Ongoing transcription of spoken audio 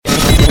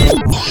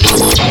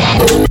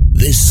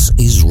This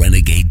is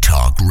Renegade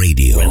Talk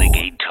Radio.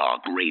 Renegade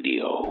Talk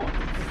Radio.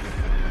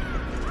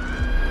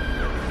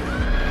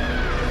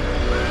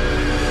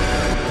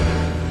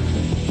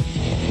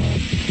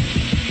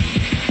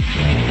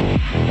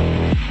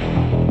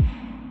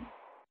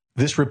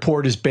 This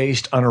report is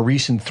based on a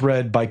recent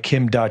thread by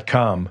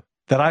Kim.com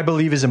that I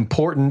believe is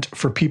important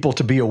for people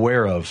to be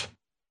aware of.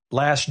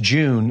 Last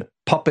June,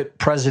 puppet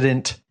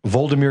President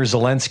Volodymyr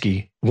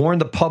Zelensky warned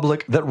the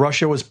public that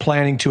Russia was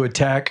planning to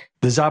attack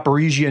the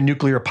Zaporizhia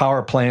nuclear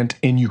power plant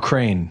in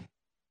Ukraine.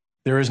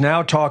 There is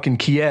now talk in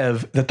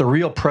Kiev that the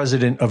real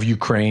president of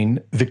Ukraine,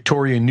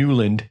 Victoria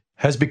Nuland,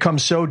 has become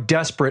so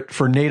desperate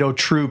for NATO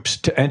troops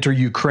to enter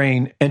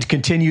Ukraine and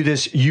continue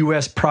this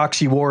U.S.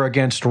 proxy war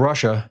against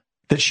Russia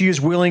that she is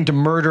willing to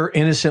murder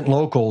innocent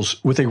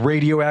locals with a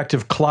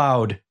radioactive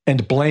cloud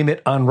and blame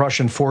it on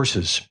Russian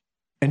forces.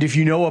 And if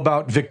you know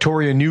about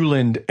Victoria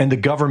Nuland and the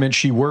government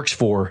she works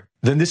for,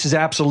 then this is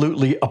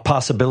absolutely a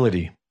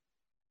possibility.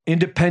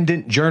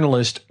 Independent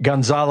journalist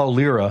Gonzalo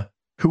Lira,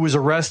 who was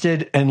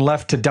arrested and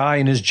left to die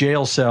in his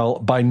jail cell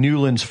by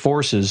Nuland's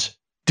forces,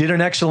 did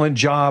an excellent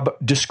job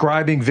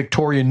describing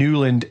Victoria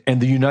Nuland and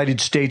the United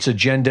States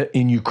agenda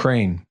in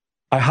Ukraine.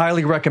 I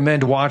highly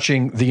recommend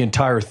watching the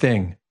entire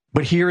thing.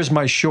 But here is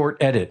my short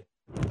edit.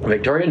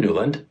 Victoria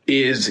Nuland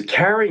is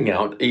carrying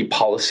out a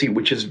policy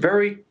which is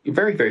very,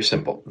 very, very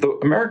simple. The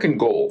American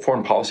goal,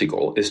 foreign policy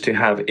goal, is to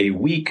have a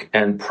weak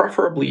and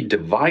preferably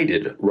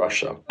divided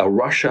Russia, a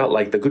Russia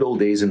like the good old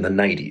days in the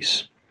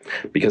 90s.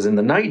 Because in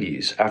the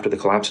 90s, after the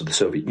collapse of the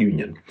Soviet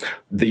Union,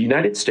 the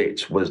United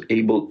States was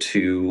able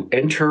to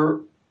enter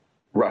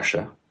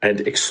Russia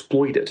and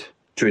exploit it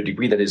to a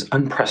degree that is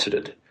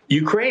unprecedented.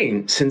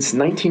 Ukraine, since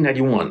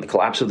 1991, the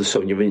collapse of the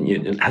Soviet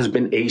Union, has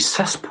been a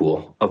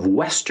cesspool of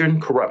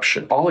Western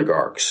corruption.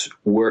 Oligarchs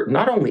were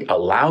not only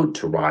allowed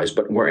to rise,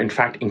 but were in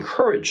fact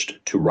encouraged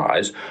to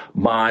rise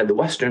by the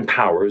Western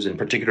powers, in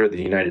particular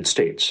the United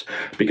States,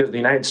 because the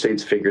United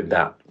States figured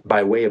that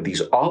by way of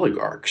these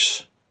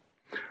oligarchs,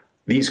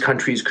 these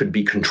countries could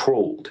be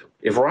controlled.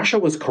 If Russia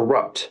was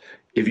corrupt,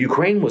 if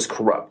Ukraine was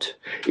corrupt,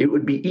 it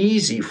would be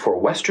easy for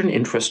Western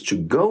interests to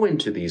go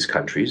into these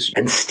countries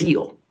and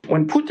steal.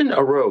 When Putin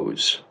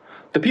arose,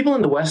 the people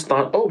in the West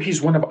thought, oh,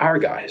 he's one of our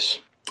guys.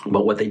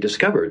 But what they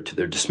discovered, to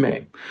their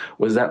dismay,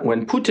 was that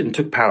when Putin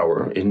took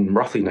power in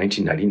roughly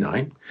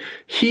 1999,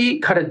 he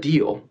cut a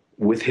deal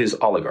with his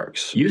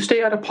oligarchs. You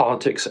stay out of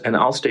politics and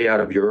I'll stay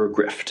out of your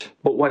grift.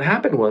 But what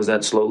happened was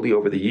that slowly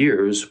over the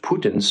years,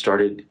 Putin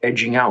started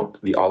edging out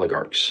the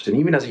oligarchs. And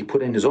even as he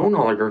put in his own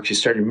oligarchs, he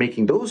started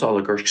making those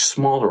oligarchs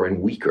smaller and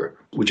weaker,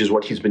 which is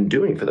what he's been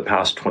doing for the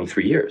past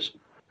 23 years.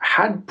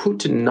 Had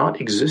Putin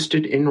not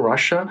existed in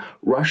Russia,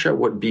 Russia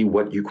would be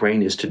what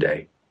Ukraine is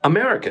today.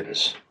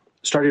 Americans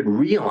started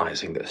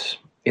realizing this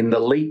in the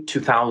late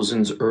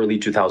 2000s, early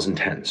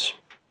 2010s.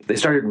 They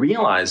started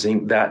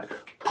realizing that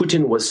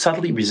Putin was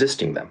subtly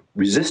resisting them,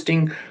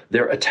 resisting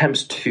their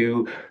attempts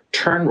to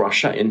turn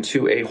Russia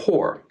into a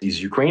whore.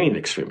 These Ukrainian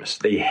extremists,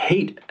 they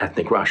hate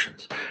ethnic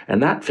Russians.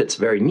 And that fits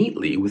very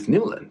neatly with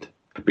Nuland.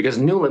 Because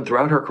Nuland,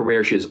 throughout her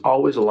career, she has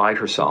always allied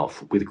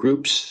herself with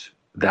groups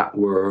that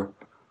were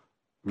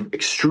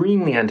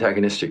extremely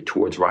antagonistic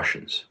towards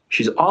Russians.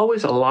 She's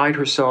always allied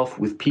herself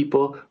with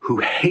people who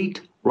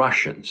hate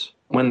Russians.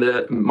 When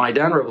the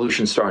Maidan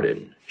Revolution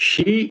started,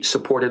 she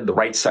supported the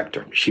right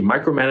sector. She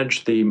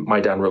micromanaged the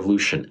Maidan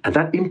Revolution, and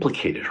that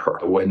implicated her.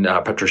 When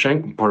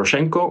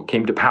Poroshenko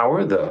came to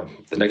power, the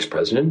next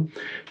president,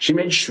 she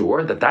made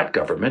sure that that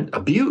government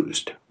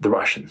abused the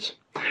Russians.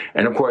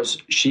 And of course,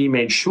 she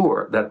made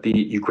sure that the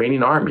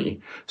Ukrainian army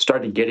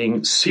started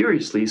getting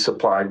seriously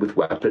supplied with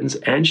weapons,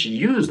 and she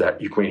used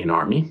that Ukrainian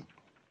army,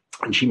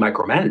 and she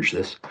micromanaged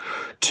this,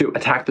 to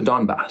attack the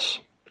Donbass.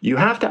 You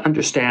have to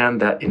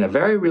understand that in a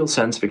very real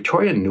sense,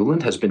 Victoria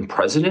Nuland has been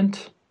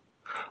president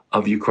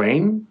of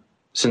Ukraine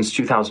since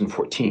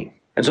 2014.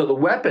 And so the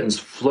weapons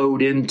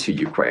flowed into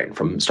Ukraine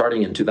from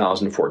starting in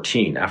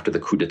 2014 after the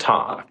coup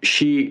d'etat.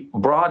 She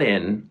brought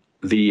in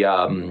the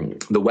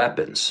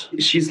weapons.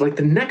 She's like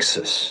the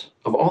nexus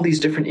of all these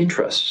different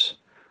interests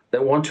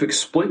that want to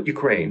exploit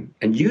Ukraine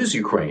and use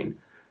Ukraine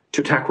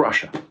to attack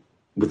Russia,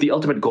 with the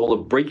ultimate goal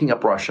of breaking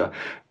up Russia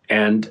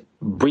and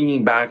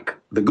bringing back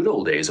the good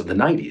old days of the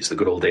 90s, the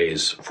good old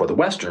days for the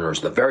Westerners,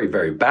 the very,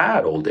 very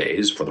bad old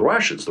days for the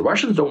Russians. The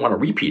Russians don't want a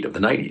repeat of the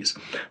 90s.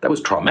 That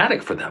was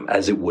traumatic for them,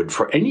 as it would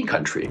for any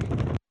country.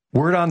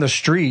 Word on the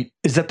street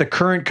is that the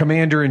current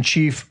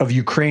commander-in-chief of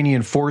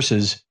Ukrainian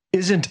forces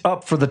isn't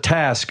up for the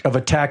task of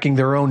attacking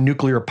their own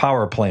nuclear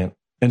power plant.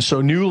 And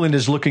so Nuland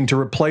is looking to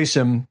replace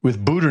him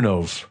with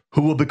Budanov,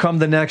 who will become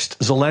the next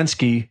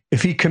Zelensky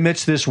if he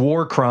commits this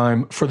war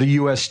crime for the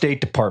U.S.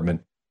 State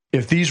Department.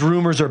 If these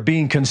rumors are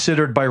being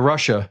considered by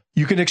Russia,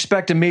 you can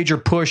expect a major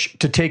push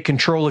to take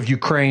control of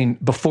Ukraine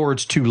before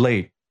it's too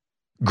late.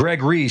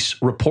 Greg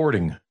Reese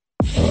reporting.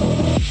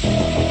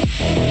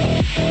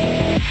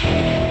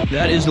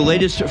 That is the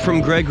latest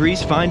from Greg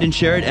Reese. Find and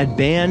share it at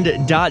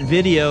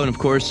band.video. And of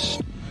course,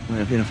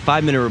 in a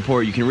 5-minute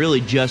report, you can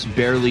really just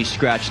barely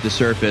scratch the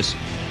surface.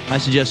 I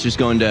suggest just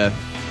going to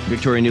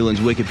Victoria Nuland's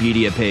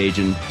Wikipedia page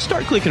and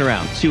start clicking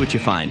around. See what you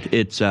find.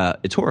 It's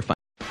horrifying.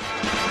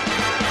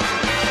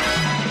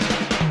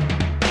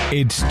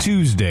 It's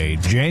Tuesday,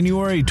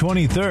 January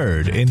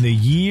 23rd in the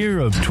year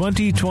of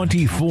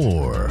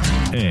 2024.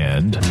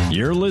 And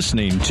you're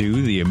listening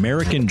to The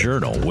American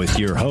Journal with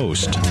your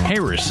host,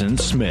 Harrison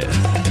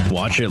Smith.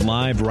 Watch it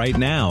live right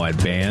now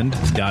at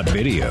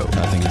band.video.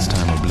 I think it's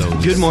time to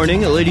blow. Good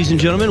morning, ladies and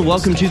gentlemen.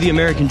 Welcome to The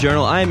American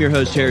Journal. I am your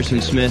host,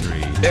 Harrison Smith.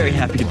 Very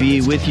happy to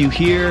be with you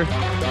here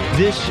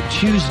this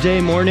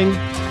Tuesday morning.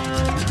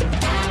 Can't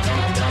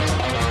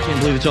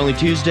believe it's only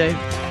Tuesday.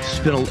 It's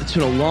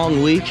been a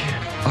long week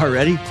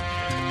already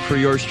for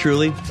yours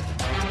truly.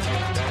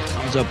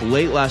 I was up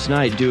late last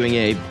night doing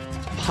a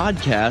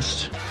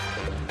podcast.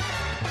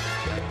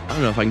 I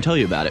don't know if I can tell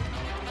you about it.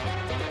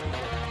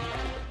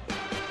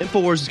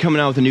 InfoWars is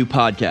coming out with a new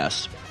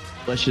podcast.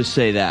 Let's just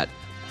say that.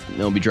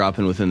 They'll be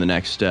dropping within the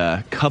next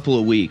couple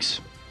of weeks.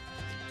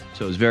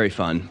 So it was very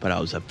fun, but I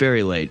was up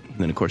very late. And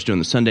then, of course, doing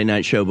the Sunday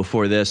night show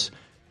before this.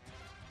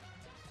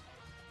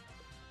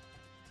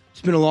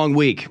 It's been a long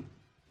week.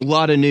 A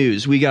lot of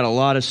news. We got a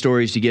lot of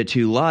stories to get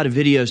to, a lot of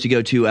videos to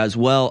go to as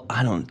well.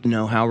 I don't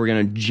know how we're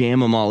going to jam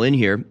them all in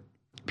here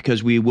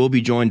because we will be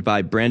joined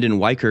by Brandon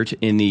Weichert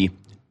in the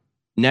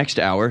next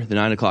hour, the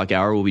 9 o'clock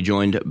hour. We'll be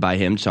joined by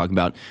him to talk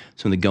about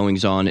some of the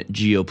goings-on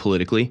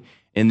geopolitically.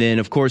 And then,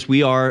 of course,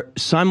 we are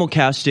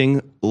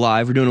simulcasting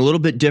live. We're doing a little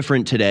bit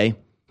different today,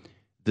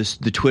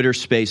 the Twitter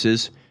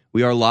Spaces.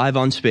 We are live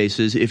on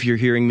Spaces. If you're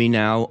hearing me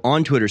now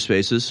on Twitter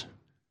Spaces,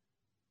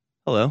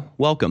 hello,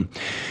 welcome.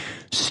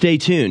 Stay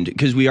tuned,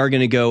 because we are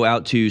going to go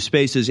out to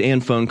Spaces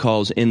and phone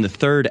calls in the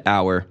third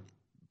hour.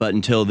 But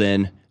until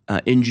then,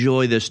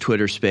 enjoy this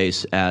Twitter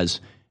Space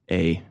as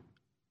a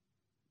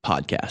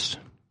podcast.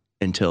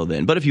 Until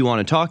then. But if you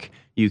want to talk,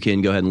 you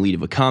can go ahead and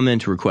leave a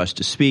comment, request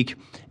to speak,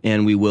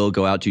 and we will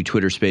go out to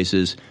Twitter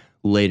Spaces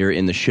later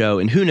in the show.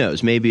 And who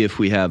knows, maybe if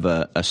we have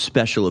a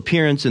special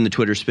appearance in the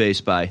Twitter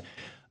Space by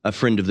a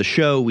friend of the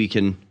show, we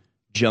can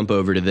jump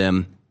over to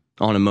them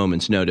on a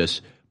moment's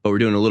notice. But we're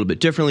doing a little bit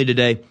differently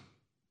today.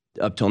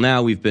 Up till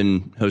now, we've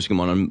been hosting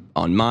them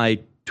on my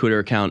Twitter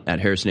account at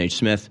Harrison H.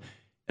 Smith,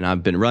 and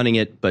I've been running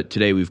it. But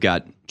today we've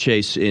got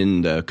Chase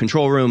in the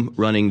control room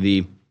running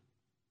the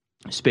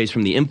space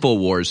from the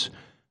InfoWars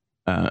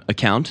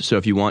account. So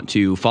if you want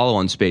to follow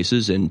on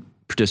Spaces and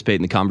participate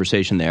in the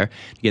conversation there,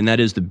 again,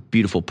 that is the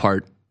beautiful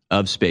part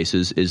of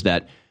Spaces, is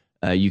that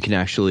you can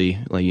actually,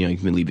 you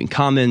can be leaving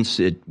comments.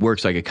 It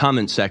works like a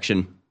comment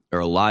section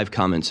or a live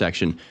comment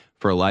section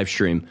for a live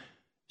stream.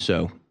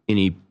 So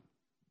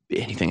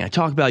anything I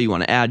talk about you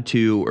want to add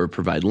to or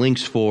provide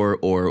links for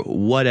or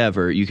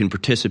whatever, you can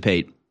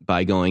participate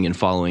by going and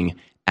following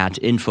at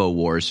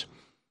InfoWars,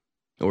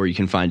 or you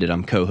can find it.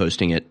 I'm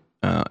co-hosting it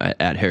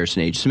at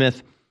Harrison H.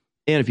 Smith.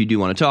 And if you do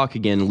want to talk,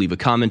 again, leave a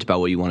comment about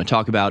what you want to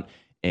talk about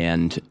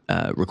and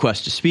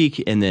request to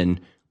speak, and then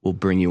we'll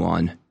bring you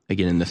on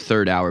again in the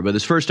third hour. But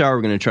this first hour,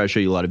 we're going to try to show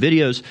you a lot of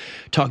videos,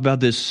 talk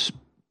about this,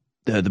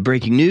 the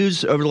breaking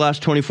news over the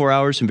last 24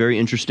 hours, some very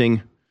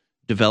interesting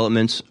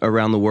developments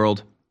around the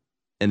world.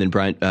 And then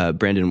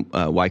Brandon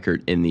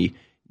Weichert in the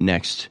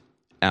next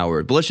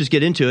hour. But let's just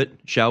get into it,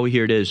 shall we?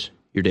 Here it is,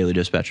 your Daily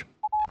Dispatch.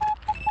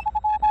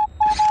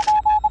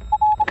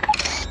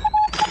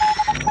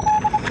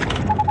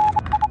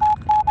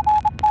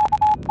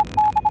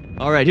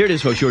 All right, here it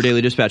is, folks, your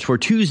Daily Dispatch for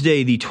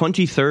Tuesday, the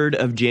 23rd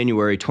of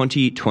January,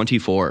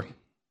 2024.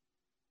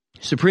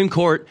 Supreme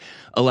Court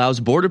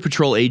allows Border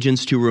Patrol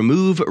agents to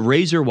remove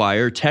razor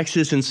wire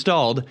Texas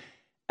installed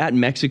at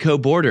Mexico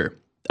border.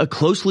 A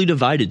closely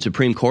divided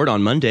Supreme Court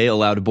on Monday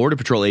allowed Border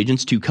Patrol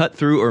agents to cut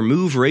through or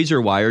move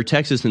razor wire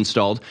Texas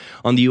installed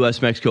on the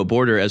U.S.-Mexico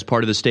border as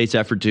part of the state's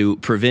effort to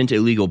prevent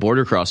illegal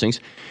border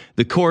crossings.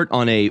 The court,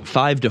 on a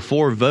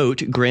 5-4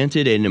 vote,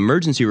 granted an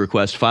emergency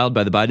request filed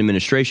by the Biden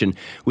administration,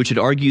 which had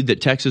argued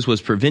that Texas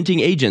was preventing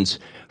agents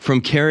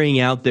from carrying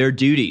out their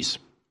duties.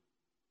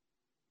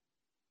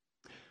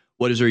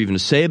 What is there even to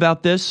say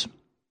about this?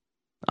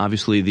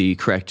 Obviously, the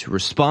correct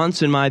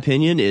response, in my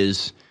opinion,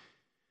 is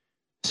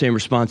same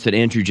response that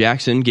Andrew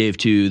Jackson gave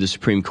to the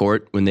Supreme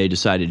Court when they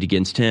decided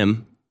against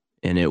him,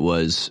 and that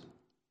was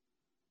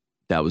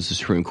the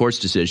Supreme Court's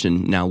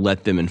decision. Now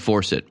let them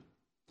enforce it.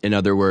 In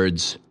other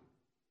words,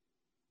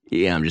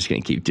 I'm just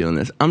going to keep doing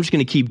this. We're just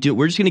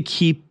going to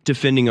keep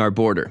defending our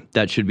border.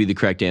 That should be the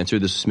correct answer.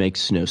 This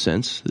makes no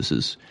sense. This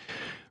is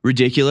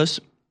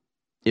ridiculous.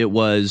 It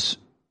was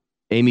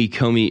Amy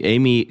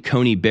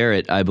Coney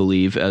Barrett, I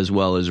believe, as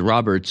well as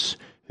Roberts,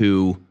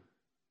 who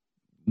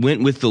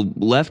went with the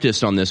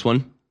leftist on this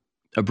one.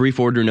 A brief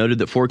order noted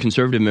that 4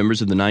 conservative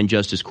members of the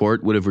 9-justice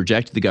court would have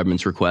rejected the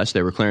government's request.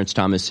 They were Clarence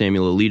Thomas,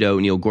 Samuel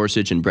Alito, Neil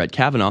Gorsuch, and Brett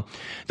Kavanaugh.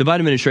 The Biden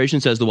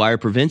administration says the wire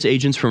prevents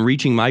agents from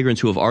reaching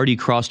migrants who have already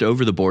crossed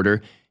over the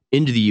border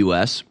into the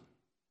U.S.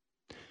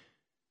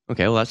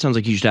 Okay, well, that sounds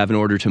like you should have an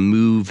order to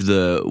move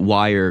the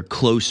wire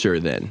closer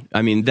then.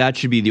 I mean, that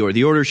should be the order.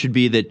 The order should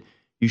be that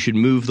you should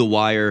move the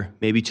wire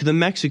maybe to the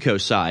Mexico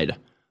side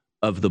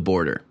of the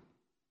border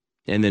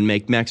and then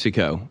make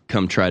Mexico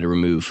come try to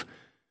remove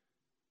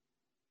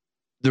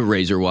the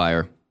razor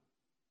wire.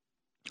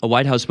 A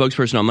White House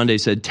spokesperson on Monday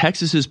said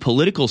Texas's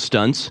political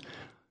stunts,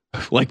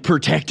 like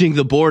protecting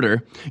the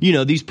border,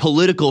 these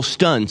political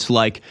stunts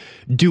like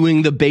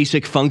doing the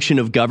basic function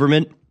of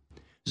government.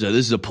 So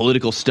this is a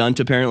political stunt,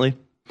 apparently.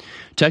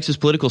 Texas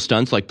political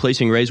stunts like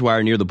placing razor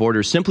wire near the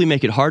border simply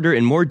make it harder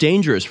and more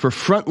dangerous for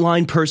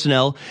frontline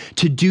personnel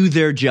to do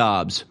their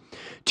jobs,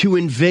 to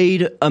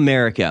invade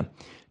America,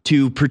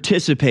 to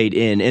participate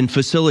in and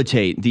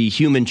facilitate the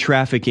human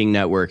trafficking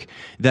network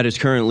that is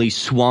currently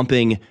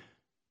swamping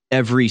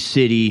every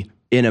city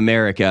in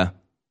America,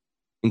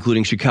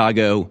 including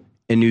Chicago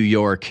and New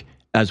York,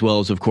 as well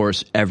as, of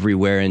course,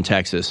 everywhere in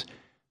Texas.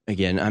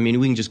 Again, I mean,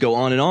 we can just go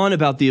on and on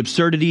about the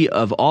absurdity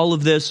of all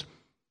of this.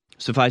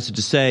 Suffice it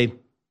to say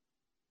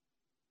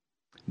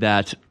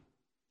that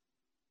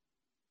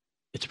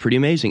it's pretty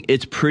amazing.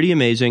 It's pretty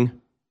amazing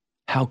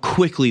how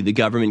quickly the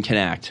government can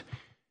act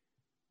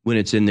when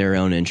it's in their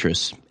own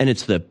interests. And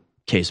it's the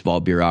case of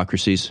all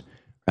bureaucracies,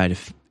 right?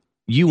 If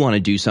you want to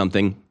do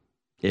something,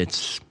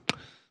 it's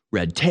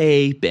red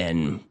tape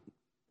and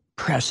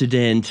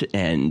precedent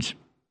and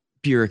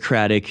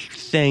bureaucratic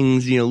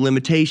things,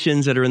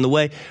 limitations that are in the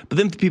way. But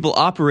then the people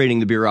operating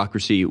the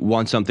bureaucracy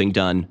want something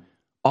done.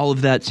 All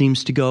of that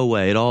seems to go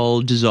away. It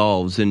all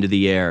dissolves into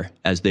the air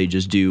as they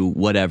just do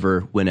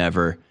whatever,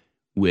 whenever,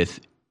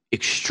 with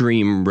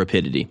extreme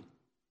rapidity.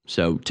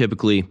 So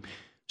typically,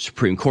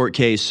 Supreme Court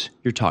case,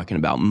 you're talking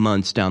about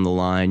months down the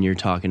line. You're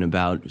talking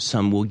about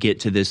we'll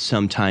get to this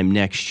sometime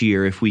next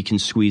year if we can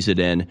squeeze it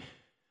in.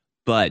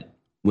 But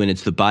when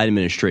it's the Biden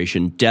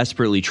administration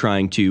desperately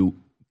trying to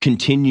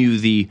continue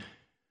the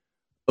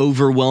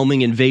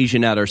overwhelming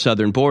invasion at our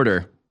southern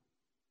border,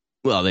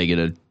 well, they get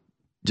a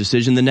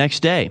decision the next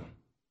day.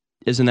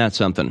 Isn't that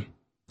something?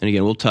 And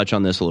again, we'll touch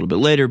on this a little bit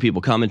later.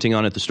 People commenting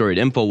on it, the story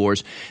at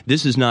InfoWars.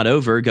 This is not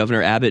over.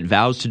 Governor Abbott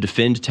vows to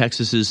defend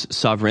Texas's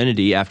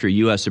sovereignty after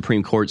U.S.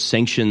 Supreme Court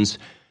sanctions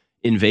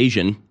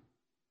invasion. And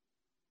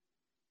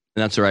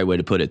that's the right way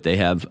to put it. They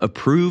have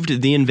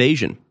approved the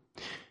invasion.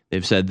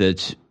 They've said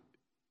that,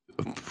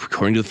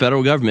 according to the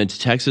federal government,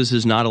 Texas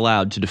is not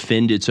allowed to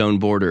defend its own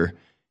border.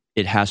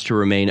 It has to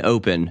remain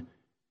open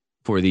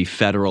for the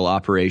federal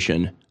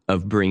operation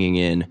of bringing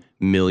in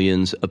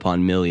millions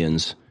upon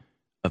millions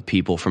of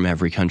people from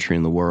every country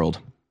in the world.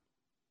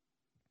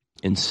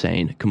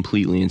 Insane,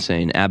 completely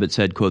insane. Abbott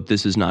said, quote,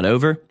 "This is not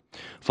over."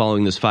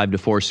 Following this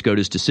 5-4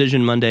 SCOTUS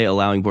decision Monday,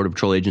 allowing Border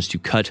Patrol agents to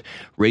cut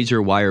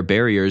razor wire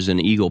barriers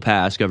in Eagle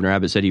Pass, Governor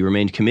Abbott said he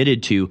remained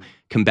committed to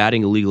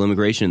combating illegal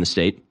immigration in the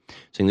state,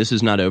 saying this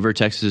is not over.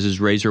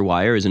 Texas's razor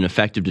wire is an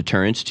effective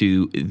deterrent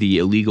to the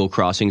illegal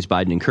crossings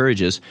Biden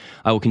encourages.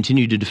 I will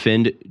continue to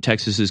defend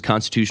Texas's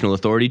constitutional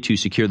authority to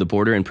secure the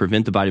border and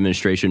prevent the Biden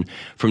administration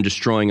from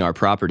destroying our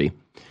property.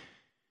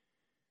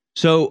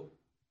 So,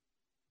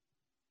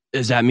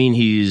 does that mean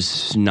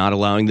he's not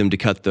allowing them to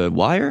cut the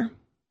wire?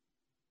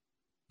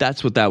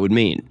 That's what that would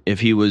mean. If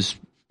he is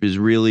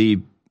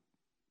really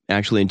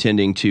actually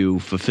intending to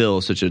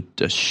fulfill such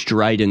a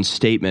strident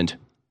statement,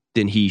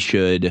 then he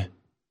should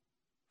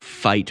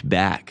fight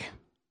back.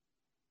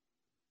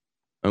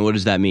 And what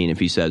does that mean if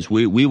he says,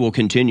 we will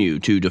continue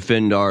to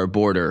defend our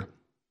border,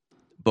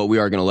 but we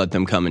are going to let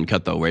them come and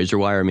cut the razor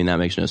wire? I mean, that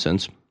makes no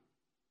sense.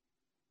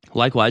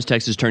 Likewise,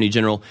 Texas Attorney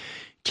General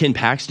Ken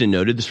Paxton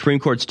noted the Supreme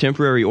Court's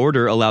temporary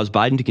order allows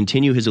Biden to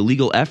continue his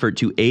illegal effort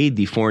to aid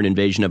the foreign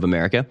invasion of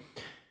America,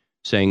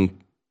 saying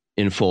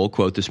in full,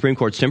 quote, "The Supreme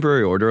Court's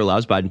temporary order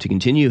allows Biden to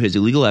continue his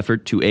illegal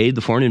effort to aid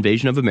the foreign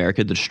invasion of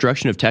America. The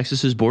destruction of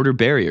Texas's border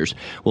barriers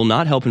will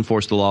not help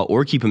enforce the law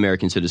or keep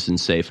American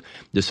citizens safe.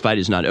 This fight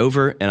is not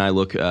over, and I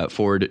look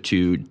forward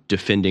to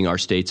defending our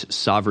state's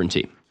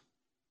sovereignty."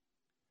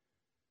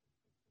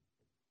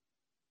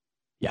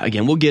 Yeah,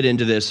 again, we'll get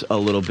into this a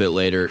little bit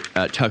later.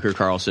 Tucker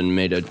Carlson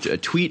made a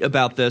tweet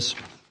about this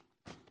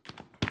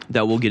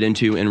that we'll get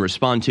into and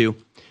respond to,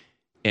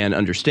 and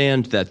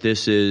understand that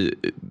this is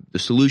the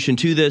solution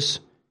to this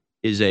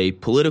is a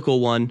political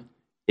one,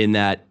 in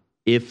that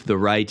if the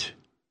right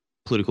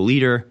political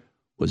leader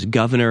was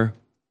governor,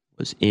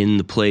 was in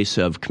the place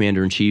of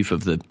commander-in-chief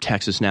of the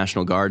Texas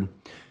National Guard,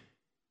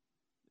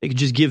 they could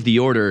just give the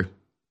order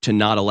to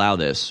not allow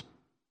this,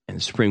 and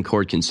the Supreme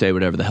Court can say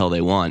whatever the hell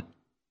they want.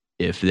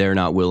 If they're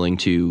not willing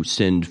to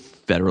send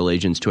federal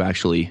agents to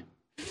actually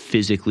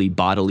physically,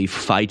 bodily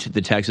fight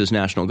the Texas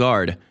National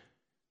Guard,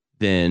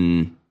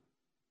 then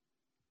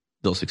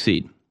they'll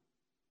succeed.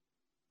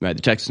 Right?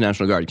 The Texas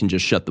National Guard can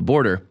just shut the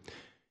border,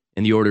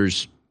 and the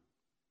orders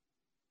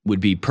would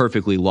be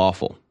perfectly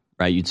lawful.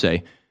 Right? You'd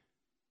say,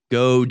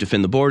 go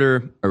defend the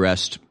border,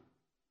 arrest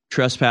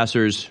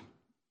trespassers,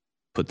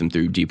 put them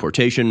through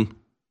deportation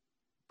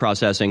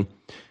processing,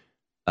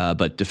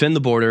 but defend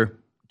the border,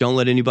 don't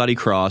let anybody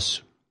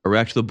cross,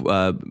 erect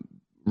the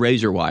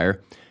razor wire,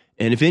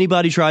 and if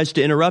anybody tries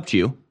to interrupt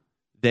you,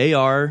 they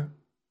are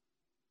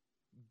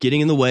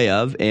getting in the way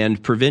of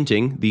and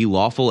preventing the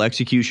lawful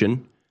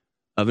execution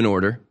of an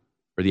order,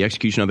 or the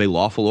execution of a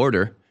lawful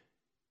order,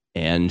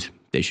 and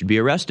they should be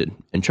arrested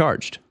and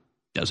charged.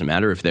 Doesn't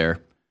matter if they're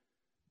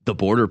the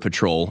Border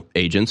Patrol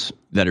agents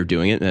that are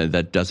doing it.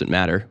 That doesn't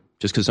matter.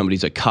 Just because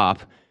somebody's a cop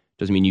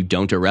doesn't mean you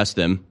don't arrest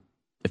them.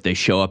 If they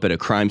show up at a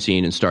crime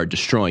scene and start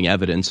destroying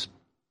evidence,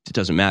 it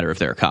doesn't matter if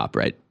they're a cop,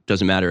 right? It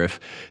doesn't matter if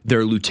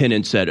their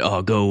lieutenant said,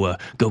 "Oh, go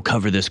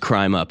cover this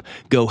crime up.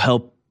 Go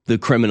help the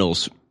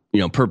criminals,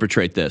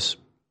 perpetrate this."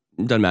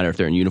 It doesn't matter if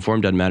they're in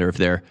uniform. Doesn't matter if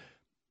they're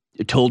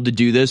told to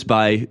do this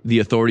by the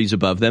authorities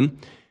above them.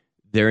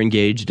 They're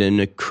engaged in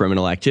a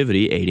criminal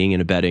activity, aiding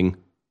and abetting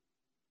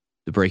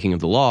the breaking of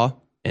the law,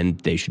 and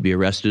they should be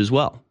arrested as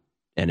well.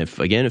 And if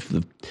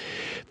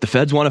the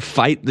feds want to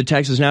fight the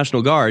Texas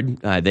National Guard,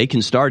 they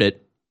can start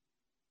it.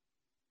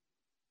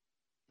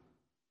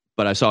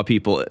 But I saw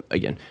people,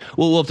 again,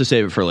 we'll have to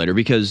save it for later,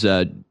 because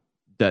the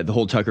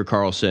whole Tucker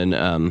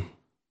Carlson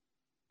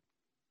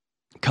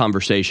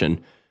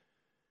conversation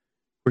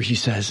where he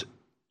says,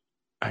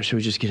 should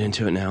we just get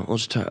into it now? We'll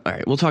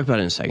talk about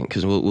it in a second,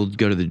 because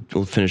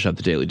we'll finish up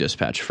the Daily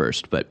Dispatch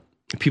first. But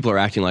people are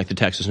acting like the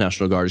Texas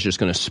National Guard is just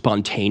going to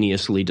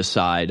spontaneously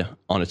decide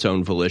on its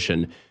own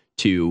volition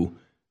to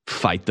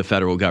fight the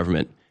federal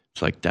government.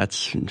 It's like,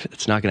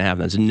 it's not going to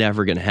happen. That's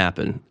never going to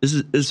happen. This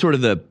is sort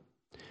of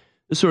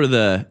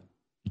the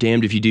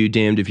damned if you do,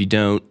 damned if you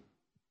don't,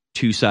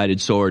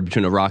 two-sided sword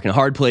between a rock and a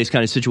hard place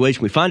kind of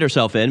situation we find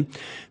ourselves in,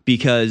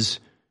 because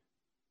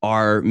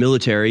our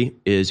military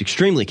is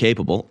extremely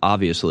capable,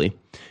 obviously,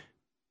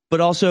 but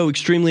also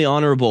extremely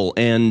honorable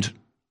and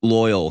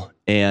loyal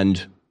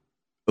and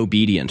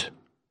obedient.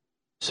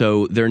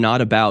 So they're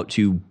not about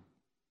to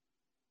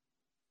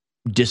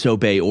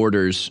disobey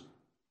orders,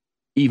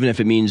 even if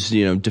it means,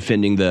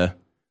 defending the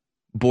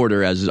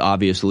border, as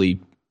obviously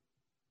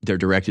they're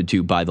directed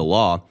to by the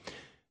law.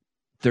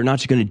 They're not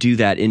just going to do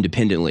that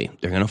independently.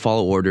 They're going to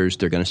follow orders.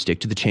 They're going to stick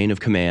to the chain of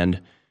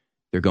command.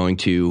 They're going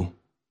to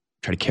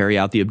try to carry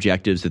out the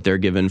objectives that they're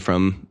given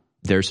from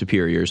their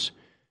superiors.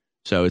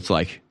 So it's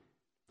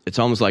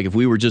almost like if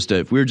we were just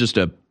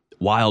a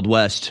Wild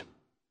West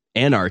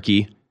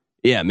anarchy,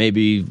 yeah,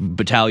 maybe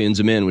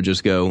battalions of men would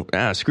just go,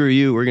 screw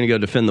you, we're going to go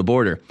defend the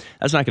border.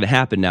 That's not going to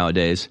happen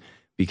nowadays,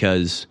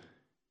 because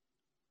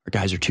our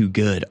guys are too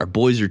good. Our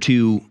boys are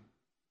too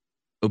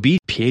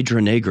obedient.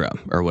 Piedra Negra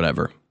or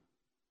whatever.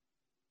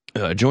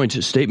 A joint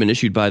statement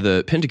issued by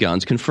the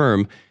Pentagons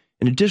confirm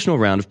an additional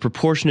round of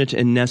proportionate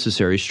and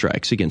necessary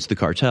strikes against the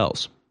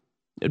cartels.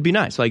 It'd be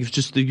nice. Like, if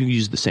just you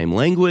use the same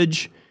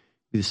language,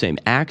 the same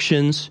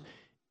actions.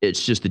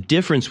 It's just the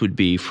difference would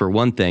be, for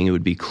one thing, it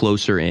would be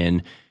closer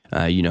in.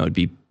 It'd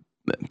be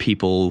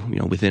people,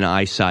 within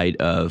eyesight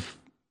of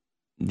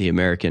the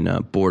American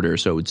border.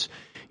 So it's,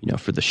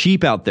 for the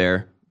sheep out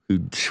there who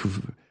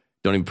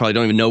probably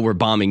don't even know we're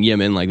bombing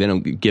Yemen, like they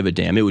don't give a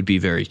damn. It would be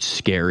very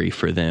scary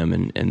for them,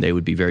 and they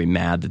would be very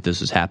mad that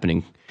this is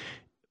happening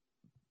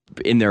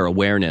in their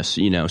awareness,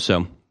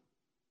 so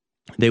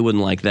they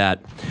wouldn't like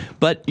that.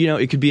 But,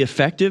 it could be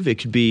effective. It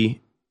could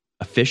be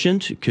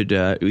efficient.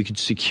 We could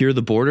secure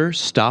the border,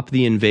 stop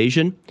the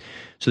invasion.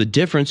 So the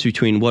difference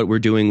between what we're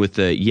doing with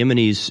the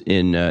Yemenis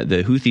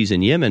the Houthis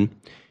in Yemen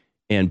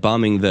and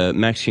bombing the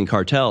Mexican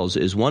cartels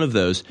is one of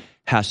those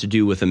has to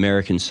do with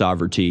American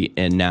sovereignty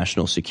and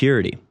national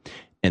security.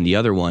 And the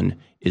other one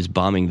is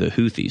bombing the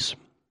Houthis.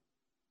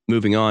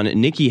 Moving on,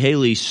 Nikki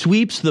Haley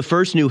sweeps the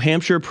first New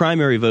Hampshire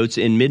primary votes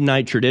in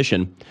midnight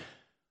tradition.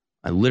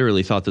 I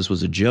literally thought this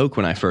was a joke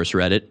when I first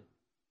read it,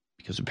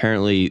 because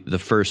apparently the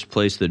first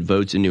place that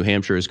votes in New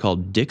Hampshire is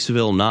called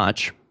Dixville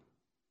Notch.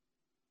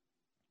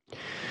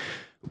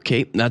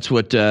 Okay, that's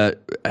what,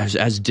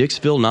 as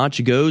Dixville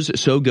Notch goes,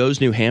 so goes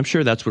New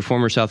Hampshire. That's what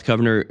former South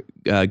Governor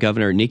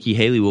Nikki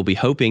Haley will be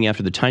hoping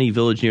after the tiny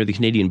village near the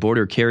Canadian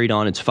border carried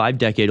on its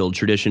 5-decade-old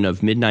tradition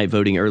of midnight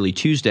voting early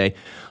Tuesday.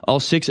 All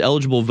 6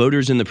 eligible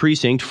voters in the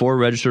precinct, 4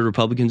 registered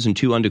Republicans and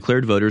 2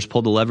 undeclared voters,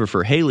 pulled the lever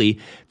for Haley,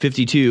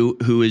 52,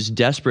 who is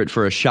desperate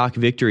for a shock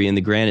victory in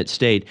the Granite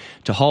State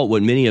to halt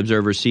what many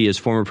observers see as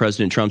former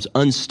President Trump's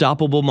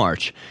unstoppable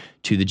march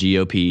to the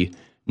GOP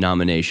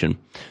nomination.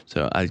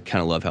 So I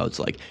kind of love how it's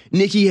like,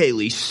 Nikki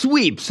Haley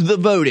sweeps the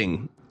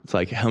voting. It's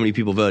like, how many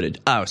people voted?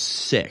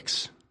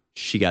 6.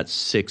 She got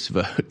 6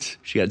 votes.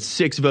 She got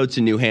 6 votes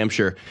in New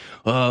Hampshire.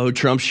 Oh,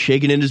 Trump's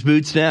shaking in his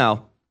boots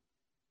now.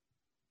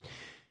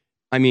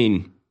 I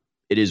mean,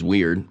 it is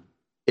weird.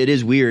 It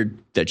is weird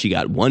that she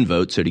got 1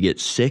 vote, so to get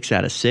 6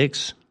 out of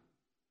 6,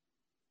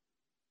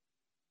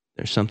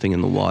 there's something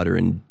in the water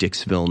in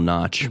Dixville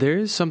Notch. There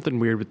is something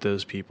weird with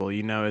those people.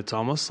 It's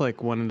almost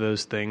like one of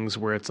those things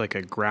where it's like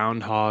a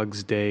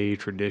Groundhog's Day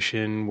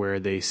tradition where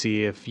they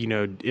see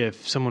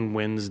if someone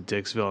wins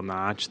Dixville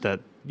Notch that,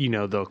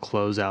 they'll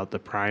close out the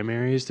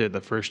primaries. They're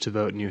the first to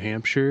vote in New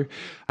Hampshire.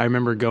 I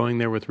remember going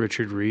there with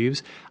Richard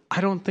Reeves.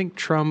 I don't think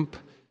Trump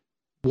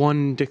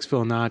won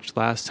Dixville Notch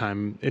last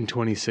time in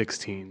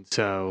 2016.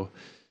 So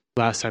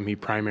last time he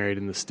primaried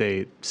in the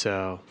state.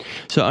 So I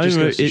just don't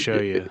know, goes to show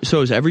you.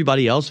 So is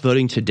everybody else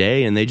voting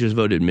today and they just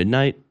voted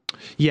midnight?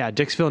 Yeah,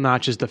 Dixville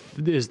Notch is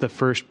the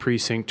first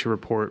precinct to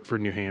report for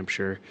New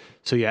Hampshire.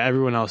 So yeah,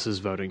 everyone else is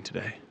voting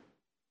today.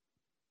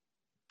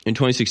 In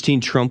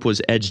 2016, Trump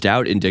was edged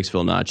out in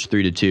Dixville Notch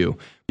 3-2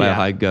 by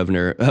Ohio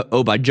Governor,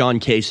 by John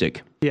Kasich.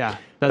 Yeah,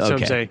 that's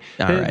what I'm saying.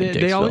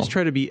 They always Dixville.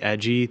 try to be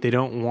edgy. They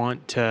don't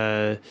want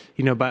to,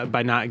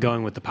 by not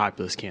going with the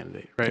populist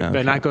candidate, right? Okay.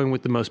 By not going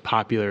with the most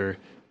popular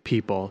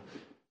people,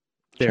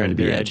 they're Trying to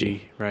be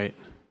edgy, right?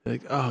 They're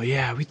like, oh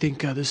yeah, we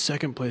think this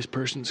second place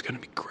person's going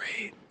to be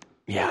great.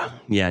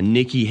 Yeah,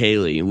 Nikki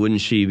Haley,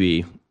 wouldn't she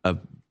be a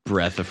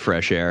breath of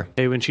fresh air?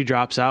 Hey, when she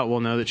drops out, we'll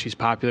know that she's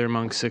popular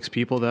among 6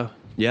 people, though.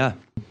 Yeah.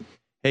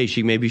 Hey,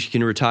 maybe she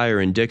can retire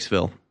in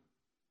Dixville.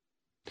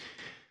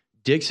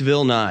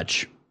 Dixville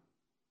Notch.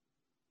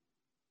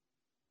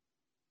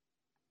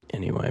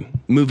 Anyway,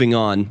 moving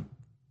on.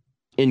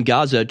 In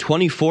Gaza,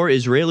 24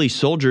 Israeli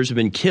soldiers have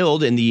been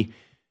killed in the...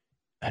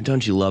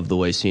 Don't you love the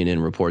way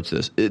CNN reports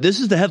this?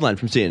 This is the headline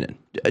from CNN.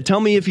 Tell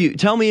me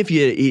if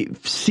you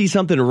see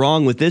something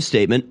wrong with this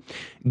statement.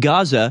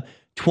 Gaza,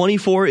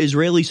 24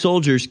 Israeli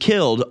soldiers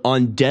killed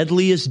on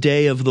deadliest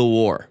day of the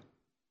war.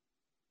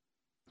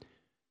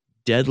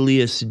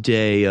 Deadliest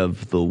day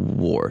of the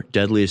war.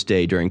 Deadliest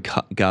day during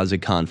Gaza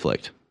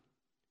conflict.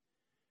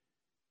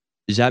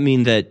 Does that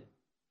mean that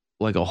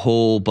like a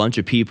whole bunch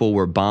of people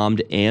were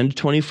bombed and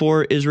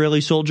 24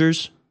 Israeli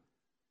soldiers?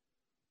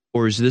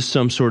 Or is this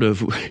some sort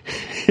of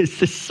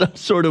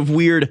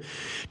weird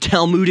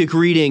Talmudic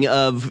reading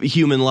of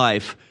human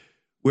life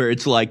where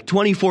it's like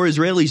 24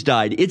 Israelis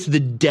died? It's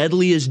the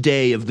deadliest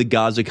day of the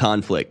Gaza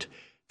conflict.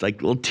 It's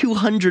like, well,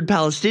 200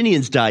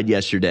 Palestinians died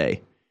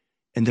yesterday.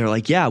 And they're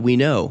like, yeah, we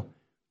know.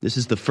 This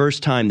is the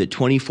first time that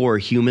 24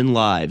 human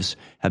lives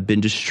have been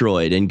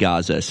destroyed in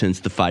Gaza since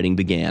the fighting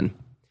began.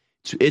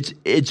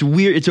 It's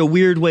weird. It's a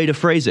weird way to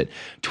phrase it.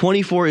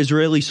 24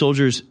 Israeli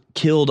soldiers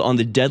killed on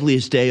the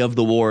deadliest day of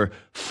the war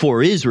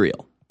for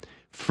Israel.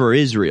 For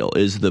Israel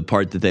is the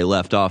part that they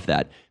left off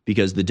that,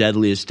 because the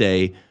deadliest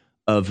day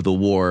of the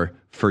war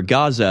for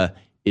Gaza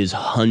is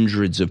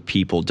hundreds of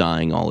people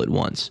dying all at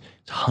once.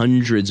 It's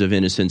hundreds of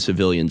innocent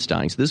civilians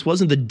dying. So this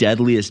wasn't the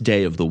deadliest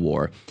day of the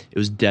war. It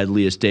was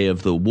deadliest day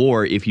of the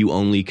war if you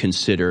only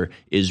consider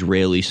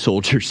Israeli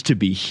soldiers to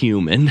be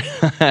human.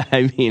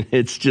 I mean,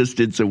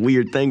 it's a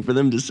weird thing for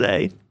them to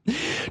say.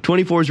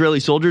 24 Israeli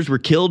soldiers were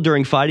killed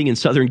during fighting in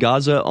southern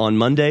Gaza on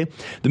Monday,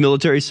 the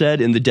military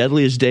said, in the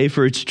deadliest day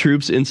for its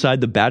troops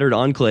inside the battered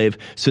enclave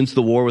since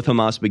the war with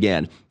Hamas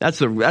began. That's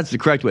the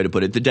correct way to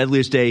put it. The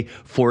deadliest day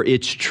for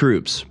its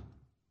troops.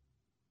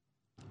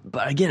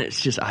 But again,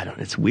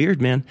 it's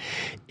weird, man.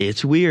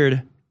 It's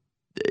weird.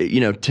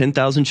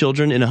 10,000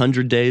 children in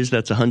 100 days,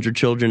 that's 100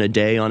 children a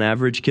day on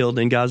average killed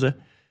in Gaza.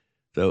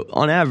 So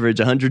on average,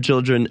 100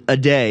 children a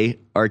day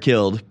are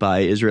killed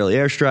by Israeli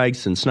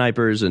airstrikes and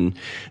snipers and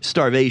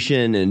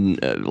starvation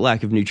and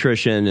lack of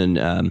nutrition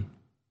and,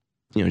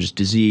 just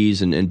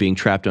disease and being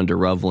trapped under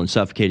rubble and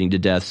suffocating to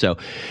death. So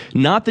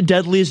not the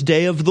deadliest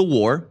day of the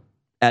war,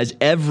 as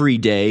every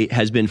day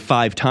has been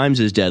 5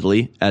 times as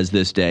deadly as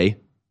this day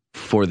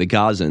for the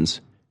Gazans.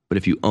 But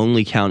if you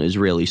only count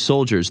Israeli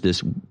soldiers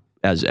this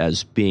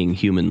as being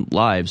human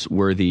lives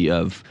worthy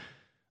of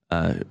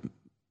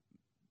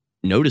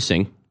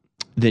noticing,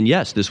 then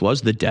yes, this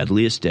was the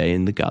deadliest day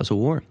in the Gaza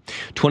war.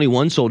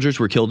 21 soldiers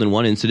were killed in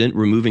one incident,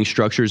 removing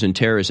structures and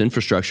terrorist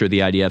infrastructure, the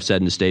IDF said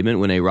in a statement,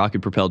 when a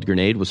rocket-propelled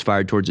grenade was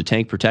fired towards a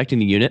tank protecting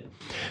the unit.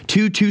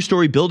 2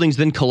 two-story buildings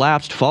then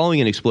collapsed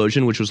following an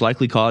explosion, which was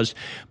likely caused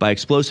by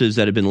explosives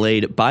that had been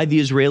laid by the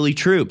Israeli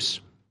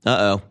troops.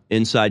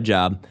 Inside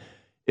job.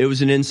 It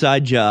was an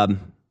inside job.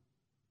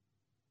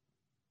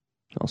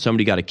 Well,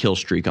 somebody got a kill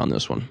streak on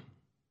this one.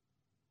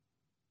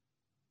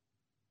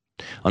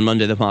 On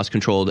Monday, the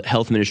Hamas-controlled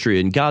health ministry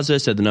in Gaza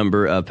said the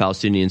number of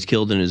Palestinians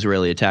killed in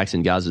Israeli attacks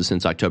in Gaza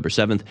since October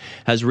 7th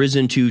has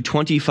risen to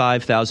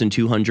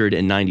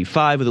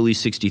 25,295, with at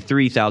least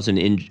 63,000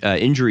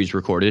 injuries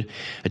recorded.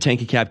 A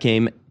tank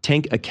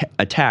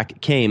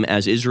attack came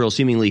as Israel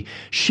seemingly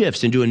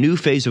shifts into a new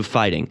phase of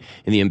fighting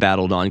in the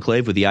embattled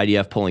enclave, with the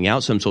IDF pulling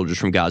out some soldiers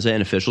from Gaza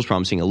and officials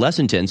promising a less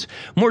intense,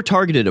 more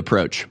targeted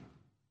approach.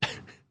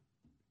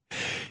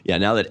 Yeah,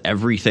 now that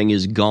everything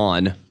is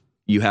gone,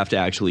 you have to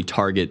actually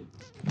target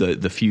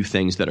the few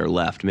things that are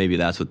left. Maybe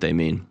that's what they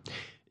mean.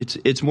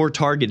 It's more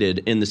targeted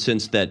in the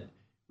sense that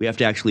we have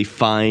to actually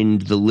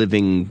find the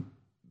living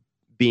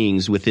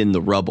beings within the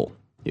rubble.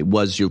 It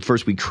was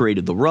first we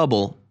created the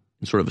rubble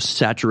in sort of a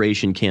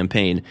saturation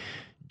campaign,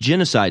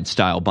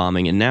 genocide-style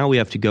bombing, and now we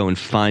have to go and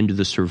find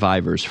the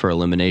survivors for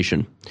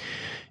elimination.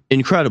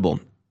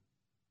 Incredible.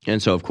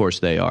 And so, of course,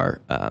 they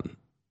are...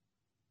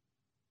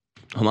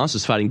 Hamas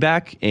is fighting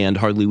back and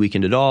hardly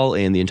weakened at all,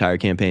 and the entire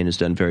campaign has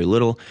done very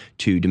little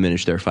to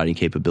diminish their fighting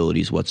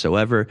capabilities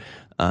whatsoever,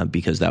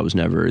 because that was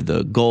never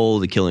the goal,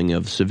 the killing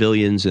of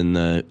civilians and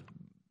the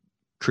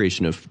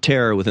creation of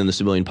terror within the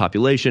civilian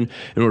population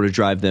in order to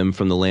drive them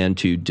from the land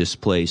to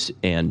displace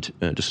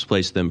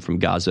them from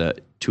Gaza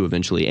to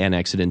eventually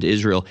annex it into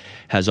Israel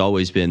has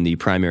always been the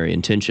primary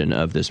intention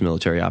of this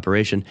military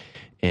operation,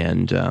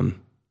 and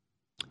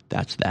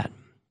that's that.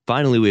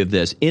 Finally, we have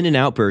this.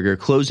 In-N-Out Burger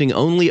closing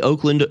only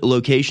Oakland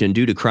location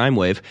due to crime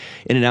wave.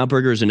 In-N-Out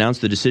Burger has announced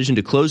the decision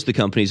to close the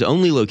company's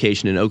only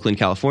location in Oakland,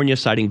 California,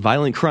 citing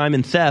violent crime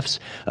and thefts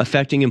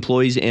affecting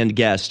employees and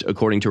guests,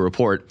 according to a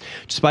report.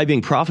 Despite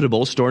being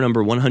profitable, store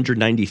number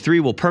 193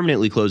 will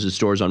permanently close its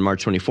doors on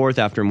March 24th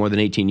after more than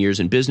 18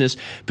 years in business,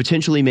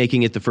 potentially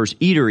making it the first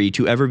eatery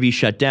to ever be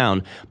shut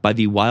down by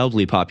the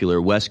wildly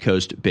popular West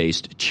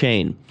Coast-based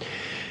chain.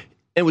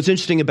 And what's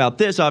interesting about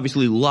this,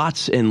 obviously,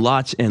 lots and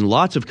lots and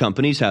lots of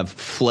companies have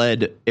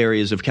fled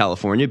areas of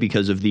California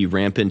because of the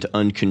rampant,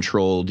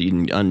 uncontrolled,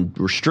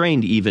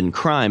 unrestrained even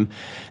crime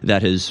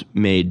that has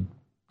made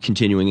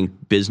continuing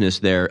business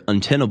there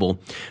untenable.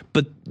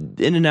 But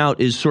In-N-Out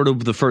is sort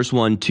of the first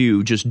one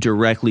to just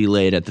directly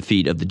lay it at the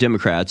feet of the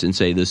Democrats and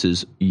say, this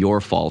is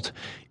your fault.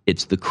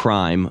 It's the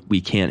crime.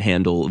 We can't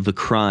handle the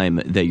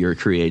crime that you're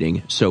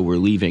creating, so we're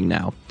leaving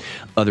now.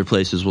 Other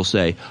places will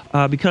say,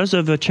 because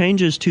of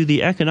changes to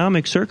the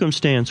economic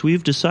circumstance,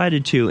 we've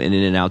decided to, and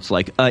In-N-Out's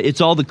like, it's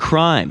all the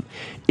crime.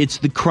 It's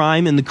the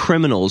crime and the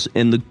criminals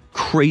and the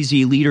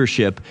crazy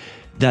leadership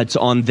that's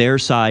on their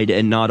side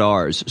and not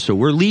ours. So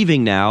we're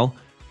leaving now.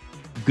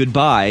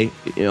 Goodbye.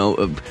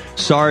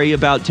 Sorry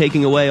about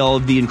taking away all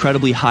of the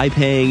incredibly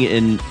high-paying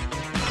and,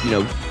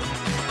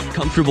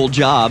 comfortable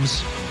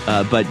jobs.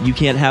 But you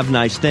can't have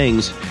nice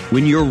things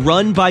when you're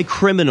run by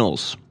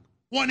criminals.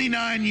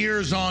 29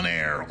 years on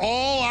air.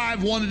 All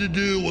I've wanted to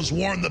do was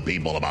warn the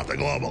people about the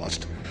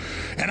globalist.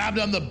 And I've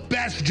done the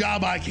best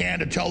job I can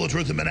to tell the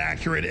truth and been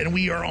accurate, and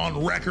we are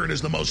on record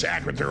as the most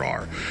accurate there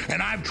are.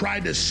 And I've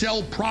tried to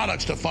sell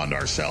products to fund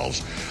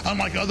ourselves.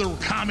 Unlike other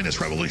communist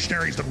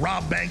revolutionaries that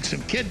rob banks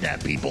and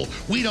kidnap people,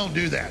 we don't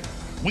do that.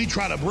 We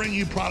try to bring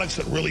you products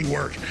that really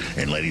work.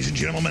 And ladies and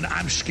gentlemen,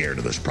 I'm scared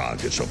of this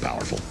product. It's so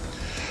powerful.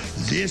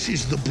 This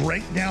is the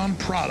breakdown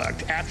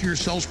product, after your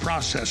cells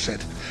process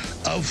it,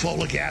 of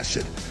folic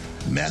acid,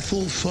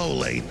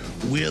 methylfolate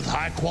with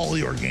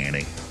high-quality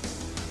organic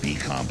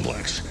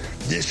B-complex.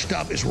 This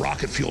stuff is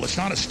rocket fuel. It's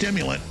not a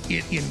stimulant.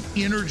 It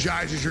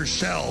energizes your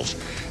cells,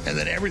 and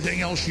then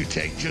everything else you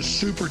take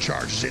just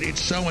supercharges it.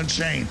 It's so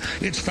insane.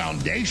 It's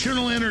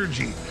foundational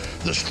energy,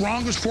 the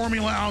strongest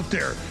formula out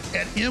there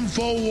at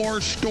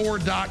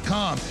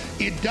InfoWarsStore.com.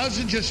 It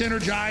doesn't just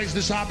energize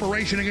this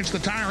operation against the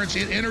tyrants.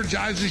 It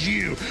energizes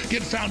you.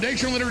 Get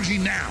foundational energy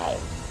now.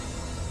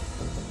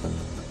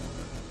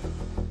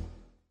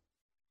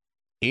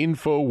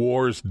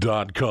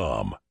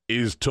 InfoWars.com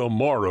is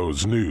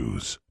tomorrow's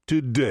news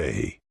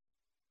today.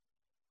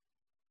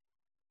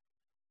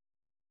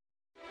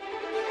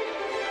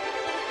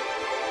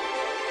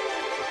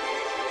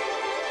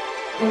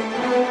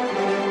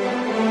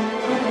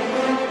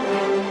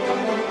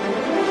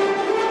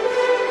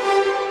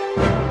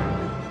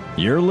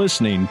 You're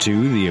listening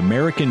to The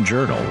American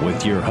Journal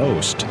with your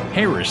host,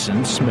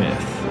 Harrison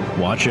Smith.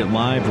 Watch it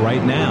live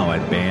right now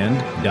at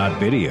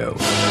band.video.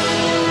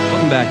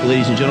 Welcome back,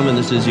 ladies and gentlemen.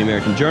 This is The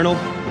American Journal.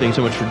 Thanks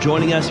so much for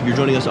joining us. If you're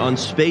joining us on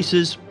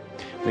Spaces,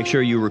 make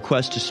sure you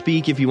request to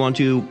speak if you want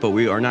to, but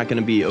we are not going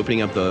to be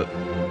opening up the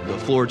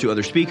floor to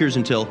other speakers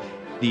until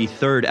the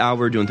third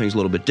hour, doing things a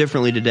little bit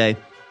differently today.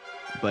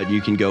 But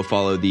you can go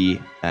follow the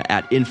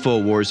at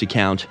InfoWars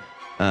account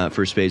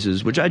for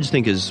Spaces, which I just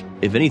think is,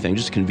 if anything,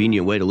 just a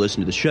convenient way to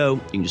listen to the show.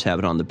 You can just have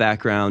it on the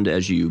background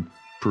as you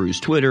peruse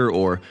Twitter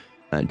or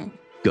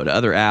go to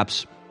other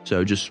apps.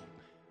 So just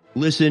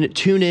listen,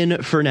 tune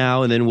in for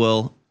now, and then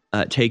we'll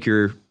take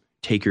your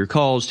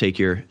calls, take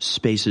your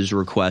Spaces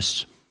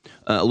requests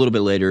a little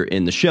bit later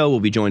in the show.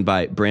 We'll be joined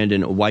by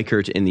Brandon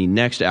Weichert in the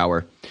next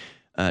hour,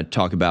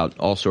 talk about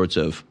all sorts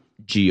of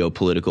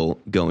geopolitical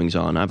goings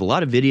on. I have a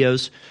lot of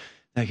videos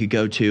I could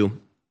go to.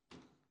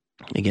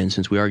 Again,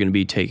 since we are going to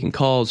be taking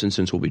calls and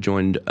since we'll be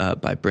joined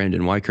by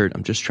Brandon Weichert,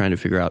 I'm just trying to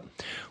figure out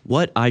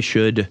what's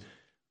the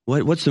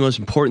most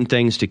important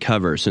things to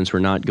cover, since we're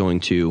not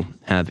going to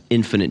have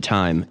infinite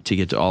time to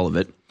get to all of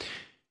it.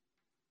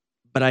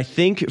 But I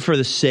think for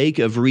the sake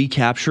of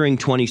recapturing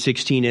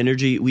 2016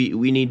 energy,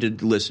 we need to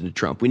listen to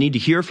Trump. We need to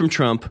hear from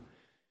Trump.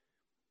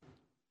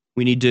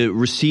 We need to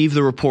receive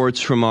the reports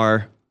from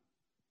our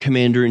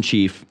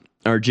commander-in-chief.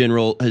 Our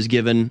general has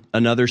given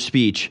another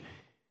speech.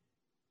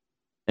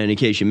 And in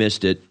case you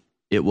missed it,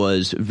 it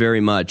was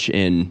very much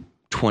in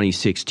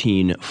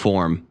 2016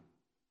 form.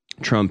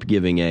 Trump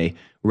giving a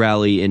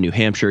rally in New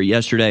Hampshire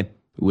yesterday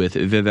with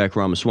Vivek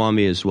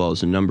Ramaswamy, as well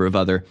as a number of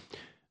other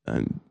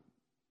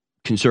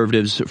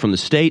conservatives from the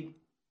state.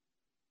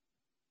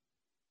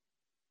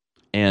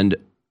 And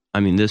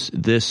I mean,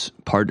 this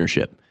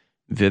partnership,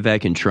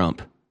 Vivek and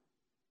Trump,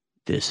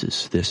 this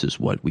is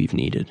what we've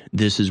needed.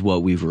 This is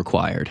what we've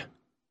required.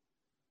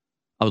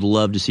 I would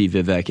love to see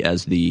Vivek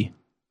as the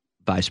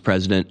vice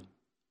president.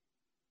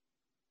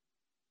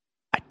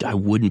 I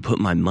wouldn't put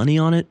my money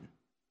on it.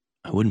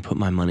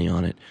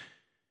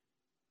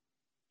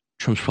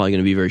 Trump's probably going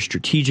to be very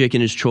strategic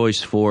in his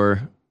choice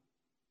for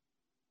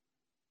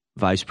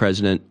vice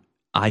president.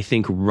 I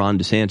think Ron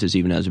DeSantis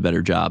even has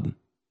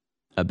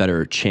a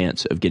better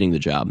chance of getting the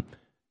job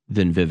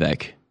than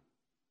Vivek.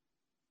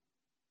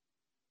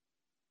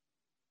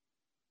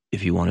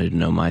 if you wanted to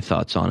know my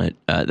thoughts on it.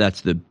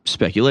 That's the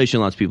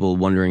speculation. Lots of people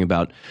wondering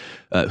about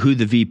who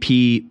the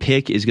VP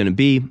pick is going to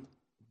be,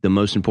 the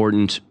most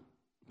important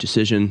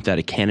decision that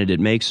a candidate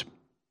makes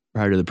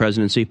prior to the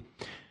presidency,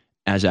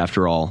 as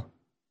after all,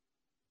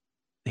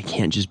 they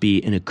can't just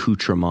be an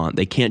accoutrement.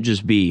 They can't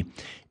just be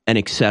an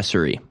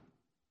accessory,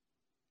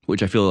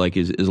 which I feel like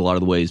is a lot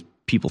of the ways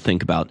people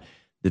think about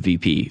the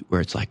VP,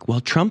 where it's like, well,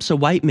 Trump's a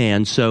white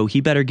man, so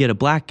he better get a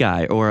black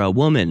guy or a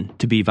woman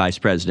to be vice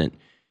president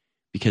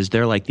because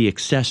they're like the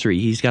accessory.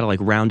 He's got to like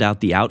round out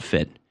the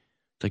outfit.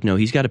 It's like, no,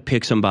 he's got to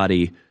pick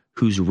somebody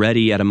who's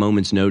ready at a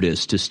moment's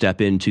notice to step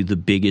into the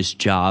biggest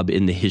job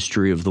in the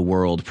history of the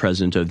world,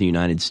 President of the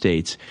United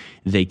States.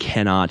 They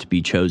cannot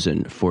be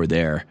chosen for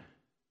their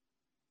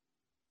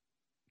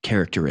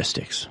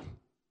characteristics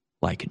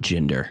like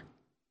gender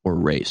or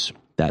race.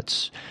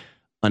 That's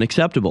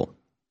unacceptable.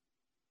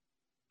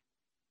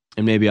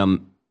 And maybe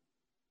I'm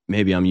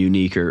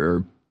unique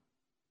or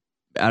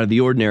out of the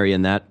ordinary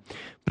in that,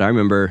 but I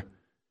remember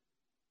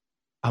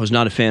I was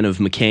not a fan of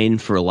McCain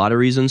for a lot of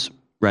reasons,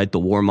 right? The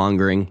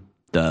warmongering,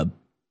 the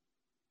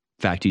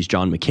fact he's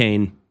John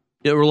McCain.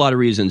 There were a lot of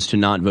reasons to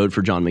not vote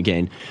for John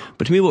McCain.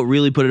 But to me, what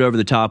really put it over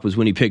the top was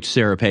when he picked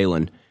Sarah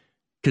Palin,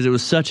 because it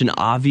was such an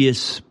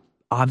obvious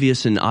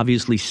and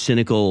obviously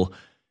cynical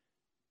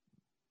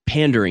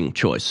pandering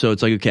choice. So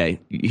it's like, okay,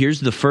 here's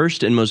the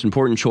first and most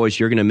important choice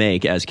you're going to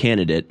make as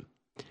candidate,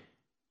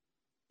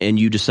 and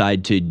you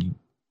decide to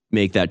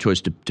make that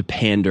choice to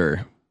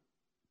pander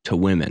to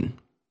women,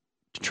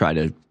 to try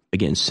to,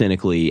 again,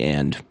 cynically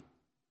and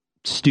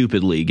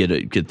stupidly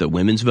get the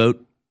women's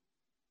vote,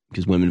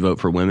 because women vote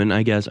for women,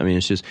 I guess. I mean,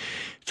 it's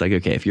like,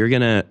 okay, if you're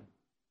going to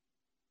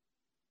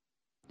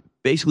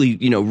basically,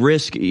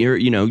 risk, you're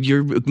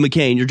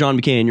McCain, you're John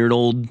McCain, you're an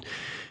old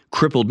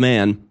crippled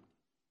man,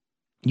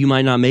 you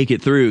might not make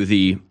it through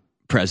the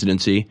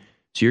presidency.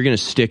 So you're going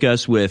to stick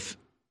us with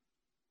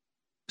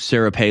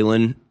Sarah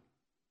Palin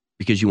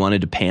because you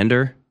wanted to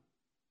pander?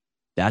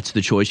 That's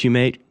the choice you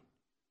made?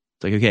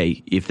 It's like,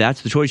 okay, if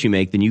that's the choice you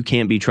make, then you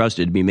can't be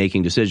trusted to be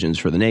making decisions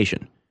for the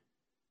nation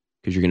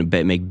because you're going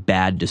to make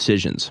bad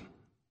decisions.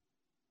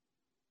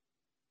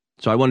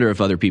 So I wonder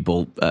if other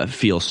people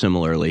feel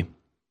similarly,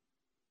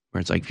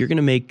 where it's like, if you're going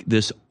to make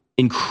this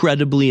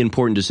incredibly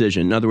important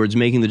decision, in other words,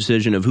 making the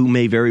decision of who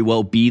may very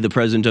well be the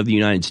president of the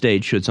United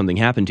States should something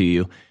happen to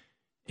you,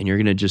 and you're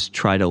going to just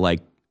try to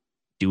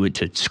do it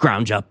to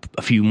scrounge up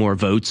a few more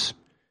votes,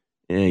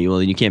 well,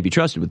 then you can't be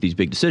trusted with these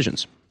big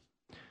decisions.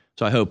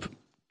 So I hope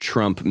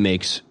Trump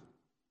makes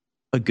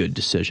a good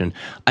decision.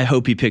 I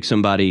hope he picks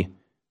somebody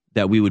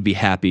that we would be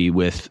happy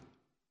with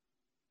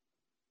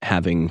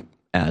having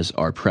as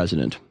our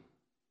president.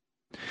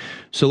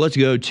 So let's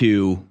go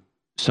to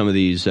some of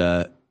these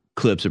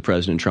clips of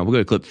President Trump. We'll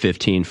go to clip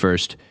 15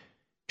 first.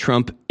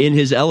 Trump in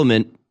his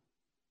element,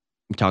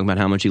 talking about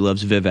how much he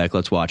loves Vivek.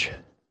 Let's watch.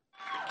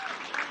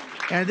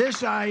 And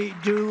this I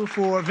do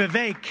for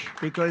Vivek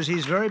because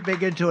he's very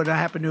big into it. I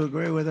happen to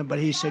agree with him, but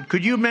he said,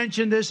 could you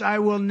mention this? I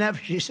will never.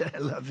 She said, I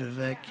love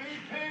Vivek.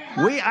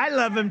 I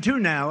love him too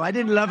now. I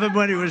didn't love him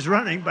when he was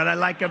running, but I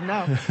like him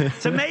now.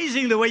 It's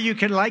amazing the way you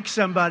can like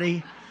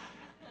somebody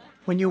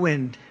when you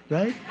win,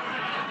 right?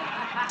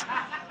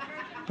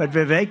 But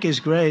Vivek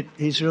is great.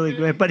 He's really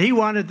great. But he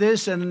wanted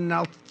this, and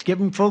I'll give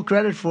him full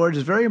credit for it.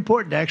 It's very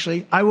important,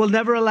 actually. I will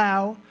never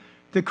allow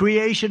the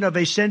creation of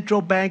a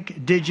central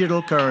bank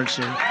digital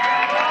currency.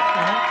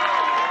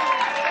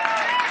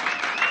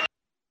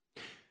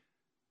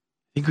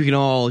 I think we can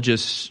all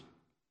just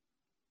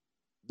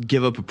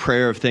give up a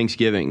prayer of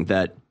thanksgiving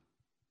that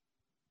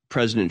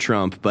President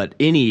Trump, but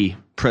any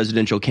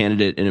presidential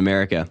candidate in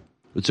America,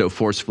 would so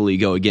forcefully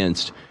go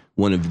against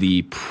one of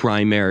the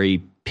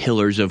primary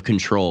pillars of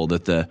control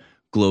that the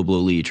global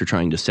elite are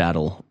trying to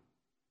saddle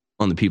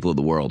on the people of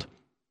the world.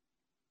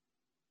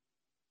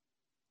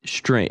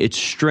 It's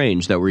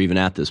strange that we're even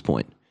at this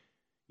point.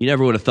 You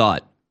never would have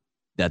thought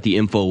that the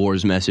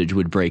InfoWars message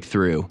would break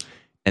through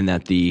and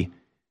that the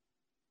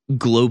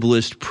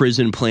globalist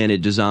prison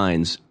planet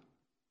designs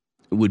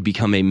would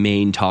become a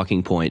main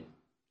talking point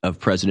of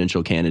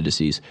presidential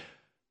candidacies.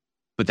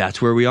 But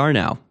that's where we are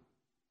now.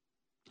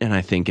 And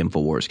I think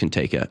InfoWars can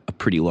take a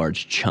pretty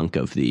large chunk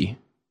of the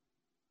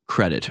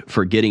credit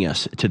for getting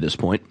us to this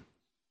point.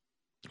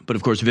 But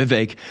of course,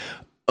 Vivek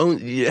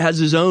has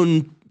his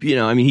own,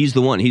 he's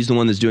the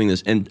one that's doing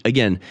this. And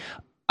again,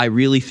 I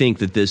really think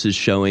that this is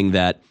showing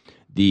that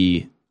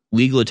the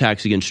legal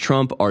attacks against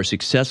Trump are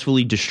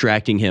successfully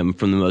distracting him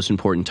from the most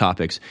important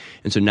topics.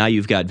 And so now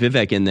you've got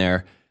Vivek in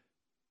there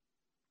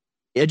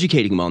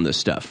educating him on this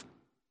stuff.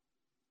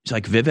 It's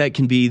like Vivek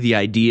can be the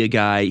idea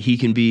guy. He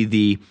can be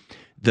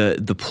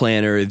the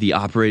planner, the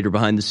operator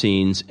behind the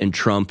scenes, and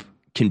Trump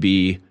can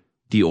be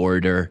the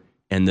orator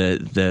and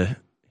the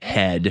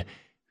head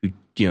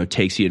who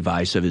takes the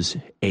advice of his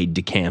aide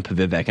de camp,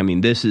 Vivek. I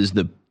mean, this is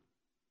the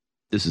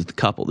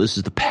couple. This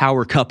is the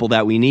power couple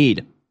that we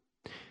need.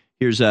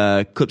 Here's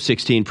clip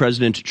 16.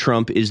 President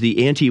Trump is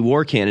the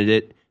anti-war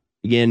candidate.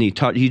 Again, he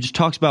just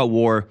talks about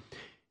war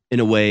in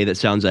a way that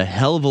sounds a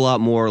hell of a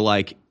lot more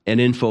like an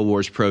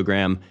InfoWars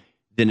program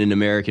than an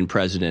American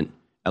president,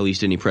 at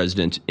least any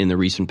president in the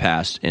recent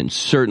past, and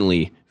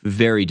certainly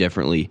very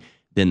differently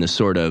than the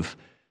sort of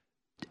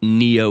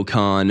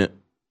neocon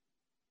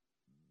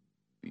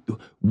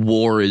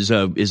war is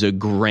a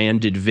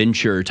grand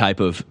adventure type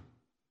of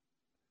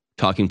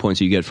talking points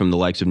you get from the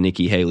likes of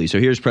Nikki Haley. So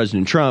here's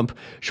President Trump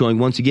showing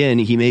once again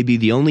he may be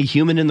the only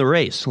human in the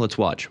race. Let's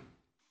watch.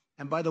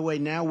 And by the way,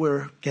 now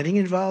we're getting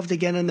involved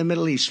again in the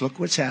Middle East. Look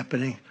what's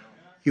happening.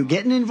 You're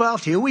getting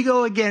involved. Here we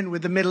go again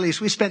with the Middle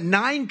East. We spent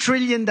 $9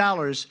 trillion,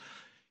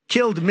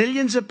 killed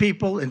millions of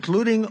people,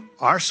 including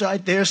our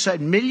side, their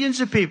side,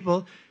 millions of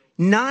people.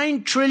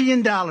 $9 trillion.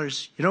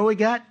 You know what we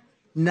got?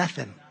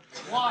 Nothing.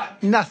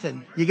 What?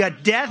 Nothing. You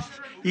got death,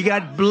 you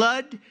got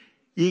blood,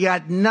 you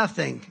got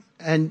nothing.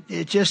 And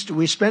it just,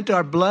 we spent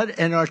our blood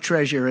and our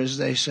treasure, as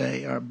they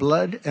say, our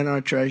blood and our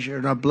treasure.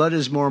 And our blood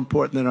is more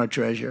important than our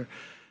treasure.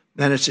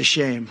 And it's a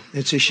shame.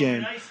 It's a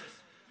shame.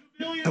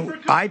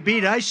 I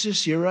beat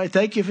ISIS. You're right.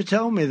 Thank you for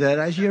telling me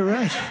that. You're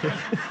right.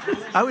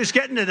 I was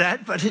getting to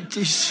that, but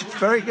he's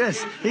very good.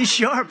 He's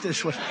sharp,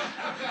 this one.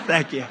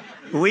 Thank you.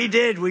 We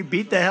did. We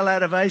beat the hell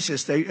out of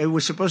ISIS. It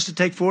was supposed to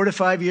take 4 to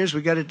 5 years.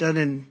 We got it done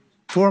in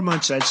 4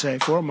 months, I'd say.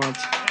 4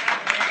 months.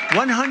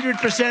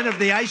 100% of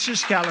the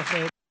ISIS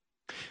caliphate.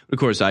 Of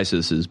course,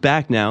 ISIS is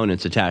back now, and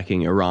it's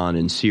attacking Iran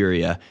and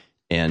Syria,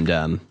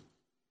 and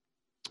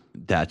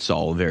that's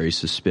all very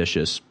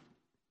suspicious.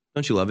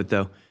 Don't you love it,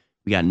 though?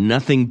 We got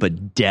nothing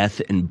but death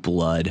and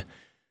blood.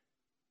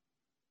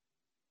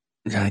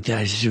 We have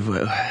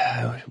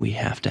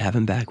to have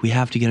him back. We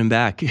have to get him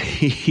back.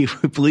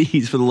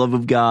 Please, for the love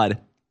of God.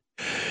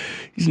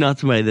 He's not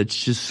somebody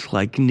that's just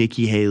like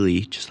Nikki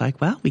Haley. Just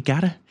like, well, we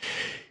gotta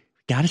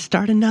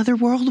start another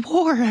world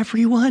war,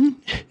 everyone.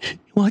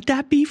 Won't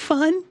that be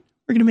fun?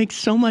 We're going to make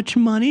so much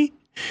money.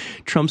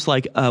 Trump's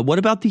like, what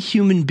about the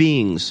human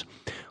beings?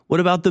 What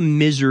about the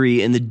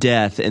misery and the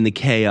death and the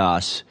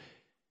chaos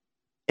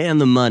and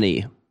the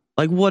money?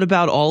 Like, what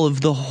about all of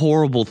the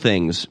horrible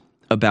things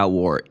about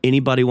war?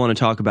 Anybody want to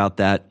talk about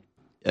that?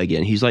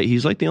 Again, he's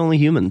like the only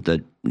human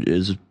that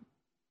is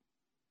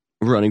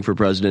running for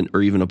president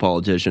or even a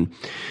politician.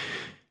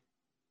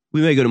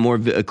 We may go to more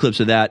clips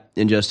of that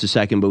in just a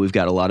second, but we've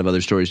got a lot of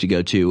other stories to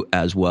go to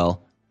as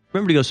well.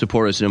 Remember to go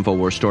support us at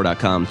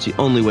InfoWarsStore.com. It's the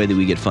only way that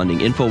we get funding.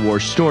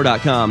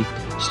 InfoWarsStore.com.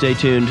 Stay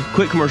tuned.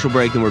 Quick commercial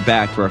break, and we're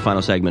back for our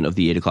final segment of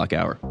the 8 o'clock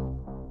hour.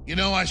 You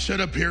know, I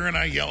sit up here and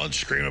I yell and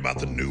scream about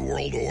the New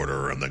World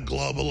Order and the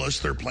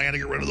globalists. They're planning to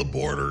get rid of the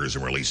borders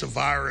and release a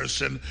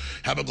virus and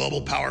have a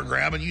global power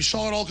grab, and you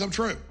saw it all come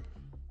true.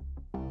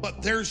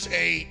 But there's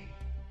a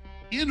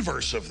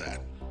inverse of that.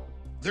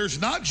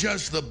 There's not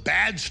just the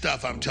bad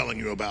stuff I'm telling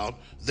you about.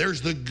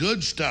 There's the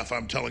good stuff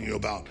I'm telling you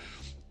about.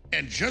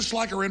 And just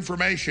like our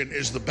information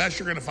is the best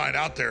you're going to find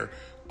out there,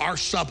 our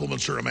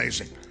supplements are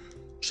amazing.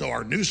 So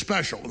our new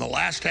special in the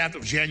last half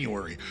of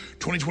January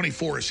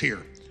 2024 is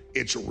here.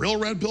 It's Real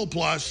Red Pill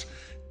Plus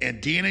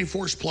and DNA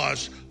Force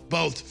Plus,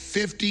 both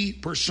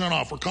 50%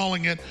 off. We're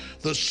calling it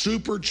the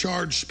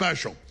Supercharged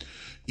Special.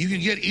 You can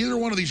get either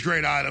one of these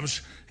great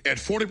items at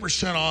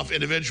 40% off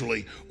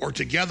individually or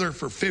together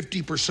for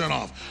 50%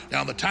 off. Now,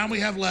 in the time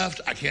we have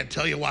left, I can't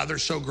tell you why they're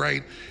so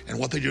great and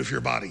what they do for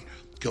your body.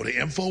 Go to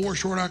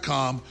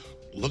InfoWarsStore.com,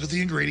 look at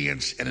the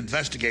ingredients and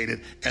investigate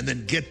it, and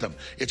then get them.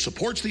 It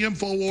supports the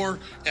InfoWar,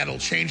 and it'll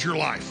change your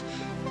life.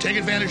 Take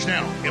advantage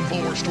now,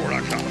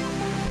 InfoWarsStore.com.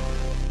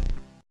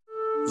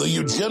 The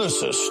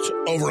eugenicists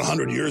over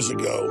 100 years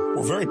ago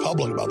were very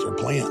public about their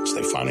plans.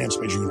 They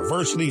financed major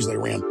universities. They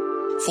ran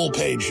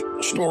full-page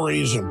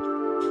stories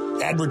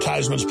and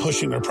advertisements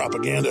pushing their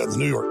propaganda in the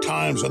New York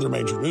Times, other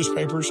major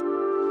newspapers,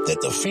 that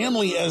the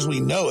family as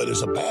we know it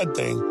is a bad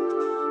thing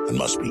and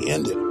must be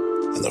ended.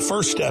 And the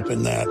first step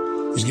in that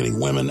is getting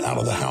women out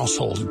of the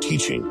household and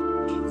teaching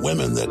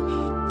women that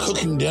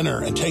cooking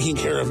dinner and taking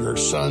care of your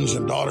sons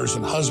and daughters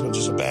and husbands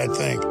is a bad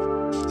thing.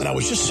 And I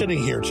was just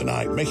sitting here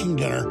tonight making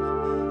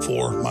dinner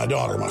for my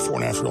daughter, my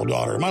 4.5-year-old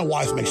daughter. My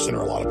wife makes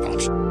dinner a lot of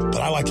times,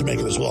 but I like to make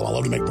it as well. I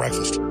love to make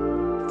breakfast.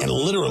 And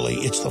literally,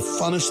 it's the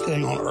funnest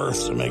thing on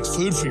earth to make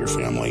food for your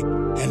family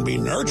and be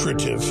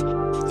nurturative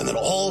and then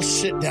all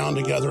sit down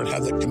together and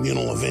have that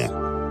communal event.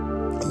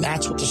 And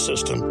that's what the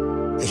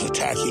system is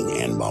attacking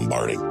and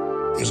bombarding,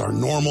 is our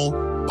normal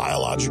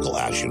biological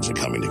actions are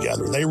coming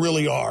together. They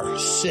really are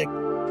sick,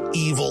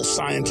 evil,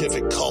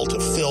 scientific cult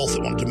of filth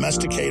that want to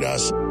domesticate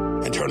us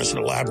and turn us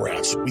into lab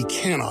rats. We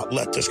cannot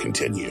let this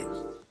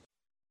continue.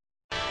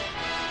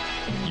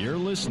 You're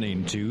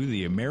listening to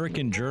The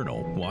American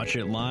Journal. Watch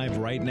it live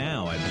right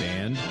now at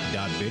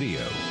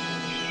band.video.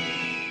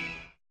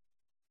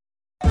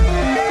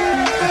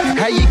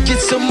 How you get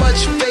so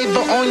much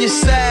favor on your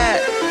side?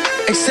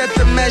 Accept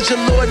the measure,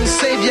 Lord and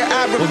Savior,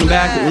 I reply. Welcome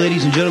back,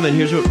 ladies and gentlemen.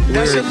 Here's what we're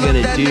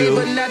going to do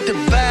in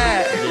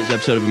today's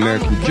episode of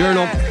American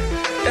Journal.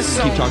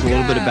 Keep talking a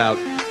little bit about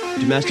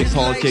domestic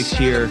politics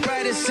here.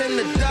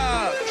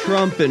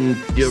 Trump, and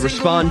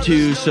respond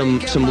to some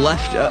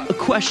left a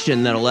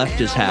question that a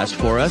leftist has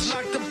for us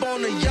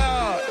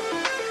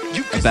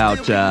about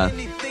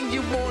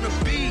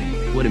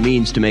what it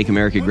means to make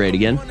America great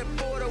again.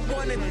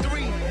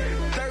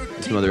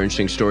 some other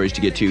interesting stories to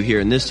get to here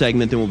in this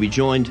segment. Then we'll be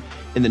joined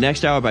in the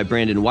next hour by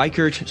Brandon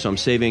Weichert. So I'm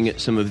saving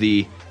some of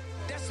the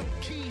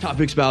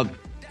topics about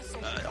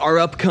our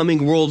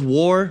upcoming world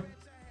war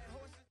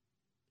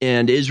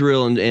and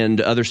Israel and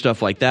other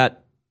stuff like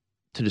that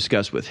to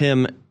discuss with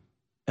him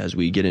as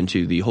we get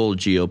into the whole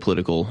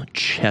geopolitical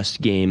chess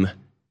game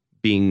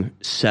being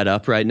set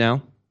up right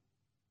now.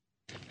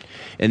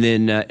 And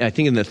then I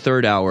think in the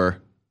third hour,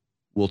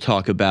 we'll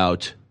talk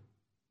about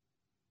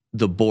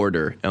the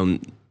border.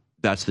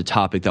 That's the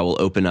topic that will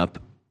open up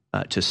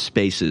to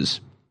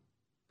Spaces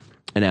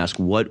and ask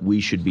what we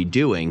should be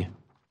doing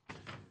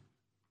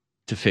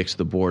to fix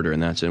the border.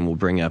 And we'll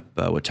bring up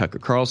what Tucker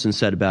Carlson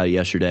said about it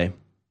yesterday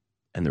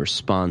and the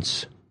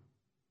response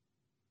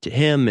to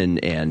him.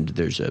 And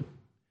there's a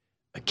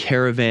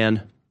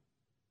caravan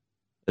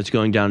that's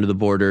going down to the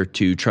border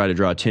to try to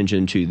draw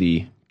attention to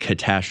the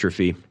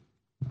catastrophe.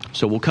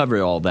 So we'll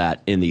cover all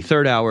that in the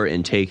third hour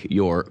and take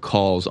your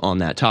calls on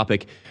that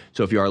topic.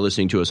 So if you are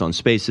listening to us on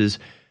Spaces,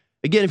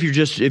 again, if you're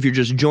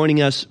just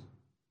joining us,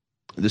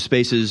 the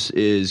Spaces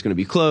is going to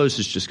be closed.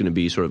 It's just going to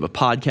be sort of a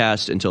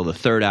podcast until the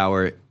third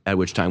hour, at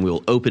which time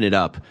we'll open it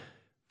up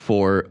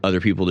for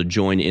other people to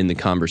join in the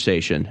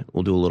conversation.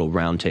 We'll do a little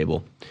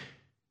roundtable.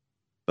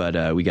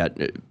 But we got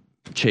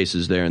Chase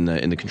is there in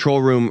the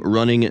control room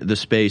running the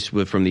space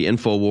from the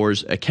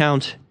InfoWars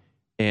account.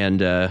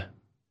 And I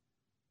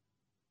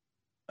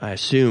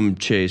assume,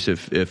 Chase,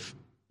 if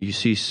you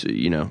see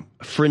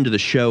a friend of the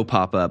show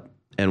pop up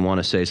and want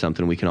to say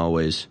something, we can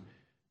always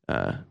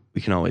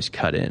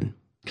cut in,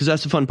 because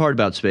that's the fun part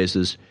about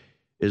Spaces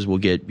is we'll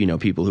get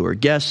people who are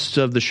guests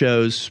of the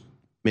shows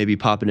maybe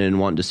popping in and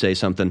wanting to say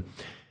something,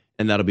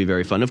 and that'll be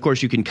very fun. Of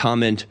course, you can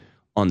comment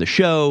on the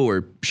show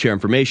or share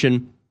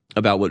information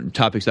about what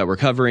topics that we're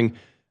covering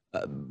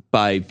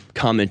by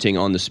commenting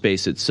on the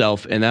space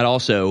itself, and that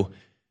also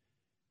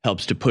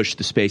helps to push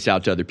the space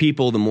out to other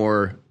people. The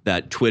more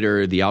that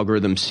Twitter, the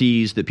algorithm,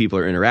 sees that people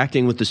are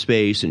interacting with the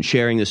space and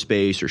sharing the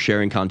space or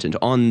sharing content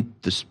on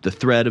the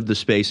thread of the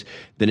space,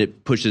 then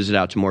it pushes it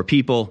out to more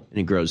people and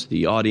it grows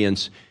the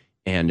audience,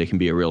 and it can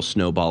be a real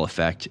snowball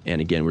effect.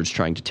 And again, we're just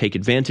trying to take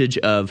advantage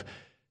of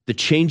the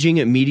changing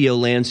media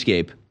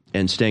landscape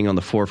and staying on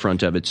the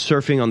forefront of it,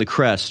 surfing on the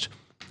crest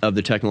of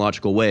the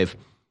technological wave.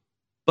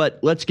 But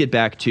let's get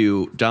back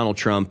to Donald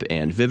Trump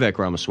and Vivek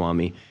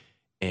Ramaswamy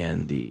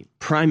and the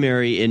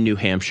primary in New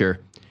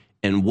Hampshire,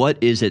 and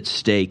what is at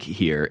stake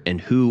here,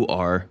 and who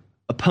our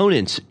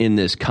opponents in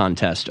this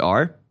contest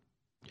are.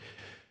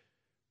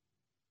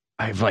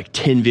 I have like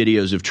 10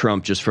 videos of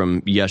Trump just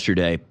from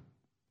yesterday.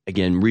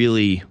 Again,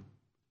 really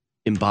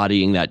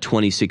embodying that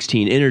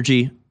 2016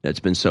 energy that's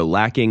been so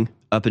lacking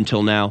up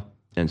until now,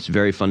 and it's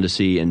very fun to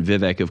see. And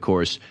Vivek, of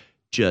course,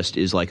 just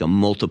is like a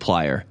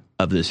multiplier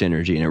of this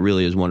energy, and it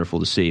really is wonderful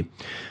to see.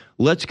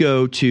 Let's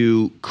go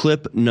to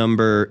clip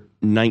number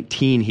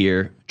 19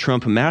 here.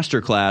 Trump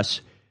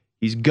masterclass.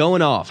 He's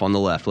going off on the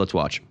left. Let's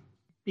watch.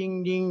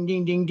 Ding, ding,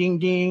 ding, ding, ding,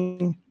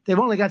 ding. They've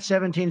only got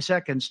 17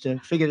 seconds to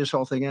figure this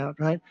whole thing out,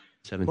 right?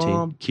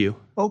 17. Q.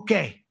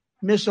 Okay.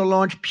 Missile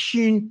launch.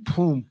 Pshing,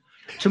 boom.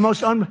 It's the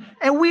most and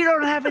we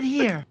don't have it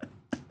here.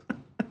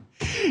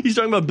 He's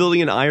talking about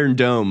building an Iron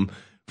Dome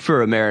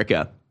for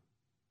America.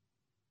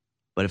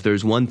 But if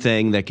there's one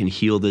thing that can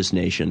heal this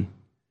nation,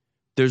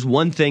 there's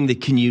one thing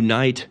that can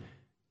unite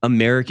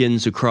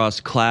Americans across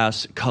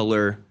class,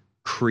 color,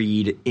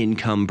 creed,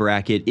 income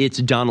bracket, it's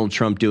Donald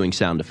Trump doing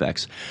sound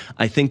effects.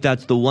 I think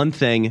that's the one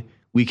thing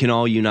we can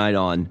all unite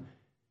on.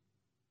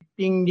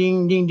 Ding,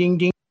 ding, ding, ding,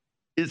 ding.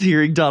 Is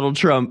hearing Donald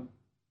Trump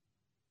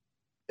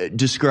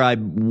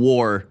describe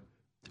war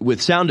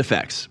with sound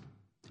effects.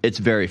 It's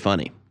very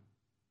funny.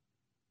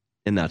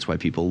 And that's why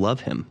people love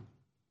him.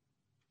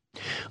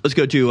 Let's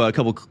go to a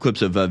couple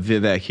clips of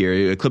Vivek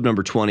here. Clip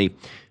number 20.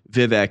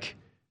 Vivek,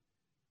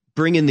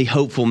 bring in the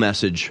hopeful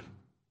message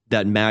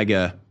that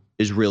MAGA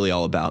is really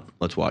all about.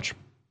 Let's watch.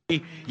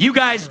 You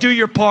guys do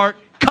your part.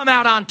 Come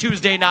out on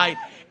Tuesday night.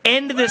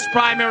 End this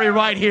primary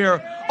right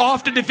here.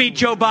 Off to defeat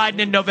Joe Biden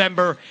in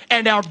November.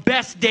 And our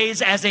best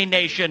days as a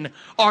nation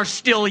are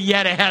still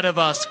yet ahead of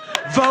us.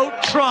 Vote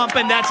Trump,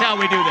 and that's how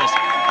we do this.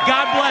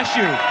 God bless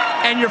you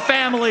and your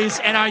families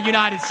and our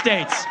United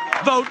States.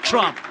 Vote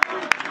Trump.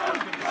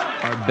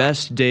 Our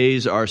best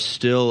days are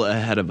still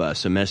ahead of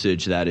us. A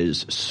message that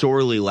is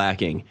sorely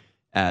lacking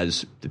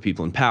as the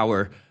people in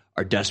power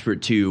are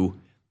desperate to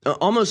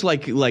almost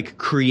like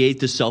create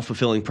the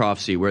self-fulfilling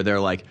prophecy where they're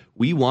like,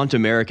 we want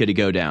America to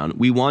go down.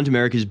 We want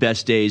America's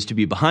best days to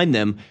be behind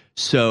them.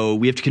 So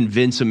we have to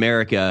convince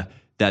America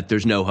that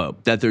there's no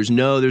hope, that there's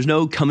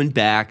no coming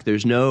back.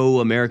 There's no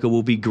America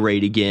will be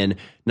great again.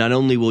 Not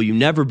only will you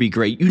never be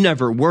great, you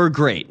never were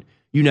great.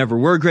 You never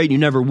were great. You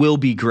never will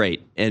be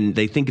great. And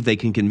they think if they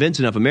can convince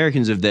enough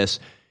Americans of this,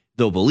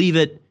 they'll believe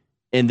it,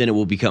 and then it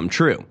will become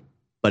true.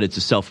 But it's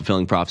a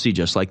self-fulfilling prophecy,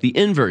 just like the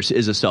inverse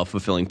is a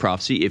self-fulfilling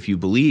prophecy. If you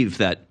believe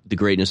that the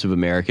greatness of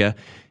America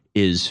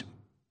is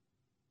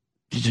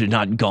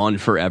not gone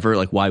forever,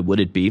 like why would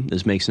it be?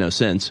 This makes no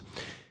sense.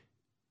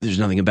 There's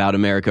nothing about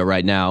America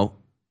right now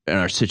and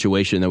our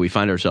situation that we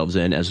find ourselves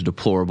in, as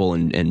deplorable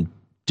and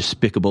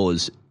despicable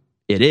as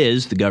it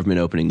is, the government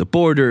opening the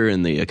border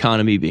and the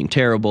economy being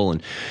terrible,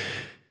 and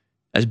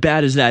as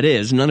bad as that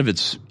is, none of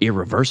it's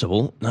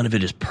irreversible. None of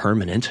it is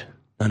permanent.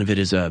 None of it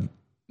is a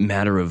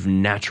matter of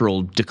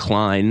natural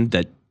decline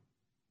that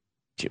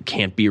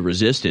can't be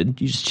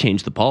resisted. You just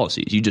change the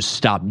policies. You just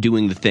stop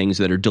doing the things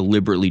that are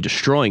deliberately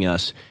destroying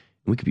us,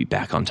 and we could be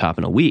back on top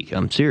in a week.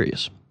 I'm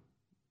serious.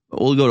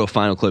 We'll go to a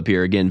final clip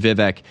here. Again,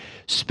 Vivek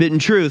spitting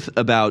truth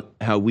about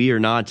how we are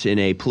not in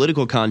a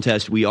political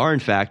contest. We are, in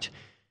fact,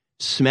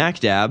 smack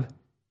dab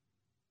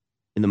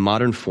in the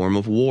modern form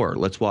of war.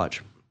 Let's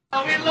watch.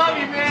 We love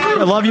you, man.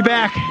 I love you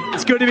back.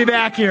 It's good to be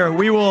back here.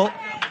 We will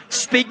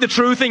speak the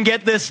truth and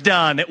get this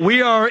done.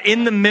 We are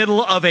in the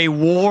middle of a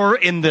war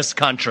in this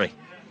country.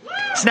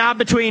 It's not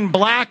between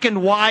black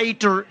and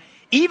white or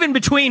even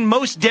between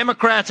most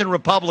Democrats and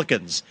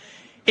Republicans.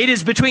 It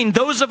is between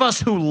those of us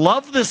who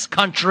love this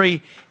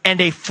country and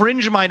a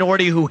fringe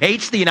minority who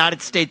hates the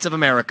United States of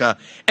America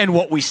and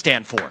what we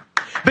stand for.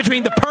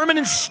 Between the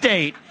permanent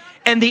state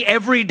and the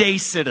everyday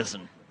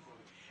citizen.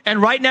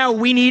 And right now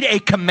we need a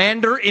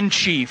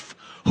commander-in-chief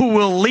who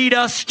will lead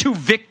us to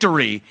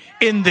victory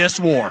in this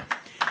war.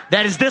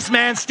 That is this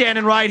man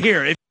standing right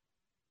here.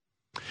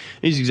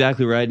 He's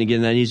exactly right. And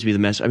again, that needs to be the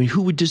message. I mean,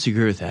 who would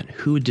disagree with that?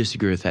 Who would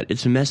disagree with that?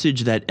 It's a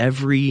message that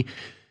every,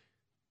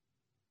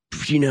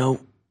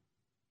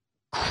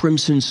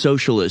 crimson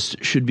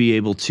socialist should be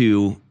able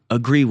to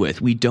agree with.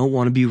 We don't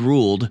want to be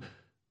ruled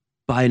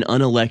by an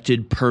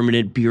unelected,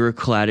 permanent,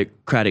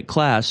 bureaucratic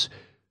class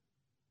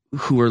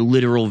who are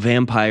literal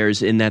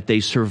vampires in that they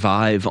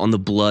survive on the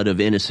blood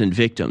of innocent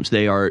victims.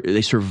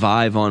 They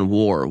survive on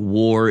war.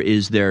 War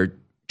is their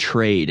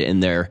trade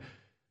and their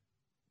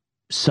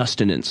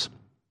sustenance.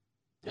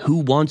 Who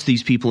wants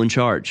these people in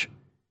charge?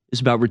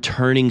 It's about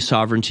returning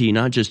sovereignty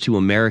not just to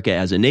America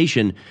as a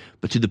nation,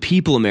 but to the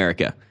people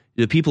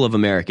of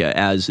America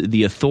as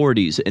the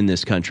authorities in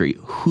this country.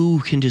 Who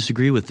can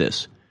disagree with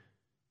this?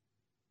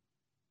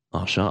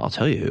 I'll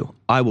tell you who.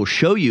 I will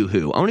show you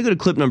who. I want to go to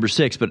clip number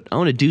 6, but I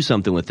want to do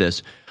something with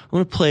this. I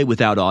want to play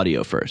without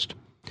audio first.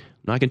 I'm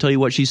not going to tell you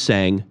what she's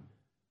saying.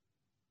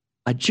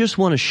 I just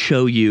want to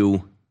show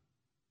you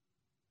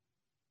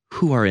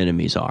who our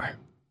enemies are.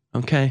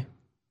 Okay?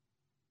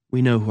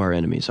 We know who our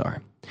enemies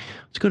are.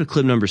 Let's go to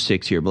clip number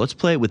 6 here, but let's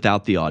play it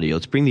without the audio.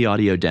 Let's bring the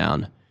audio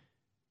down.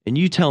 And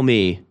you tell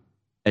me,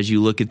 as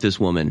you look at this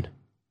woman,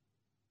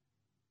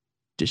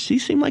 does she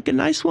seem like a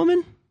nice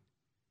woman?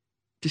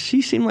 Does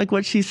she seem like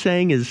what she's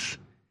saying is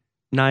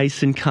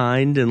nice and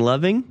kind and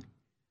loving?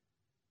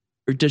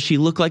 Or does she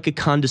look like a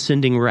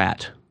condescending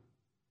rat?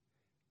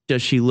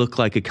 Does she look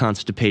like a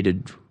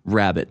constipated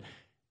rabbit?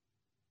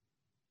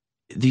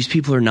 These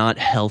people are not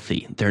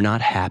healthy. They're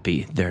not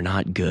happy. They're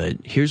not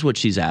good. Here's what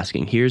she's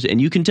asking. And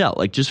you can tell,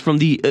 just from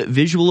the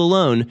visual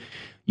alone,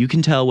 you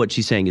can tell what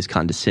she's saying is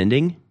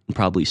condescending and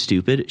probably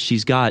stupid.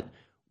 She's got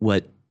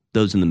what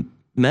those in the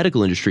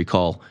medical industry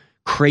call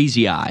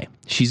crazy eye.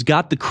 She's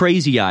got the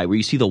crazy eye where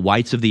you see the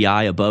whites of the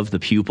eye above the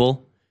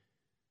pupil.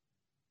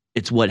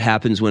 It's what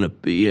happens when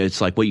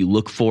it's like what you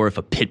look for if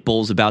a pit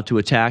bull's about to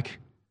attack.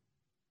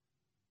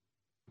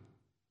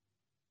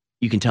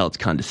 You can tell it's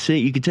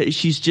condescending. You can tell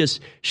she is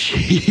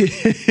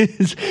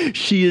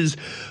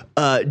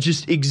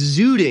just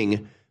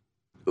exuding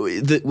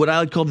what I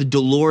would call the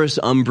Dolores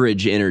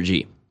Umbridge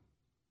energy,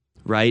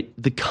 right?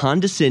 The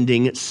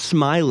condescending,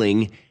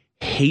 smiling,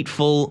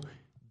 hateful,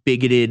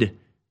 bigoted,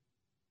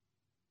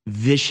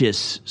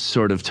 vicious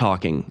sort of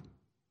talking.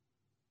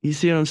 You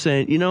see what I'm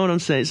saying? You know what I'm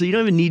saying? So you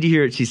don't even need to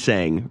hear what she's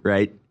saying,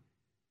 right?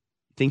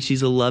 You think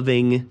she's a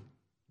loving,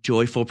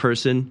 joyful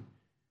person?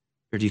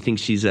 Or do you think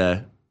she's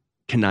a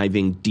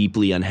conniving,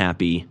 deeply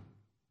unhappy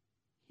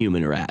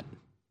human rat?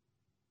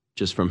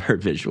 Just from her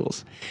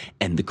visuals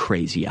and the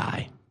crazy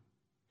eye.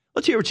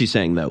 Let's hear what she's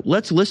saying, though.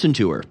 Let's listen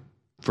to her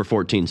for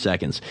 14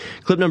 seconds.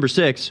 Clip number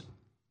 6.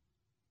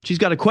 She's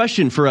got a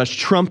question for us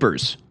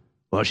Trumpers.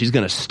 Well, she's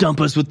going to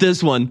stump us with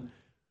this one.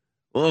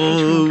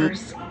 Oh,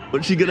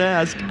 what's she going to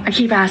ask? I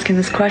keep asking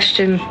this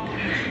question,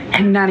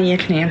 and none of you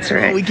can answer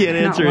it. We can't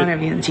answer it. Not one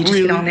of you. You just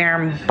get on there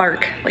and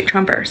bark like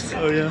Trumpers.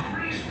 Oh, yeah.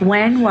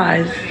 When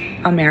was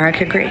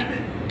America great?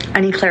 I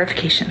need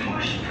clarification.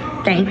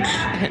 Thanks.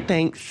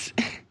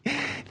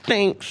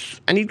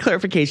 Thanks. I need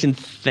clarification.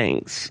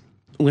 Thanks.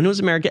 When was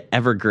America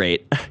ever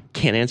great?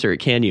 Can't answer it,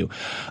 can you?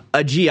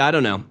 Gee, I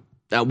don't know.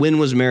 When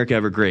was America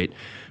ever great?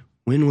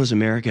 When was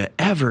America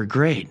ever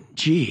great?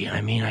 Gee,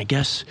 I mean, I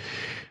guess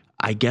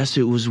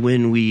it was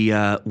when we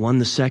won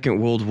the Second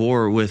World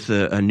War with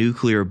a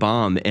nuclear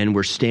bomb and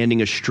we're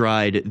standing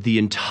astride the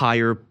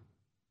entire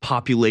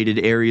populated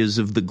areas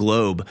of the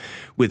globe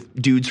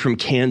with dudes from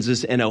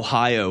Kansas and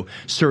Ohio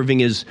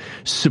serving as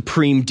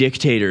supreme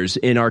dictators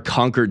in our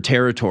conquered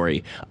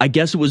territory. I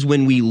guess it was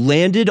when we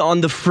landed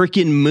on the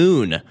frickin'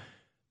 moon.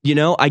 You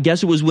know, I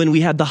guess it was when we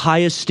had the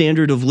highest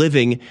standard of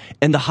living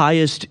and the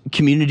highest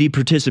community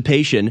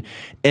participation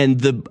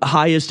and the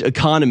highest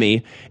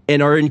economy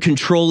and are in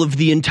control of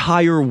the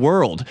entire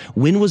world.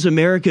 When was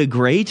America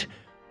great?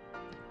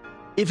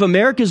 If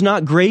America's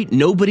not great,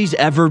 nobody's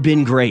ever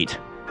been great.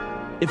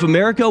 If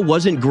America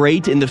wasn't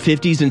great in the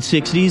 50s and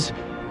 60s,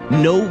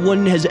 no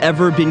one has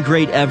ever been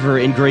great ever,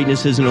 and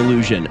greatness is an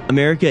illusion.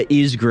 America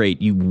is great,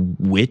 you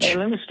witch. Hey,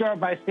 let me start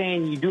by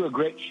saying you do a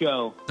great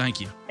show. Thank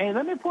you. Hey,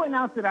 let me point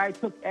out that I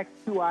took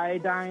X2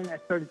 iodine. I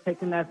started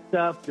taking that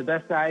stuff. The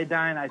best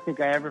iodine I think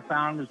I ever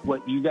found is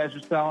what you guys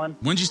are selling.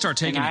 When did you start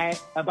taking it?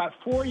 About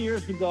 4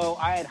 years ago,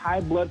 I had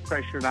high blood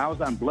pressure, and I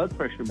was on blood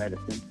pressure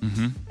medicine.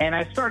 Mm-hmm. And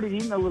I started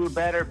eating a little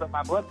better, but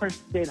my blood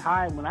pressure stayed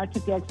high. And when I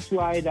took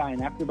X2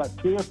 iodine, after about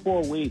 3 or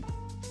 4 weeks,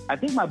 I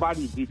think my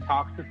body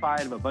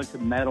detoxified of a bunch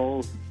of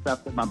metals and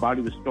stuff that my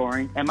body was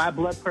storing. And my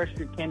blood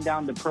pressure came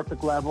down to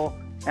perfect level.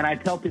 And I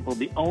tell people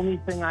the only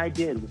thing I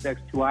did was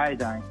X2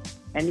 iodine.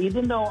 And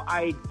even though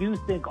I do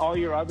think all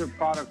your other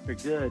products are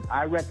good,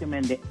 I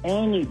recommend to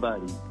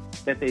anybody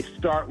that they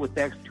start with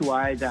X2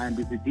 iodine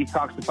because it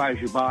detoxifies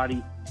your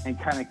body and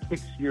kind of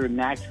kicks your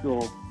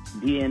natural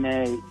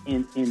DNA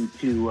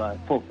into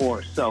full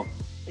force. So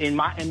in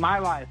my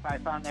life, I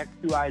found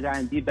X2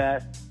 iodine the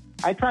best.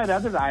 I tried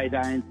other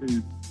iodines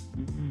and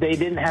they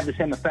didn't have the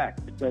same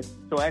effect. But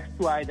so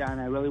X2 iodine,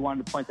 I really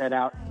wanted to point that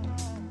out.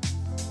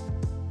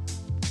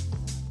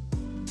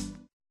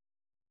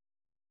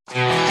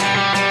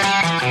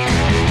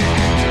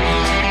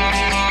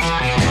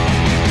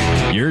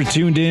 You're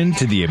tuned in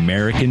to the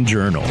American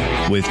Journal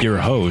with your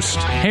host,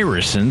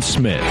 Harrison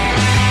Smith.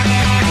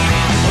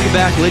 Welcome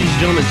back, ladies and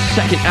gentlemen.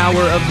 Second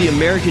hour of the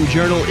American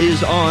Journal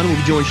is on. We'll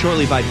be joined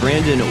shortly by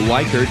Brandon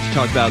Weichert to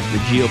talk about the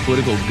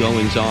geopolitical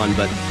goings-on,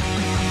 but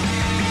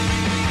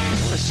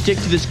let's stick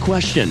to this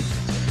question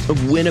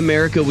of when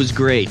America was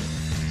great.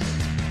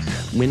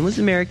 When was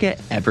America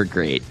ever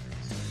great?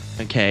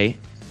 Okay.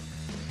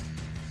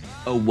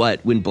 Oh,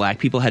 what? When black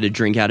people had to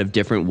drink out of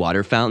different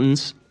water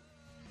fountains?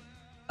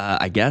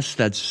 I guess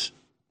it's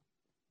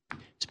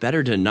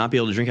better to not be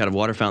able to drink out of a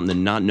water fountain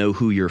than not know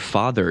who your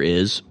father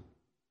is.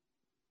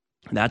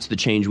 That's the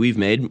change we've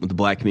made with the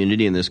black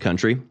community in this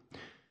country.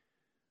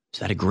 Is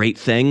that a great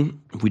thing?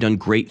 Have we done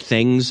great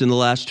things in the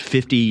last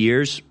 50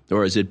 years?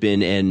 Or has it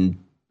been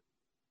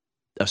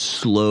a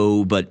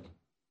slow but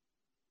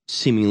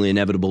seemingly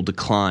inevitable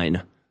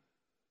decline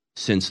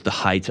since the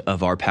height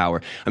of our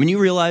power? I mean, you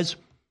realize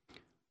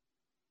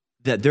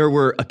that there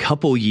were a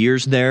couple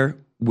years there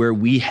where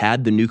we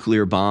had the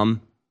nuclear bomb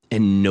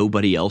and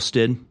nobody else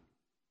did.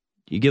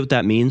 You get what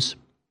that means?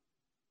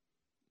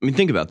 I mean,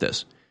 think about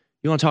this.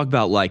 You want to talk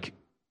about like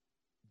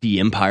the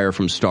Empire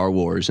from Star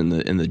Wars and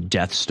the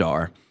Death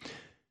Star.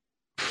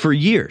 For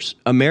years,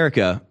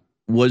 America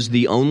was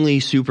the only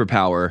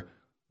superpower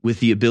with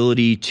the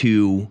ability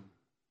to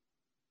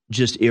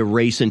just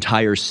erase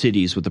entire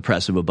cities with the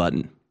press of a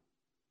button.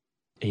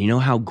 And you know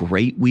how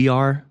great we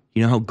are?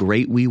 You know how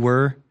great we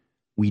were?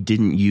 We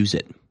didn't use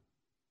it.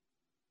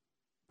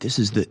 This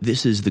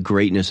is the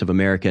greatness of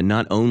America.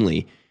 Not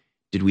only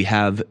did we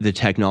have the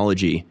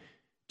technology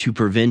to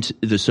prevent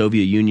the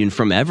Soviet Union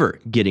from ever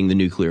getting the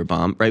nuclear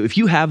bomb, right? If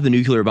you have the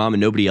nuclear bomb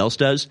and nobody else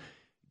does,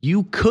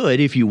 you could,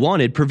 if you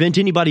wanted, prevent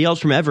anybody else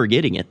from ever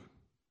getting it,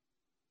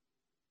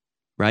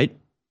 right?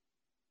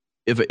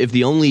 If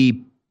the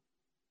only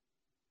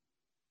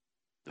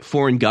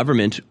foreign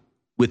government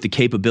with the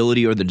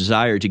capability or the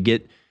desire to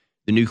get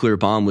the nuclear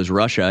bomb was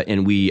Russia,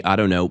 and we,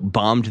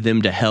 bombed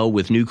them to hell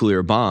with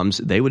nuclear bombs,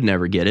 they would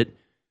never get it.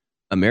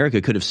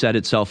 America could have set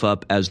itself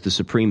up as the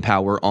supreme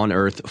power on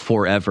Earth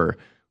forever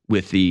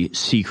with the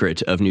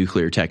secret of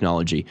nuclear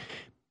technology.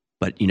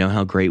 But you know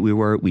how great we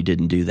were? We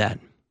didn't do that.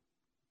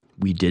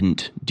 We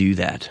didn't do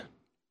that.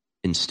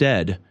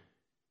 Instead,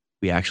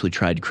 we actually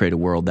tried to create a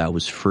world that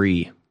was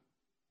free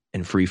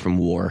and free from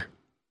war,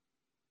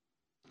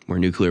 where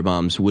nuclear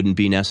bombs wouldn't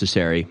be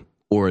necessary,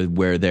 or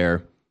where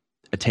their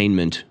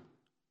attainment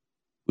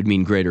would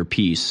mean greater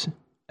peace,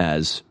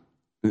 as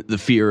the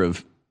fear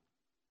of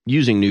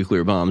using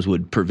nuclear bombs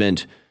would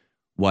prevent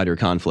wider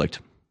conflict.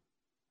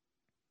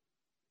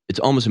 It's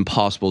almost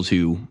impossible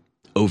to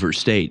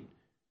overstate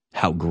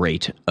how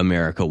great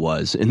America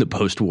was in the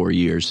post-war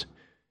years.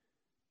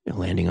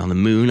 Landing on the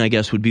moon, I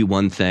guess, would be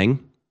one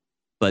thing,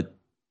 but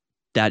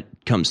that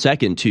comes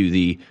second to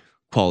the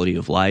quality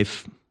of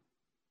life,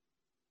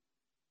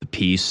 the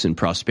peace and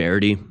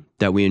prosperity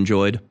that we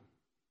enjoyed,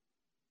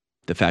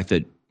 the fact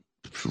that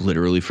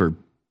literally for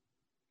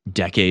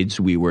decades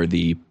we were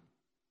the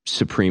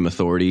supreme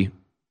authority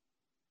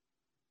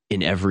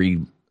in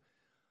every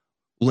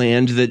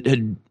land that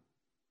had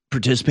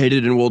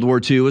participated in World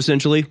War II,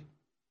 essentially.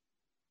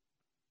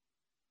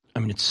 I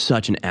mean, it's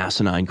such an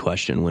asinine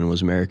question. When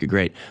was America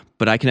great?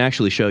 But I can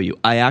actually show you.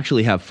 I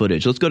actually have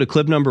footage. Let's go to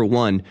clip number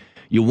 1.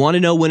 You want to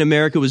know when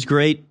America was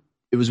great?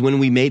 It was when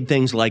we made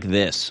things like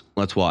this.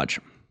 Let's watch.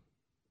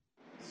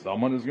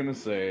 Someone is going to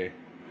say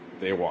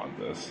they want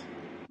this.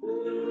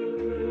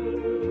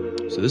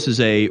 So this is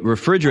a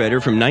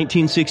refrigerator from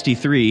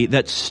 1963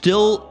 that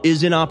still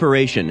is in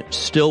operation,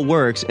 still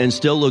works, and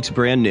still looks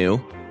brand new,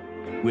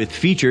 with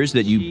features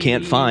that you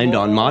can't find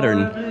on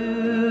modern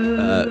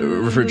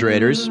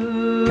refrigerators,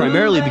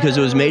 primarily because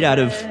it was made out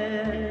of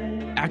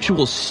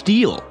actual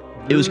steel,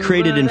 It was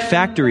created in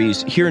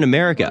factories here in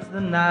America.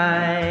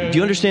 Do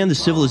you understand the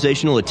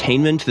civilizational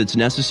attainment that's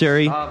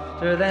necessary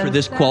for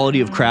this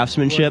quality of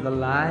craftsmanship?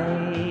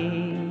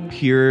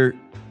 Pure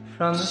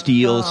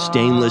steel,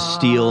 stainless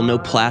steel, no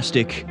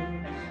plastic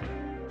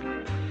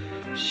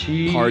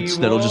parts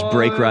that'll just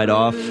break right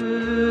off.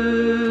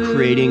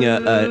 Creating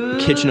a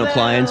kitchen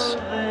appliance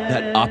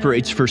that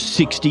operates for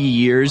 60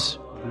 years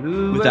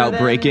without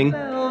breaking.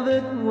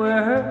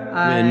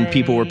 When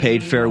people were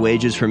paid fair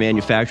wages for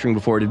manufacturing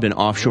before it had been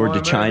offshored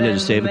to China to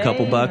save a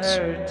couple bucks.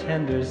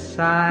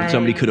 When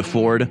somebody could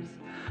afford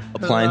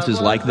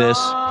appliances like this,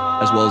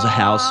 as well as a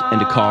house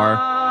and a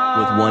car,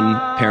 with one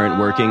parent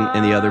working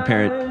and the other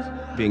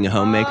parent being a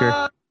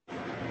homemaker.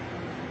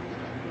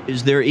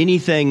 Is there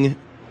anything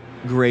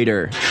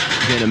greater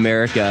than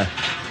America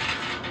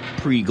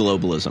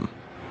pre-globalism?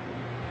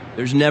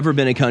 There's never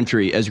been a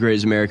country as great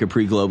as America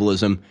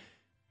pre-globalism.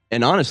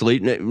 And honestly,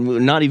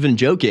 not even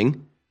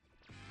joking,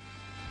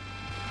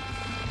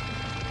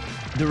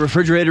 the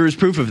refrigerator is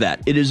proof of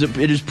that. It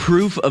is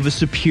proof of a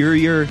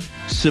superior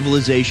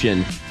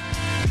civilization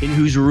in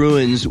whose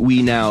ruins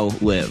we now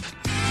live.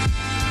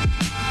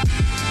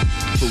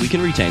 But we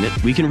can retain it.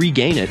 We can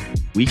regain it.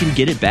 We can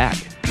get it back.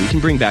 We can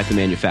bring back the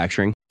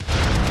manufacturing.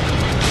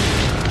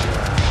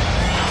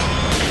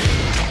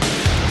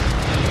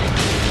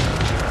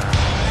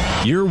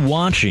 You're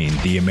watching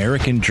The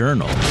American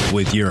Journal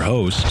with your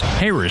host,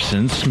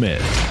 Harrison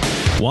Smith.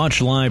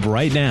 Watch live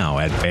right now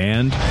at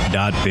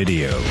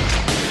band.video.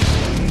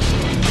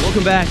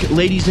 Welcome back,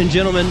 ladies and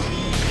gentlemen.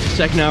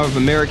 Second hour of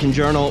American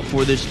Journal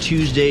for this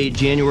Tuesday,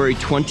 January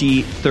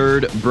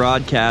 23rd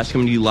broadcast,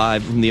 coming to you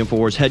live from the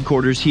InfoWars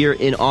headquarters here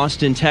in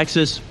Austin,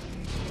 Texas.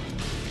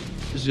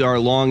 This is our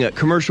long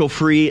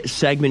commercial-free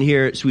segment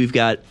here, so we've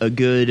got a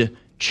good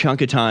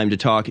chunk of time to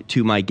talk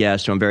to my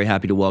guest, who I'm very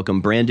happy to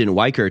welcome, Brandon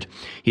Weichert.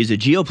 He's a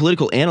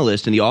geopolitical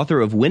analyst and the author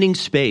of Winning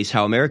Space,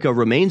 How America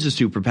Remains a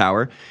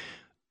Superpower,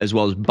 as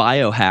well as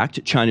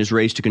Biohacked, China's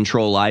Race to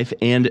Control Life,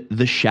 and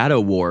The Shadow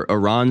War,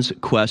 Iran's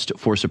Quest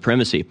for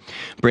Supremacy.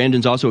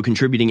 Brandon's also a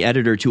contributing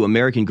editor to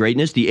American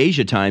Greatness, the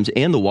Asia Times,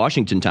 and the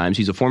Washington Times.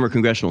 He's a former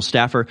congressional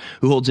staffer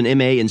who holds an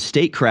MA in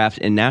Statecraft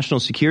and National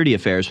Security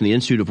Affairs from the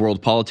Institute of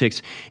World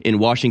Politics in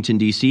Washington,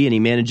 D.C., and he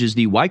manages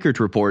the Weichert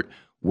Report,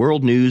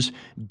 World News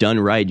Done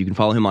Right. You can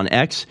follow him on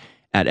X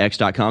at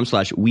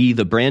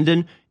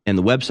x.com/WeTheBrandon, and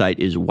the website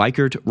is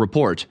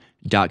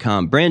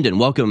WeichertReport.com. Brandon,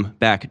 welcome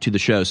back to the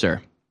show,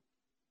 sir.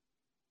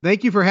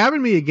 Thank you for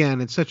having me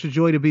again. It's such a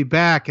joy to be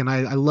back, and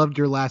I loved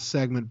your last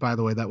segment, by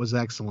the way. That was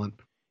excellent.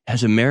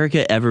 Has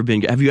America ever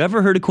been... Have you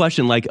ever heard a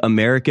question like,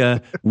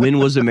 America, when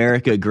was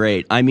America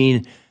great? I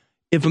mean,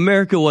 if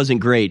America wasn't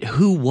great,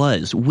 who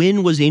was?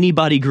 When was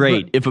anybody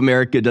great if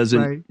America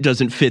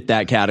doesn't fit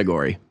that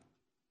category?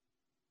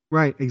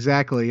 Right,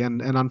 exactly.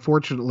 And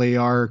unfortunately,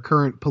 our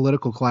current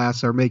political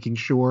class are making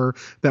sure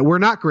that we're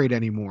not great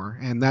anymore.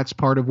 And that's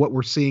part of what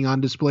we're seeing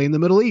on display in the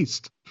Middle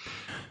East.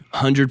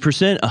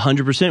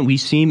 100%. We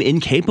seem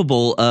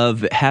incapable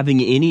of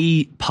having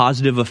any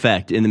positive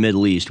effect in the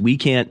Middle East. We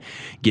can't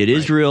get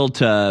Israel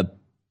to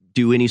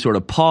do any sort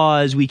of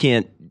pause. We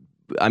can't.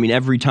 I mean,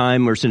 every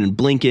time we're sending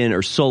Blinken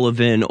or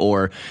Sullivan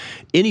or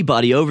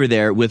anybody over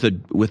there with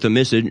a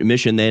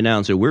mission, they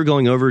announce that we're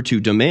going over to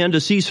demand a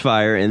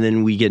ceasefire, and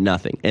then we get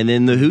nothing. And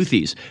then the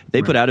Houthis,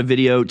 they put out a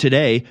video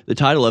today. The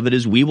title of it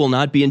is "We Will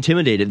Not Be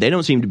Intimidated." They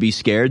don't seem to be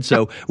scared.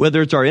 So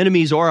whether it's our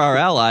enemies or our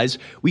allies,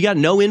 we got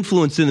no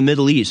influence in the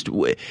Middle East.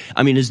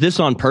 I mean, is this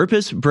on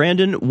purpose,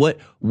 Brandon? We're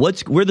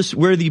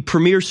the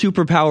premier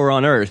superpower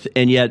on earth,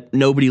 and yet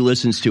nobody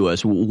listens to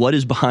us. What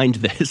is behind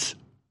this?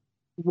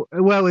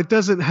 Well, it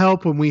doesn't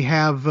help when we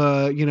have,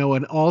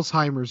 an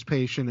Alzheimer's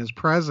patient as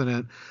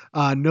president.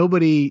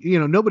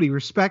 Nobody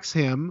respects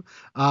him.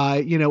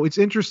 It's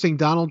interesting.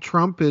 Donald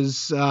Trump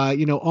is,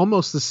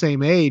 almost the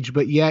same age,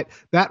 but yet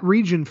that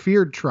region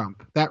feared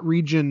Trump. That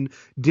region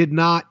did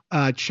not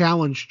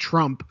challenge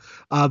Trump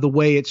the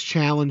way it's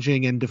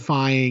challenging and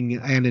defying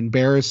and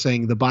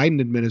embarrassing the Biden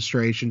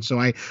administration. So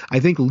I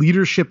think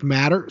leadership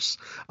matters.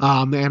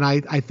 And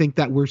I think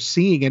that we're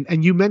seeing,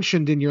 and you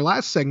mentioned in your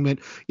last segment,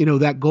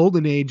 that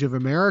golden age of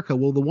America.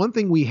 Well, the one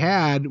thing we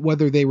had,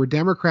 whether they were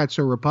Democrats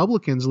or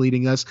Republicans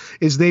leading us,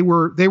 is they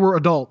were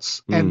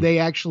adults and they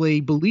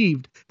actually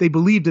believed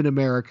in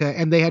America,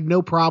 and they had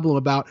no problem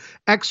about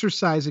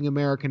exercising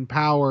American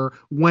power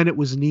when it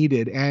was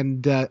needed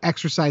and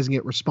exercising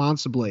it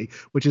responsibly,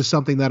 which is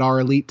something that our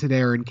elite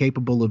today are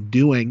incapable of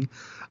doing.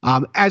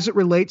 As it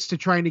relates to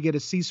trying to get a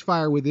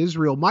ceasefire with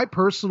Israel, my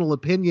personal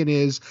opinion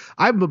is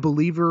I'm a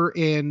believer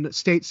in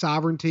state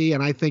sovereignty,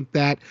 and I think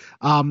that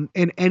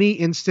in any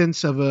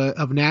instance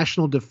of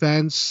national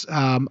defense,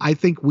 I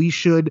think we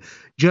should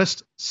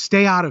just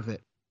stay out of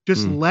it.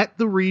 Just let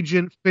the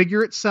region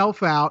figure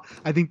itself out.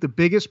 I think the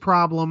biggest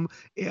problem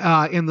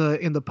in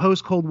the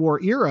post-Cold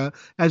War era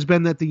has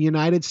been that the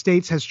United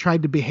States has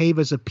tried to behave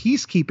as a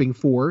peacekeeping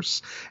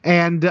force.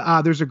 And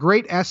there's a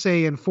great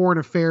essay in Foreign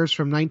Affairs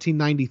from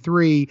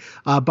 1993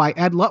 by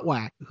Ed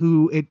Lutwak,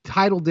 who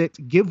titled it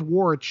 "Give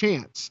War a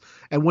Chance."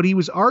 And what he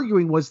was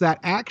arguing was that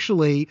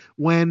actually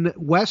when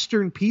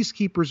Western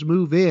peacekeepers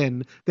move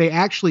in, they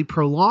actually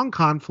prolong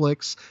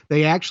conflicts,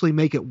 they actually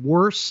make it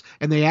worse,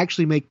 and they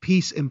actually make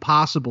peace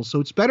impossible. So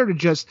it's better to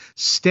just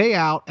stay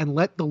out and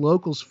let the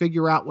locals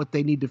figure out what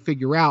they need to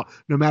figure out,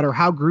 no matter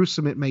how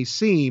gruesome it may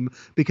seem,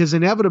 because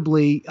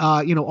inevitably,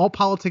 all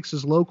politics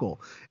is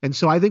local. And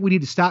so I think we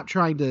need to stop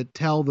trying to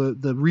tell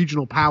the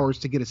regional powers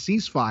to get a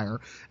ceasefire.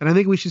 And I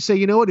think we should say,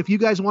 you know what, if you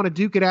guys want to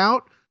duke it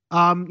out,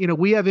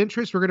 we have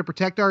interests. We're going to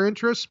protect our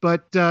interests,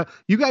 but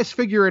you guys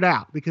figure it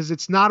out because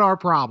it's not our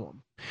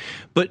problem.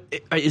 But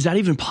is that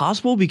even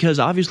possible? Because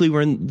obviously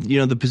we're in,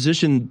 the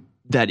position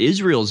that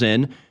Israel's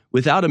in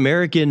without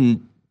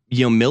American,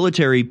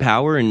 military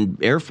power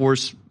and Air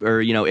Force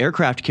or,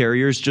 aircraft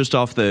carriers just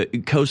off the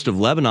coast of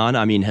Lebanon.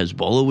 I mean,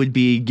 Hezbollah would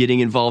be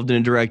getting involved in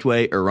a direct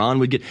way. Iran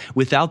would get,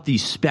 without the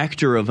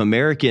specter of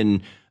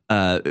American,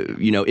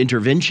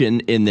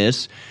 intervention in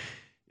this.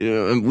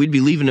 We'd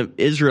be leaving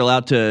Israel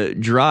out to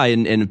dry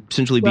and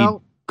essentially be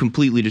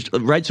completely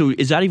right. So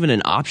is that even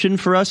an option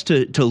for us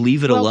to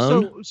leave it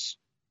alone?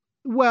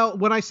 Well,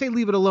 when I say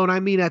leave it alone,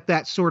 I mean at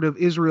that sort of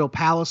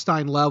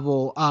Israel-Palestine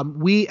level.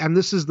 And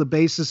this is the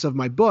basis of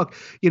my book,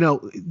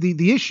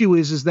 the issue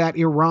is that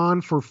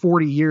Iran for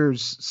 40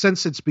 years,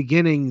 since its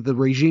beginning, the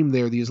regime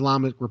there, the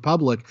Islamic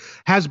Republic,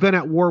 has been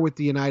at war with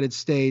the United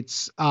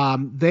States.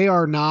 They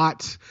are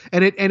not,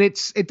 and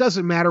it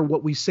doesn't matter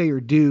what we say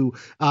or do.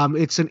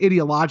 It's an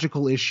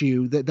ideological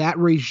issue that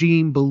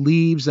regime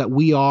believes that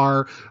we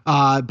are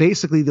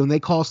basically, when they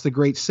call us the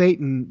Great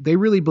Satan, they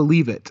really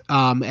believe it.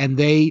 And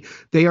they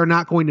are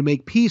not going to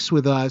make peace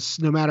with us,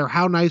 no matter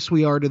how nice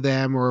we are to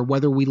them or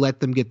whether we let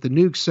them get the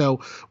nukes.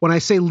 So when I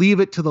say leave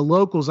it to the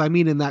locals, I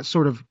mean in that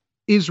sort of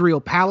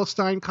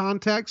Israel-Palestine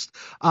context.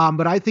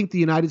 But I think the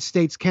United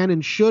States can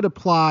and should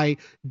apply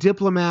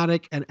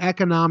diplomatic and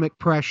economic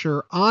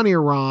pressure on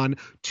Iran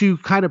to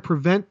kind of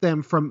prevent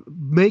them from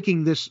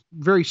making this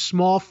very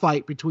small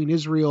fight between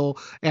Israel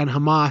and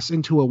Hamas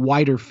into a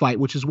wider fight,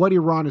 which is what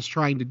Iran is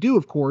trying to do,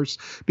 of course,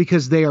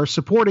 because they are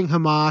supporting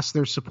Hamas,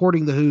 they're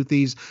supporting the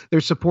Houthis, they're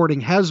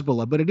supporting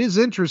Hezbollah. But it is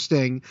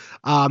interesting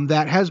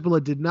that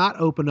Hezbollah did not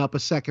open up a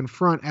second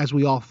front as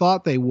we all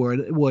thought they would,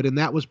 and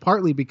that was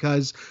partly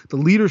because the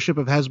leadership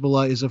of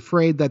Hezbollah is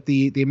afraid that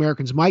the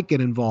Americans might get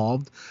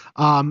involved.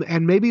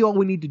 And maybe all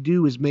we need to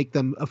do is make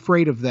them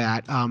afraid of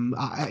that.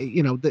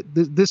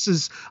 This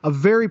is a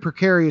very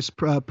precarious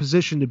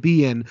position to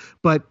be in.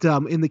 But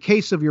in the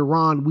case of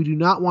Iran, we do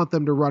not want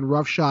them to run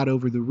roughshod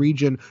over the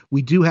region.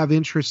 We do have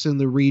interests in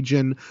the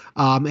region.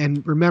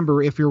 And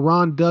remember, if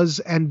Iran does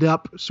end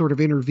up sort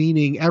of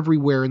intervening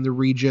everywhere in the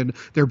region,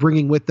 they're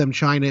bringing with them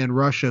China and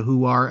Russia,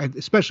 who are,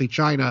 especially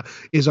China,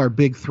 is our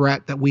big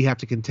threat that we have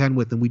to contend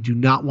with. And we do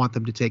not want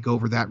them to take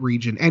over that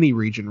region, any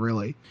region,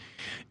 really.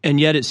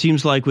 And yet it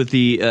seems like with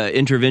the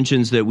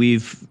interventions that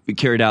we've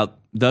carried out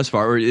thus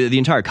far, or the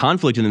entire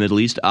conflict in the Middle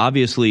East,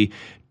 obviously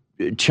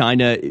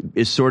China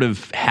is sort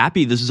of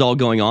happy this is all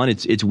going on.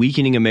 It's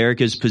weakening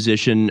America's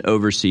position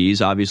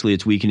overseas. Obviously,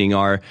 it's weakening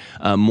our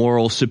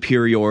moral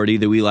superiority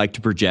that we like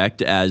to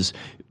project as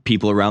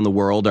people around the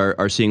world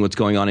are seeing what's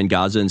going on in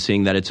Gaza and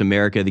seeing that it's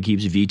America that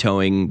keeps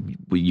vetoing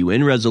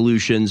UN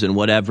resolutions and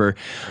whatever.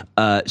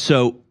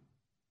 So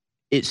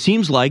it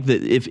seems like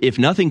that if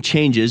nothing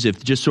changes,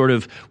 if just sort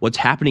of what's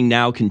happening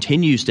now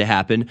continues to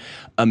happen,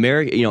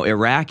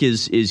 Iraq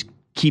is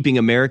keeping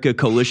America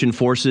coalition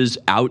forces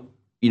out.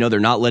 They're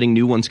not letting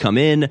new ones come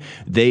in.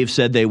 They've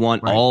said they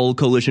want all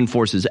coalition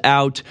forces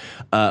out.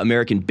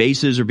 American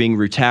bases are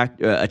being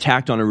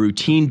attacked on a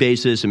routine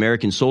basis.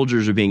 American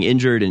soldiers are being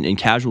injured and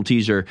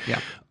casualties are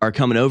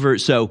coming over.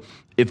 So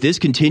if this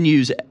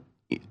continues,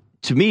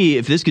 to me,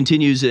 if this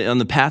continues on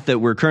the path that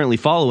we're currently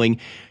following,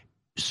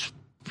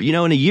 in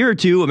a year or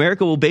two,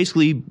 America will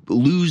basically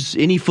lose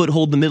any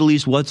foothold in the Middle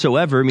East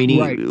whatsoever,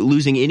 meaning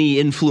losing any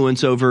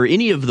influence over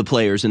any of the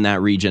players in that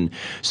region.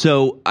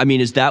 So, I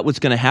mean, is that what's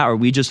going to happen? Are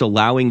we just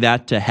allowing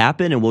that to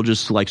happen and we'll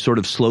just sort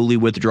of slowly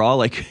withdraw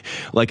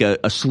like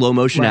a slow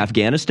motion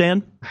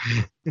Afghanistan?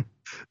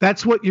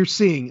 That's what you're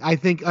seeing. I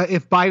think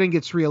if Biden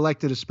gets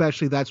reelected,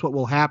 especially, that's what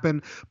will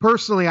happen.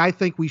 Personally, I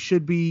think we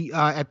should be,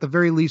 at the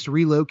very least,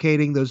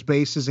 relocating those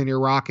bases in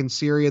Iraq and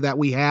Syria that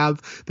we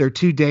have. They're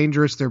too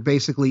dangerous. They're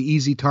basically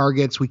easy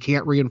targets. We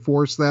can't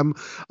reinforce them.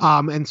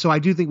 And so I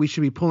do think we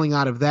should be pulling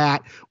out of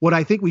that. What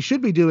I think we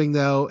should be doing,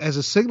 though, as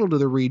a signal to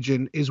the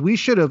region, is we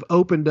should have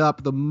opened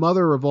up the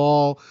mother of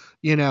all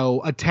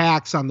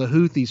attacks on the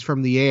Houthis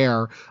from the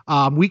air.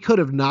 We could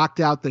have knocked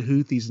out the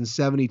Houthis in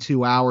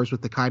 72 hours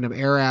with the kind of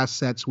air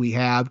assets we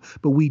have,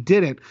 but we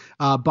didn't.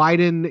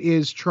 Biden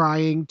is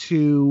trying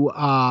to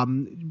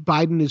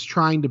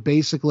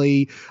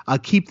basically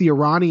keep the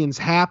Iranians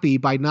happy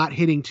by not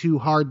hitting too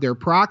hard their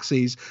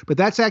proxies, but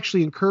that's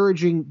actually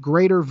encouraging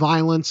greater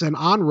violence and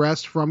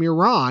unrest from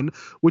Iran,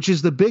 which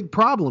is the big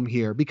problem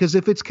here. Because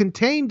if it's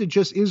contained to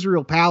just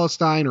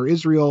Israel-Palestine or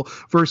Israel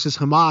versus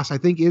Hamas, I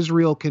think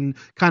Israel can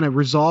kind of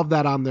resolve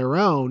that on their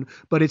own.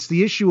 But it's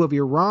the issue of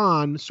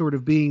Iran sort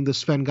of being the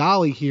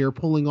Svengali here,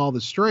 pulling all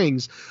the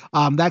strings.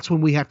 That's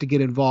when we have to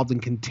get involved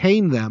and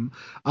contain them.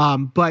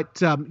 But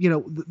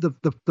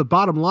the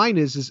bottom line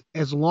is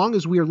as long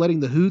as we are letting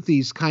the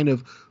Houthis kind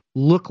of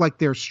look like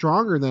they're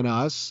stronger than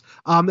us,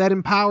 that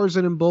empowers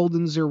and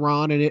emboldens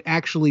Iran, and it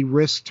actually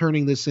risks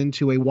turning this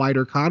into a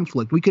wider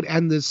conflict. We could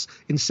end this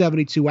in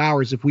 72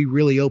 hours if we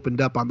really opened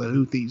up on the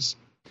Houthis.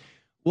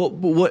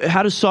 Well,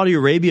 how does Saudi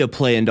Arabia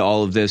play into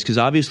all of this? Because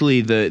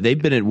obviously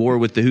they've been at war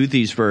with the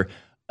Houthis for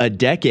a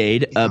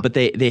decade, but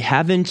they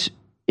haven't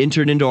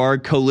entered into our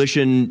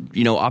coalition,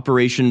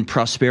 Operation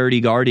Prosperity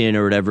Guardian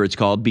or whatever it's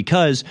called,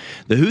 because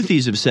the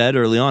Houthis have said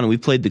early on, and we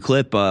played the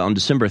clip on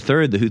December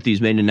 3rd, the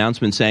Houthis made an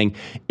announcement saying,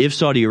 if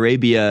Saudi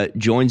Arabia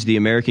joins the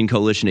American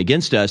coalition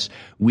against us,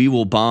 we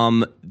will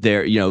bomb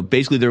their,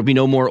 basically there will be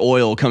no more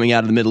oil coming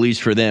out of the Middle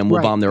East for them.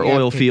 We'll bomb their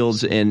oil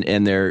fields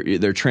and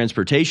their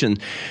transportation.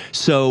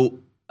 So,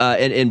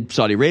 and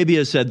Saudi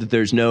Arabia said that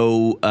there's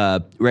no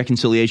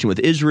reconciliation with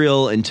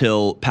Israel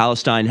until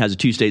Palestine has a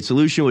two-state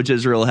solution, which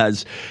Israel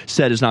has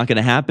said is not going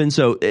to happen.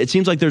 So it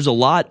seems like there's a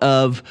lot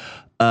of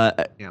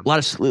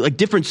like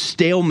different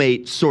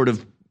stalemate sort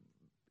of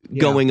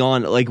going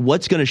on. Like,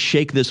 what's going to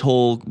shake this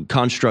whole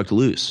construct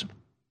loose?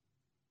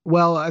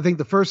 Well, I think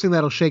the first thing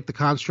that'll shake the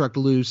construct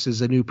loose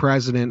is a new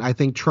president. I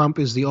think Trump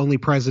is the only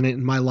president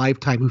in my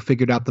lifetime who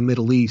figured out the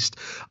Middle East.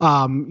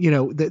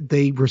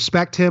 They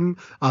respect him.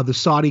 The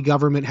Saudi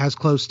government has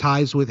close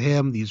ties with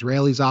him. The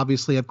Israelis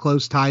obviously have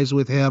close ties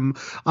with him.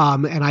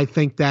 And I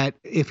think that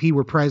if he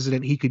were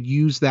president, he could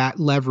use that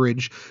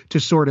leverage to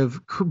sort of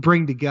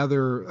bring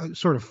together,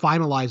 sort of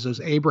finalize those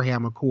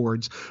Abraham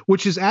Accords,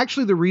 which is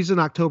actually the reason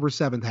October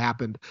 7th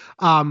happened.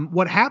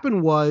 What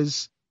happened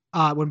was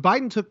when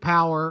Biden took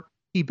power,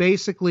 he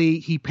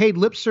paid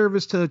lip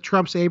service to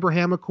Trump's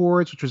Abraham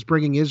Accords, which was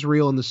bringing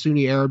Israel and the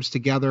Sunni Arabs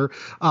together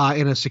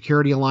in a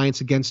security alliance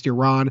against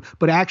Iran.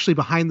 But actually,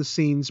 behind the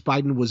scenes,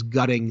 Biden was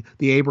gutting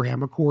the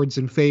Abraham Accords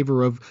in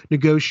favor of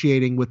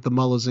negotiating with the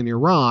mullahs in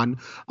Iran.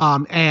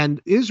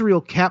 And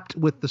Israel kept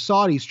with the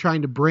Saudis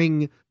trying to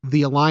bring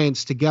the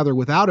alliance together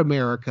without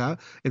America.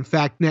 In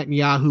fact,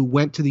 Netanyahu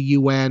went to the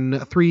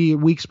UN 3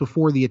 weeks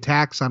before the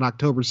attacks on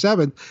October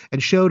 7th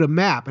and showed a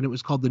map, and it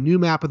was called the New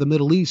Map of the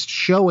Middle East,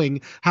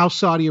 showing how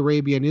Saudi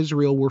Arabia and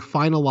Israel were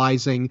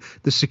finalizing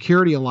the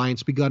security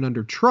alliance begun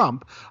under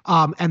Trump.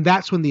 And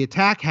that's when the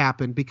attack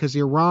happened, because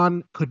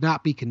Iran could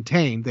not be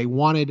contained. They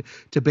wanted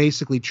to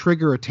basically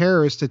trigger a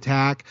terrorist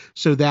attack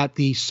so that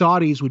the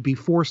Saudis would be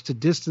forced to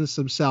distance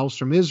themselves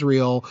from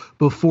Israel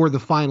before the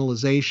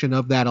finalization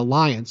of that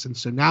alliance. And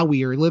so now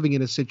we are living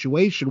in a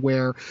situation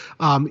where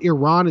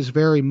Iran is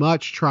very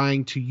much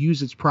trying to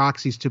use its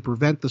proxies to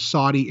prevent the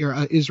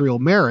Saudi-Israel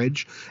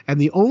marriage. And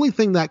the only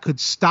thing that could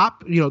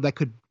stop, that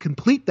could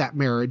complete that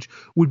marriage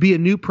would be a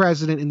new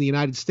president in the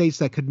United States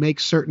that could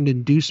make certain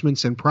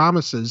inducements and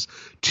promises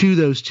to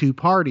those two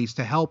parties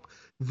to help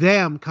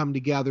them come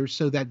together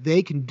so that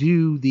they can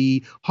do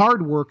the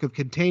hard work of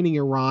containing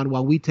Iran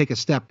while we take a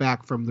step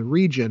back from the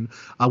region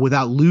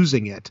without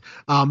losing it.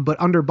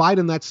 But under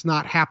Biden, that's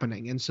not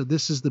happening. And so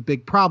this is the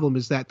big problem,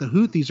 is that the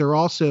Houthis are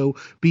also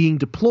being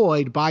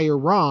deployed by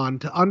Iran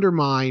to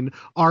undermine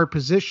our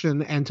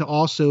position and to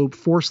also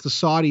force the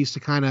Saudis to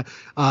kind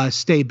of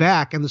stay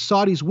back. And the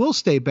Saudis will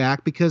stay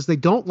back because they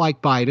don't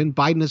like Biden.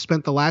 Biden has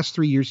spent the last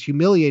 3 years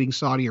humiliating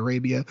Saudi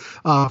Arabia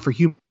for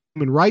human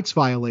rights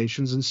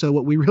violations. And so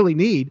what we really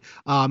need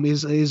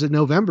is in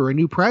November, a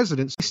new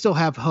president. We still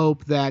have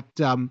hope that,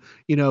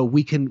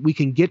 we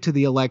can get to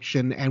the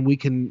election and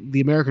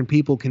the American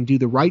people can do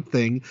the right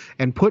thing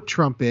and put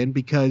Trump in,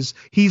 because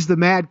he's the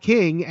Mad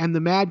King, and the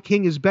Mad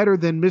King is better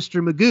than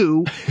Mr.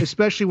 Magoo,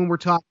 especially when we're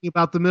talking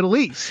about the Middle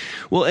East.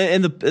 Well,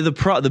 and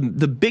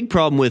the big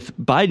problem with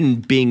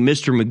Biden being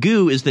Mr.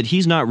 Magoo is that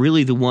he's not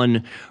really the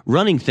one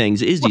running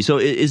things, is he? So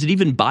is it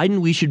even Biden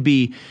we should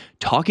be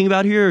talking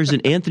about here, or is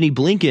it Anthony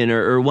Blinken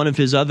or one of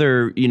his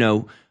other,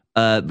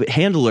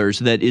 handlers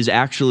that is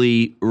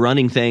actually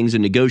running things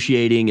and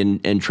negotiating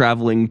and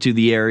traveling to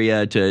the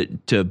area to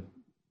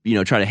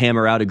try to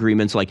hammer out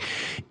agreements? Like,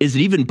 is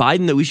it even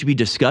Biden that we should be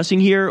discussing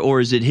here, or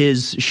is it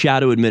his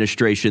shadow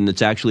administration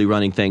that's actually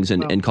running things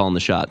and calling the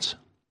shots?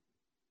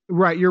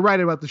 Right, you're right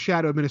about the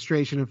shadow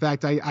administration. In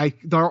fact,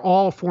 they're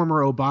all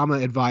former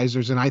Obama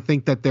advisors, and I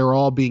think that they're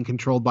all being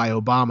controlled by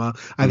Obama.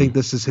 I think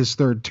this is his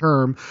third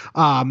term,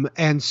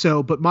 and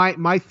so. But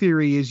my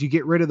theory is, you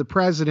get rid of the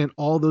president,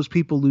 all those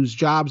people lose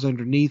jobs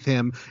underneath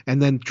him,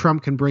 and then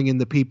Trump can bring in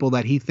the people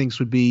that he thinks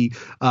would be,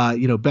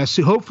 best.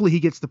 So hopefully,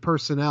 he gets the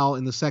personnel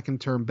in the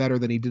second term better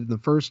than he did in the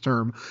first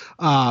term,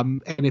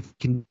 and if he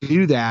can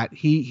do that,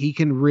 he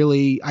can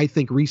really, I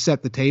think,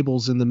 reset the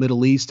tables in the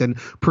Middle East and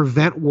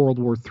prevent World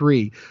War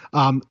III.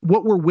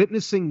 What we're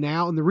witnessing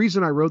now, and the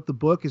reason I wrote the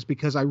book is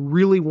because I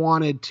really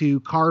wanted to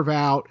carve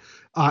out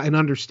an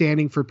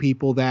understanding for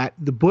people that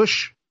the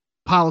Bush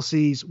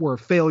policies were a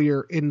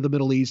failure in the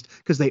Middle East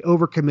because they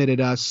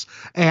overcommitted us,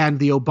 and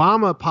the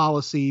Obama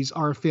policies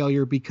are a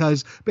failure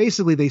because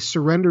basically they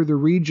surrender the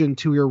region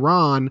to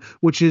Iran,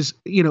 which is,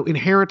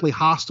 inherently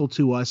hostile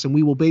to us, and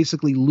we will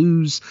basically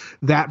lose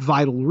that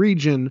vital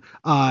region.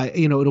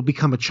 It'll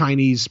become a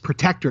Chinese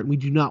protectorate, and we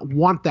do not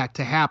want that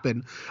to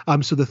happen.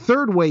 So the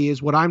third way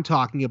is what I'm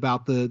talking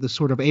about, the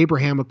sort of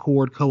Abraham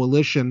Accord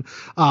coalition.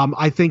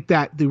 I think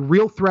that the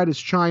real threat is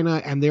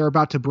China, and they're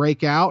about to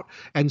break out.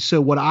 And so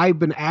what I've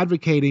been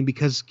advocating,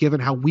 because given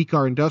how weak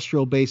our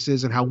industrial base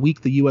is and how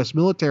weak the U.S.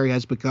 military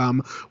has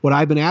become, what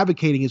I've been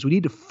advocating is we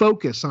need to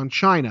focus on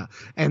China,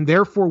 and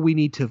therefore we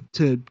need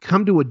to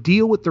come to a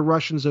deal with the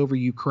Russians over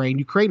Ukraine.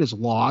 Ukraine is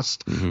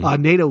lost.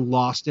 NATO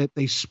lost it.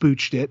 They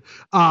spooched it.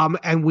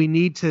 And we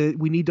need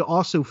to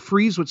also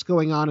freeze what's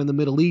going on in the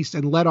Middle East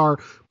and let our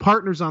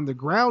partners on the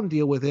ground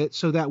deal with it,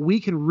 so that we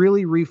can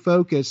really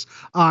refocus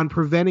on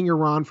preventing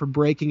Iran from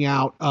breaking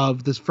out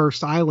of this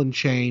first island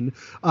chain.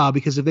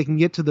 Because if they can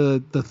get to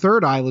the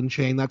third island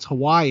chain, that's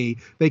Hawaii,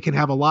 they can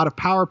have a lot of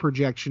power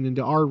projection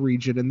into our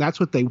region, and that's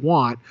what they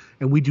want.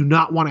 And we do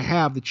not want to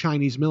have the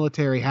Chinese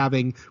military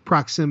having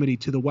proximity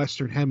to the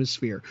Western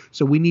Hemisphere.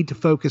 So we need to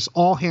focus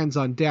all hands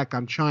on deck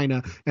on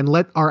China and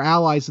let our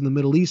allies in the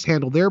Middle East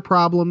handle their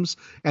problems,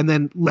 and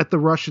then let the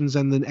Russians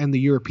and the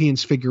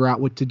Europeans figure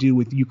out what to do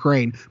with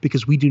Ukraine,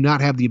 because we do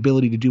not have the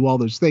ability to do all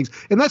those things.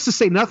 And that's to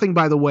say nothing,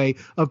 by the way,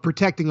 of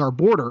protecting our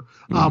border.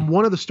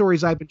 One of the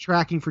stories I've been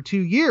tracking for 2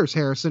 years,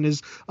 Harrison,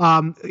 is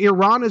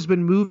Iran has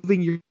been moving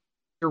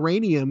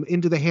uranium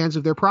into the hands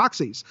of their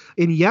proxies.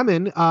 In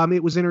Yemen,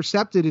 it was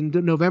intercepted in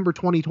November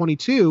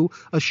 2022,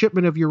 a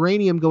shipment of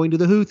uranium going to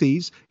the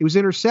Houthis. It was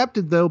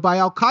intercepted, though, by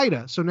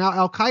Al-Qaeda. So now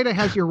Al-Qaeda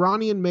has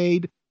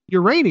Iranian-made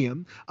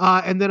uranium.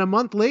 And then a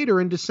month later,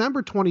 in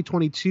December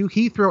 2022,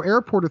 Heathrow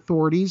Airport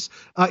authorities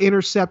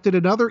intercepted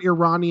another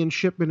Iranian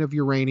shipment of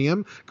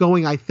uranium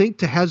going, I think,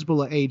 to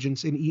Hezbollah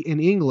agents in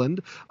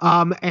England.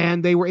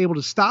 And they were able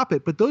to stop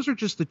it. But those are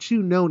just the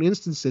two known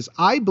instances.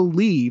 I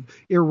believe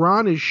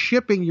Iran is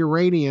shipping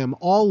uranium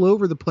all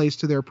over the place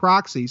to their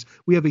proxies.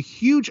 We have a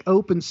huge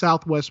open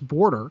southwest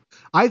border.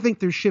 I think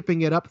they're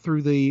shipping it up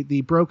through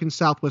the broken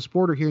southwest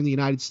border here in the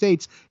United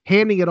States,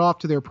 handing it off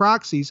to their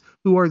proxies,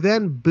 who are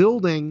then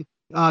building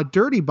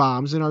dirty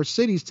bombs in our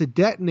cities to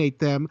detonate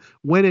them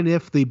when and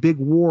if the big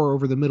war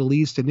over the Middle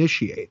East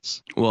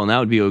initiates. Well, and that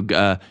would be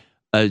a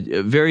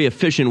very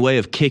efficient way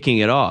of kicking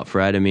it off,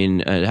 right? I mean,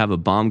 have a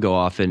bomb go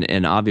off,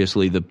 and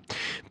obviously the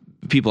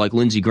people like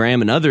Lindsey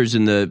Graham and others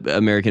in the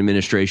American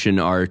administration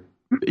are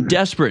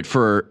desperate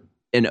for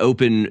an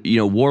open,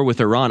 war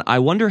with Iran. I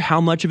wonder how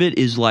much of it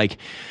is like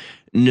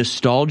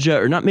nostalgia,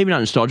 or maybe not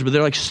nostalgia, but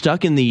they're like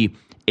stuck in the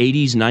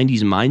 80s,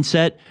 90s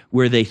mindset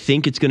where they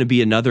think it's going to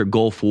be another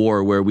Gulf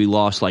War where we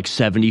lost like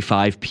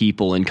 75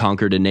 people and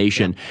conquered a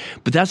nation. Yeah.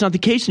 But that's not the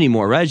case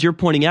anymore, right? As you're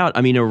pointing out,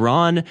 I mean,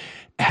 Iran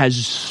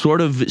has sort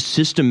of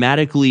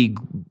systematically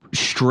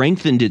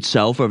strengthened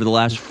itself over the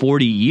last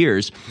 40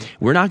 years.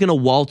 We're not going to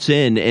waltz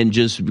in and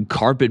just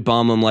carpet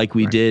bomb them like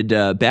we did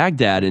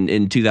Baghdad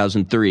in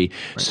 2003.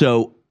 Right.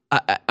 So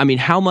I mean,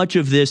 how much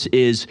of this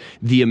is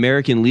the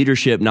American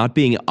leadership not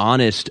being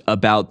honest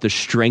about the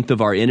strength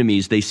of our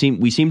enemies? We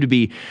seem to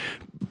be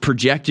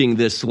projecting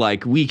this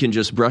like we can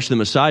just brush them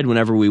aside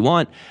whenever we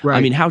want. Right.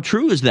 I mean, how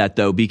true is that,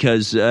 though?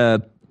 Because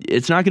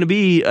it's not going to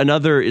be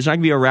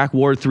Iraq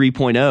War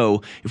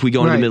 3.0 if we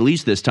go into the Middle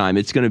East this time.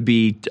 It's going to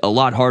be a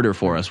lot harder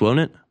for us,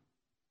 won't it?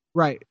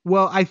 Right.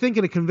 Well, I think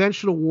in a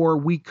conventional war,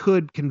 we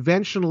could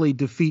conventionally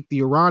defeat the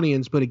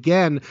Iranians. But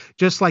again,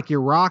 just like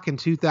Iraq in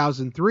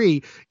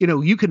 2003,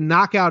 you can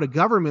knock out a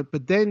government,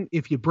 but then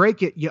if you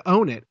break it, you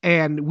own it.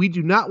 And we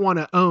do not want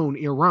to own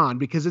Iran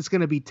because it's going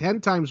to be 10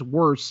 times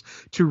worse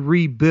to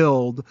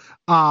rebuild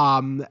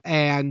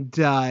and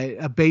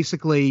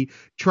basically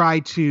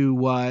try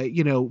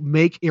to,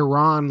 make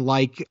Iran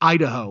like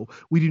Idaho.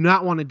 We do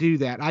not want to do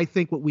that. I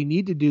think what we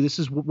need to do, this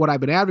is what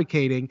I've been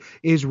advocating,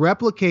 is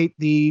replicate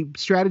the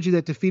strategy strategy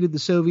that defeated the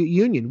Soviet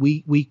Union.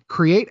 We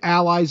create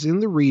allies in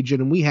the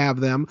region, and we have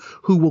them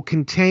who will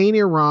contain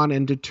Iran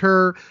and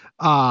deter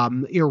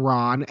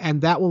Iran,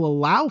 and that will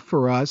allow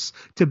for us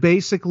to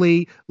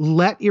basically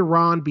let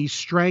Iran be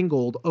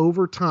strangled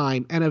over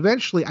time. And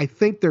eventually, I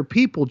think their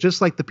people, just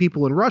like the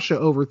people in Russia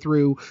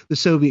overthrew the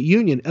Soviet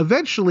Union,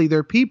 eventually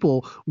their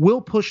people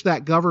will push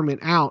that government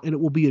out, and it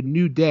will be a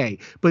new day.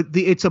 But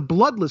it's a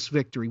bloodless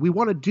victory. We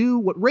want to do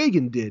what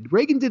Reagan did.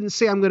 Reagan didn't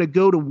say, I'm going to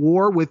go to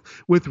war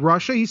with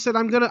Russia. He said,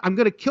 I'm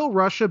going to kill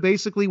Russia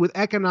basically with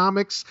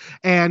economics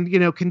and,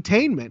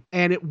 containment.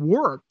 And it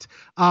worked.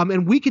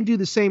 And we can do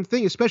the same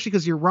thing, especially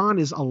because Iran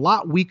is a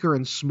lot weaker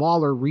and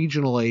smaller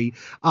regionally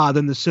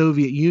than the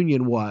Soviet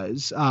Union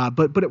was.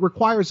 But it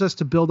requires us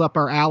to build up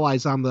our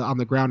allies on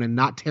the ground and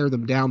not tear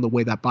them down the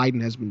way that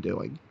Biden has been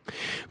doing.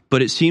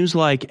 But it seems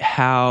like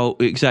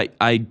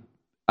I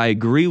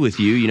agree with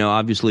you.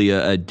 Obviously,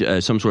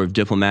 some sort of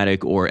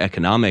diplomatic or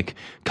economic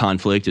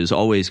conflict is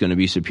always going to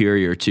be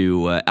superior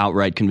to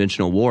outright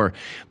conventional war.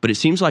 But it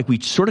seems like we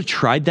sort of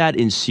tried that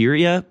in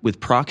Syria with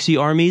proxy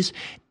armies.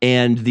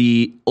 And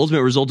the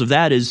ultimate result of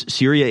that is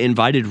Syria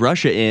invited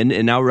Russia in,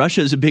 and now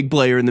Russia is a big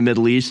player in the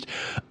Middle East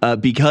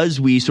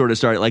because we sort of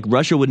started, like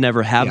Russia would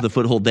never have the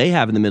foothold they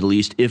have in the Middle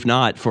East if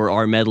not for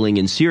our meddling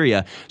in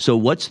Syria. So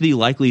what's the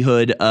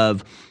likelihood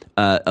of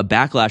a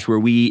backlash where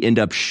we end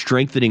up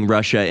strengthening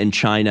Russia and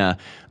China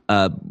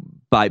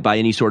by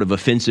any sort of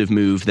offensive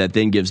move that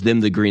then gives them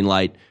the green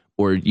light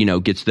or,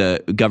 gets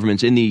the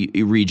governments in the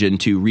region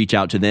to reach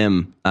out to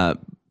them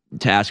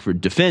to ask for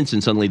defense,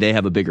 and suddenly they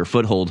have a bigger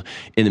foothold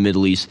in the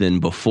Middle East than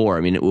before? I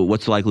mean,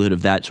 what's the likelihood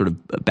of that sort of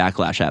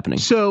backlash happening?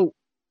 So,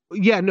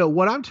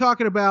 what I'm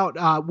talking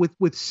about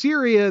with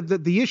Syria,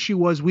 the issue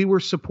was we were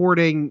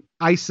supporting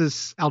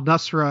ISIS,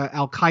 al-Nusra,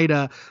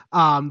 al-Qaeda,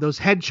 those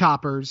head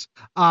choppers.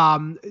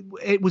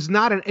 It was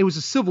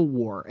a civil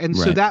war. And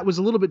so that was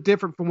a little bit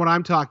different from what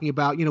I'm talking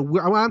about.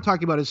 What I'm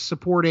talking about is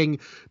supporting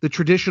the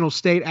traditional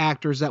state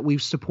actors that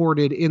we've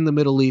supported in the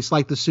Middle East,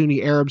 like the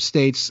Sunni Arab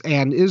states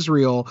and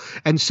Israel.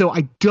 And so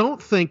I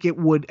don't think it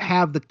would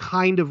have the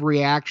kind of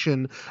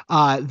reaction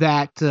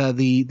that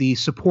the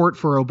support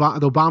for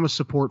the Obama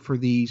support for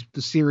the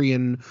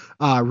Syrian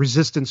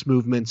resistance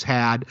movements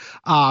had.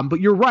 But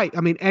you're right.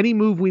 I mean, any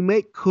move we make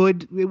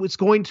it was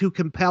going to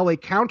compel a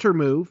counter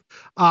move.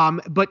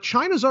 But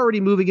China's already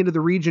moving into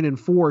the region in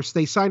force.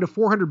 They signed a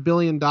 $400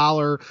 billion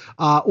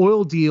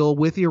oil deal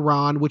with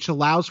Iran, which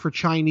allows for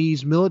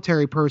Chinese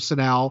military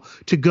personnel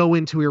to go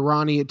into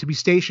to be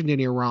stationed in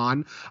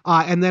Iran.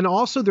 And then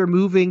also they're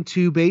moving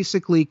to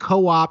basically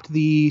co-opt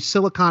the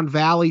Silicon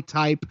Valley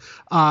type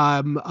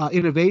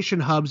innovation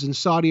hubs in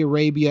Saudi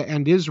Arabia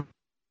and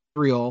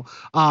Israel.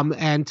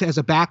 And as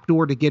a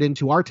backdoor to get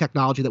into our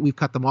technology that we've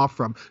cut them off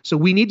from. So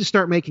we need to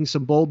start making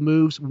some bold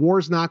moves.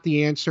 War's not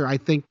the answer. I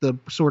think the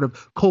sort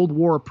of Cold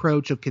War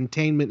approach of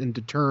containment and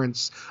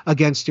deterrence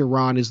against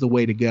Iran is the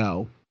way to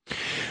go.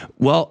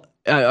 Well,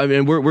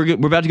 we're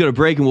about to go to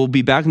break, and we'll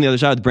be back on the other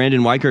side with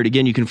Brandon Weichert.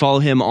 Again, you can follow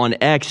him on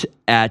X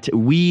at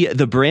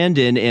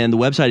WeTheBrandon, and the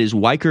website is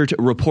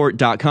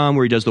WeichertReport.com,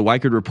 where he does the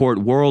Weichert Report,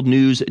 world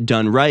news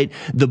done right.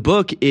 The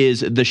book is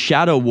The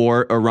Shadow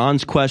War,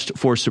 Iran's Quest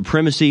for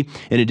Supremacy,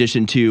 in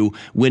addition to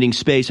Winning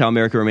Space, How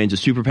America Remains a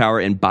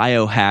Superpower, and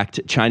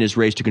Biohacked, China's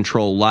Race to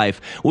Control Life.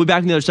 We'll be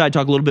back on the other side to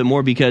talk a little bit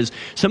more, because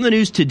some of the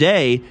news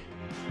today,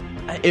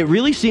 it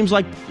really seems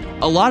like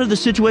a lot of the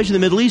situation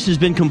in the Middle East has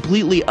been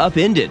completely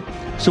upended.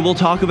 So we'll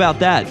talk about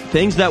that.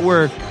 Things that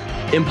were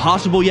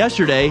impossible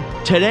yesterday,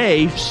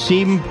 today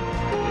seem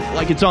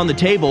like it's on the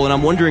table, and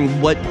I'm wondering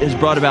what has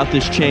brought about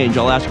this change.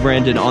 I'll ask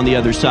Brandon on the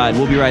other side.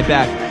 We'll be right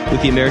back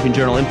with the American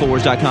Journal,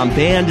 Infowars.com,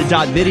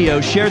 band.video.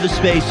 Share the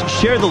space,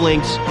 share the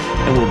links,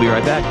 and we'll be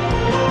right back.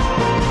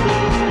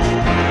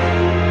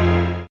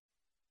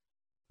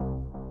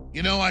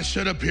 I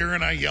sit up here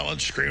and I yell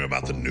and scream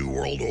about the New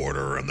World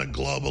Order and the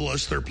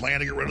globalists. They're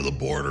planning to get rid of the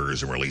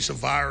borders and release a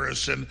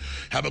virus and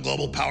have a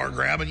global power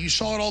grab, and you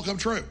saw it all come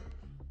true.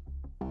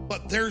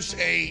 But there's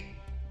a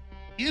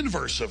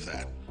inverse of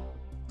that.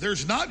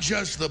 There's not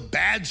just the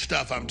bad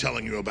stuff I'm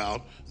telling you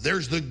about.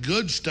 There's the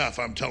good stuff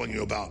I'm telling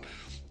you about.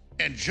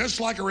 And just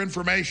like our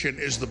information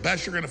is the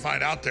best you're going to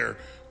find out there,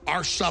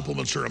 our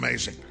supplements are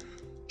amazing.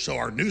 So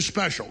our new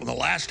special in the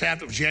last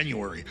half of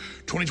January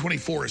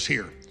 2024 is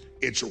here.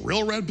 It's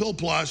Real Red Pill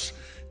Plus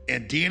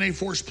and DNA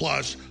Force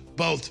Plus,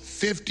 both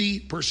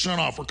 50%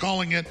 off. We're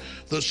calling it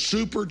the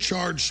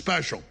Supercharged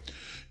Special.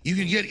 You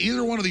can get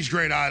either one of these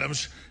great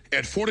items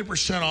at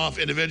 40% off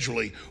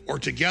individually or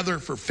together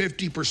for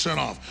 50%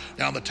 off.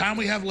 Now, in the time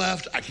we have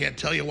left, I can't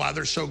tell you why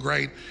they're so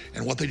great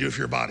and what they do for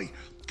your body.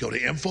 Go to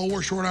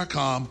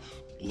InfoWarsStore.com,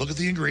 look at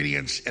the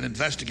ingredients and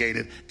investigate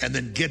it, and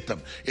then get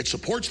them. It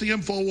supports the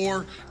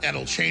InfoWar, and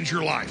it'll change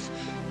your life.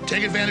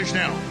 Take advantage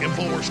now,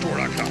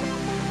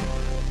 InfoWarsStore.com.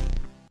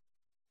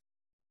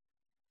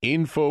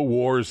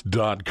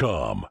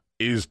 Infowars.com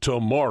is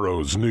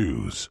tomorrow's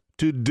news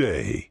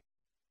today.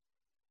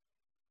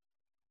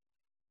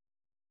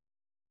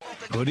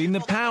 putting the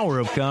power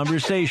of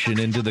conversation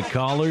into the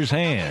caller's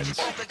hands.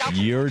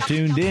 You're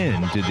tuned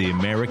in to the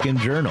American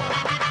Journal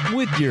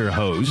with your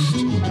host,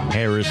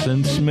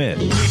 Harrison Smith.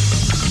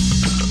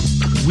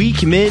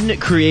 Weak men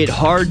create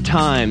hard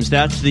times.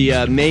 That's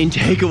the main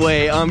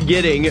takeaway I'm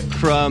getting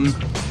from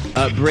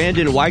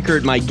Brandon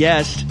Weichert, my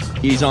guest.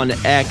 He's on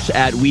X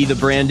at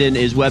WeTheBrandon.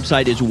 His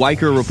website is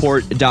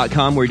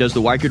WeichertReport.com, where he does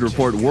the Weichert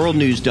Report World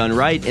News Done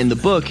Right. And the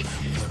book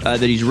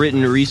that he's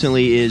written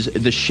recently is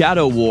The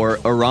Shadow War,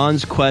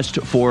 Iran's Quest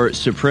for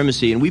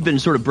Supremacy. And we've been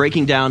sort of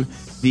breaking down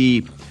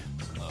the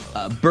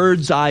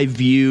bird's eye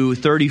view,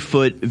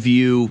 30-foot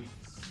view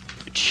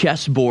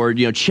chessboard,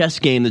 chess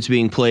game that's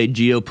being played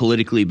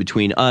geopolitically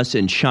between us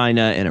and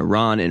China and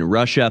Iran and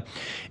Russia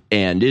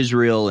and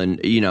Israel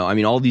and,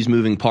 all these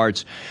moving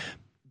parts.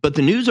 But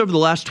the news over the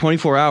last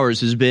 24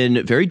 hours has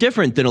been very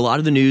different than a lot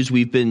of the news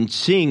we've been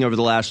seeing over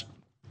the last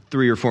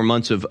 3 or 4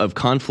 months of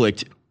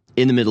conflict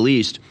in the Middle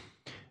East.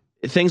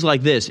 Things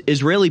like this: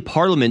 Israeli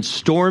parliament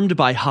stormed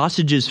by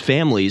hostages'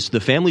 families. The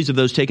families of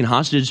those taken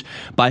hostage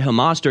by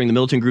Hamas during the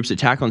militant group's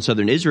attack on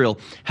southern Israel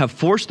have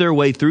forced their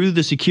way through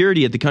the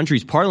security at the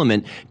country's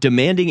parliament,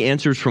 demanding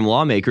answers from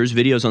lawmakers.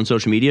 Videos on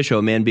social media show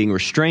a man being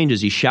restrained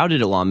as he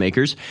shouted at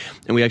lawmakers.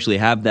 And we actually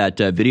have that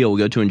video we'll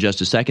go to in just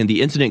a second.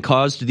 The incident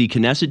caused the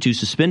Knesset to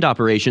suspend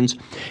operations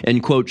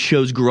and, quote,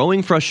 shows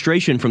growing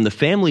frustration from the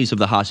families of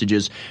the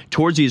hostages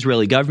towards the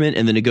Israeli government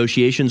and the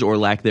negotiations or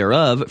lack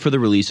thereof for the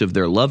release of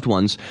their loved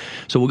ones.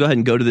 So we'll go ahead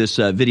and go to this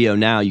video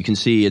now. You can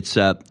see it's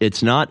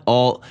not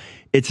all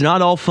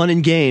fun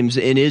and games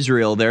in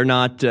Israel. They're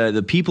not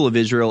the people of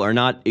Israel are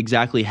not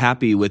exactly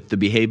happy with the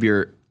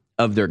behavior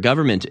of their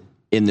government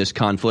in this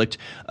conflict.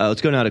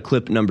 Let's go now to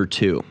clip number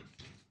 2.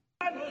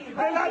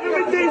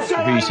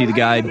 Here you see the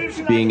guy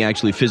being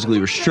actually physically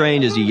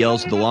restrained as he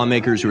yells at the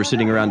lawmakers who are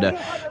sitting around a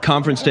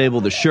conference table.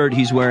 The shirt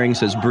he's wearing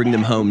says "Bring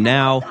them home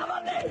now."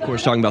 Of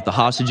course, talking about the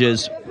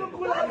hostages.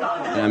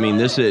 I mean,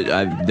 this is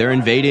they're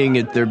invading.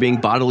 They're being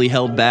bodily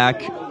held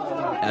back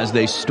as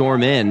they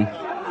storm in.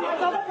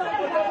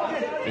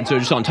 And so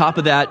just on top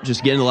of that,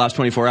 just again in the last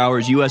 24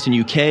 hours, U.S. and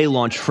U.K.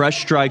 launched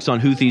fresh strikes on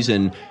Houthis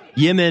in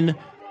Yemen.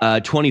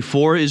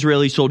 24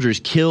 Israeli soldiers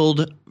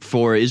killed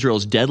for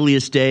Israel's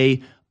deadliest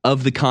day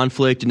of the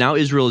conflict. Now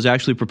Israel is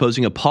actually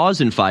proposing a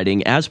pause in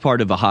fighting as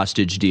part of a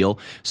hostage deal,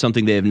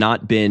 something they have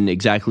not been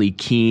exactly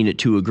keen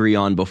to agree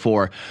on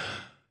before.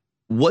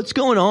 What's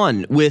going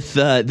on with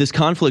this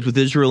conflict with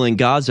Israel and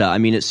Gaza? I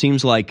mean, it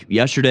seems like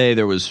yesterday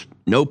there was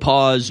no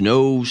pause,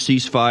 no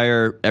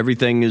ceasefire.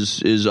 Everything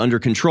is under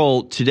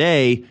control.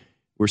 Today,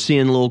 we're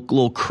seeing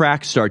little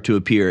cracks start to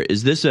appear.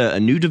 Is this a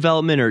new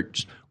development, or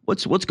just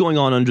what's going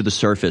on under the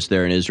surface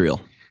there in Israel?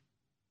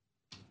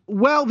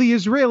 Well, the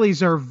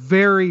Israelis are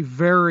very,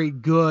 very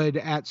good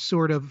at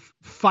sort of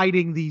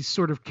fighting these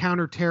sort of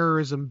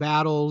counterterrorism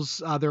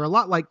battles. They're a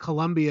lot like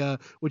Colombia,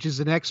 which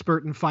is an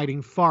expert in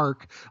fighting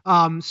FARC.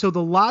 So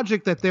the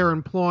logic that they're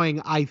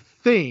employing, I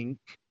think,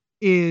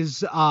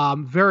 is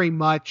very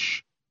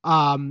much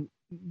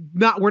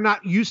we're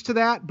not used to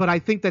that, but I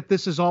think that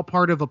this is all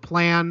part of a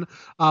plan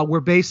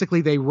where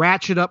basically they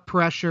ratchet up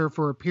pressure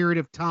for a period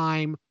of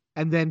time.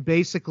 And then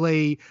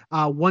basically,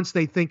 once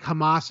they think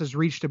Hamas has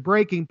reached a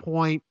breaking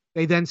point,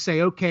 they then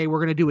say, okay, we're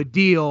going to do a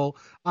deal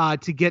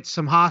to get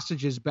some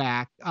hostages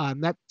back.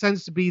 That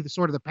tends to be the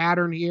sort of the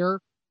pattern here.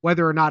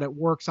 Whether or not it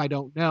works, I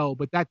don't know,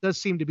 but that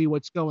does seem to be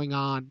what's going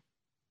on.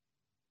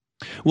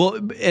 Well,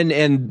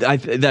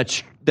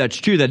 that's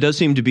true. That does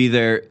seem to be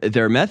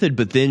their method.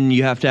 But then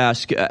you have to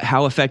ask,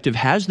 how effective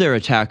has their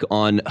attack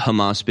on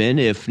Hamas been?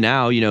 If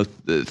now,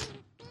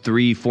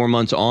 3-4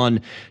 months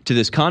on to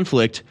this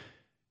conflict,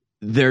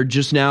 they're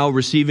just now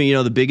receiving,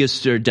 the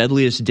biggest or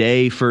deadliest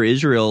day for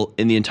Israel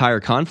in the entire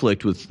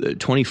conflict with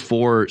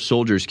 24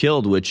 soldiers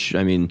killed, which,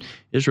 I mean,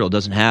 Israel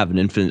doesn't have an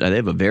infinite. They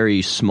have a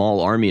very small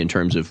army in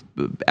terms of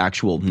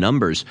actual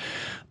numbers.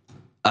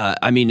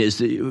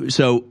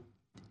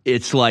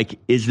 It's like,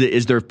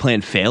 is their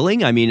plan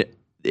failing? I mean,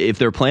 if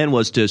their plan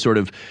was to sort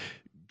of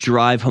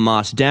drive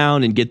Hamas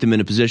down and get them in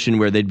a position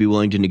where they'd be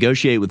willing to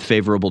negotiate with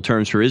favorable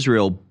terms for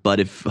Israel, but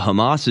if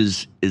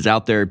Hamas is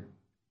out there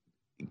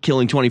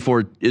killing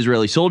 24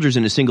 Israeli soldiers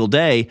in a single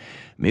day,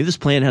 maybe this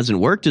plan hasn't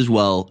worked as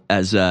well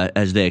as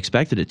they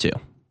expected it to.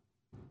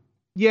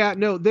 Yeah,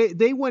 no,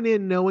 they went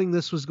in knowing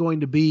this was going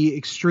to be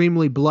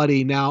extremely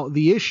bloody. Now,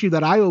 the issue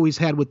that I always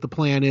had with the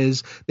plan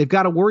is they've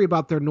got to worry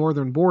about their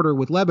northern border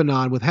with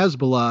Lebanon, with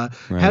Hezbollah.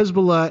 Right.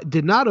 Hezbollah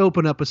did not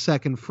open up a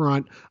second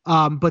front,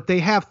 but they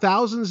have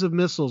thousands of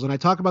missiles, and I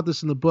talk about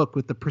this in the book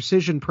with the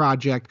Precision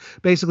Project,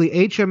 basically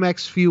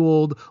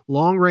HMX-fueled,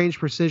 long-range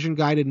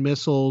precision-guided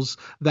missiles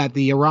that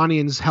the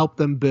Iranians helped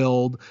them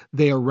build.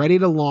 They are ready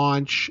to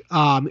launch.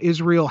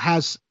 Israel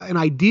has an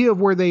idea of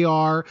where they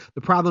are.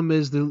 The problem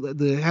is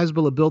the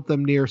Hezbollah built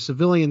them near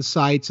civilian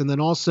sites, and then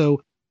also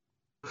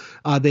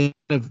they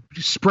of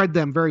spread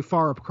them very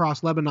far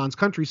across Lebanon's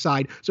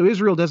countryside. So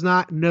Israel does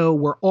not know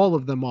where all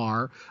of them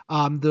are.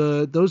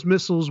 Those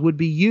missiles would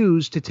be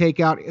used to take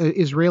out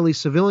Israeli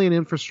civilian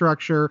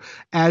infrastructure,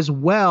 as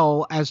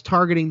well as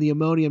targeting the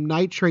ammonium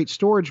nitrate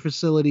storage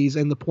facilities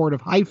in the port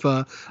of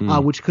Haifa,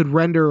 which could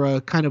render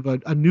a kind of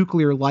a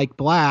nuclear-like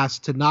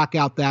blast to knock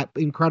out that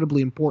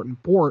incredibly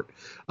important port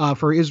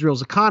for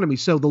Israel's economy.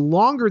 So the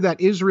longer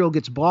that Israel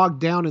gets bogged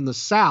down in the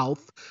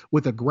south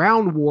with a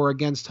ground war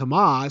against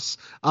Hamas,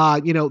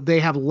 they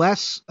have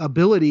less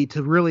ability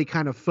to really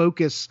kind of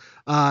focus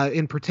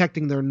in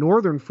protecting their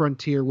northern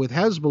frontier with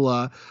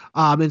Hezbollah.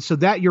 And so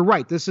that, you're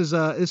right, this is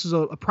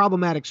a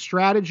problematic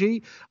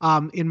strategy.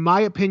 In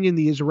my opinion,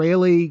 the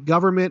Israeli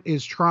government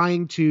is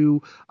trying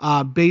to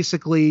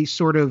basically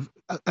sort of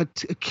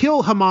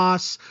kill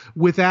Hamas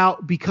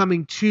without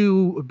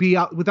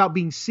without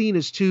being seen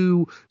as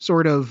too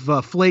sort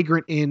of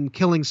flagrant in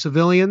killing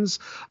civilians.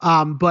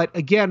 But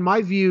again,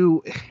 my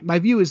view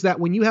is that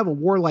when you have a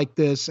war like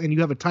this and you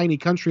have a tiny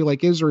country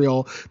like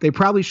Israel, they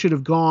probably should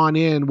have gone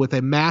in with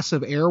a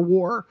massive air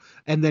war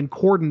and then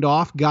cordoned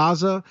off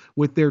Gaza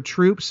with their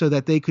troops so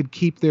that they could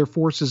keep their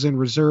forces in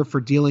reserve for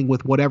dealing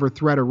with whatever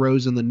threat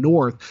arose in the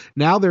north.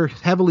 Now they're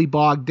heavily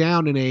bogged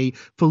down in a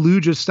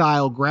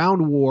Fallujah-style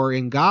ground war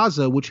in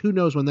Gaza, which who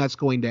knows when that's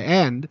going to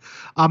end.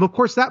 Of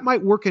course, that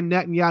might work in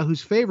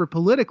Netanyahu's favor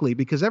politically,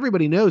 because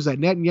everybody knows that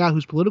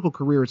Netanyahu's political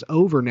career is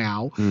over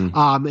now,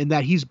 and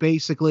that he's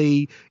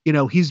basically,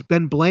 he's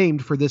been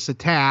blamed for this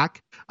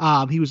attack.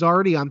 He was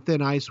already on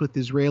thin ice with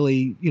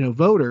Israeli,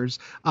 voters.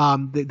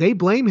 They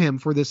blame him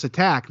for this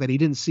attack, that he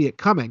didn't see it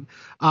coming.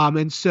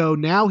 And so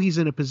now he's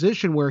in a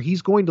position where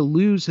he's going to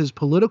lose his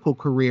political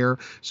career.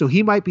 So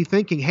he might be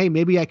thinking, hey,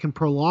 maybe I can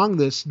prolong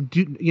this,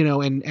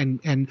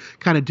 and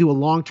kind of do a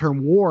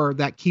long-term war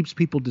that keeps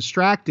people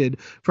distracted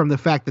from the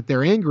fact that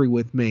they're angry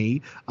with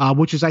me,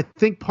 which is, I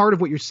think, part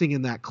of what you're seeing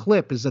in that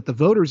clip, is that the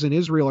voters in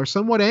Israel are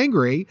somewhat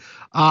angry.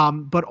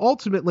 But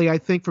ultimately, I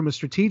think from a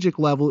strategic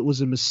level, it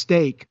was a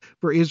mistake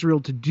for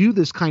Israel to do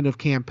this kind of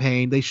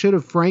campaign. They should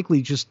have,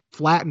 frankly, just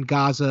flattened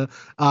Gaza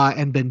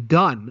and been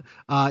done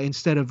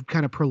instead of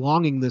kind of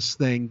prolonging this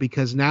thing,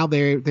 because now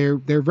they're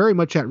very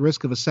much at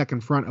risk of a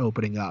second front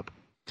opening up.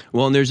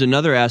 Well, and there's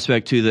another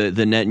aspect to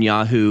the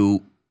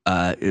Netanyahu,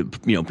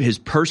 his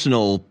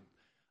personal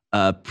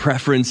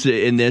preference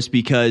in this,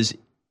 because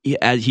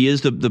he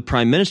is the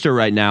prime minister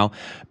right now,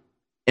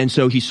 and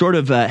so he's sort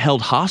of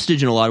held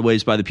hostage in a lot of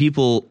ways by the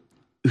people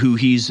who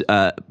he's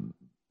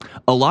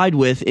allied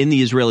with in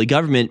the Israeli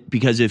government,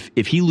 because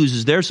if he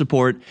loses their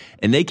support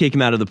and they kick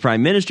him out of the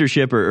prime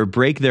ministership or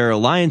break their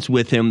alliance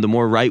with him, the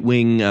more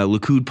right-wing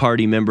Likud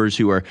party members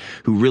who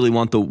really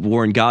want the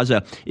war in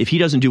Gaza, if he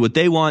doesn't do what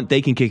they want,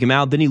 they can kick him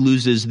out. Then he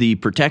loses the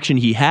protection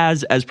he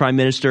has as prime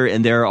minister,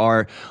 and there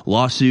are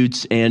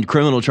lawsuits and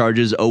criminal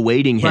charges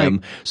awaiting him.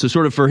 Right. So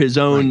sort of for his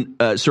own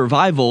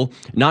survival,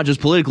 not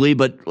just politically,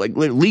 but like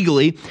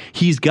legally,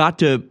 he's got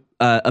to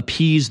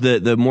appease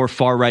the more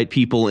far-right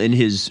people in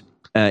his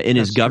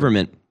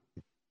government. True.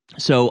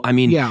 So, I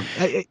mean, yeah.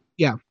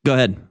 Go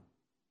ahead.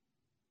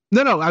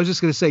 No, I was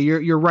just going to say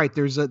you're right.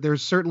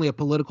 There's certainly a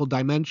political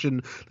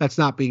dimension that's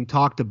not being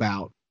talked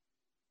about.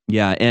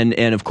 Yeah,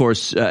 and of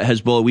course,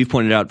 Hezbollah, we've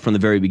pointed out from the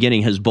very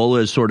beginning,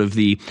 Hezbollah is sort of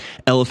the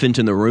elephant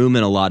in the room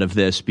in a lot of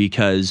this,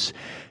 because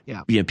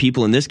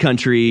people in this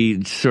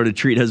country sort of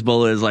treat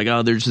Hezbollah as like,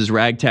 oh, there's this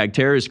ragtag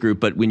terrorist group.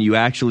 But when you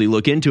actually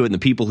look into it, and the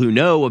people who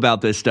know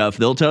about this stuff,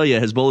 they'll tell you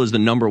Hezbollah is the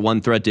number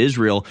one threat to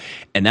Israel.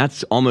 And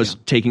that's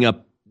almost taking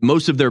up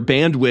most of their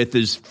bandwidth,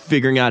 is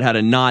figuring out how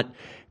to not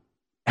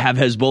have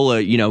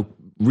Hezbollah,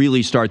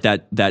 really start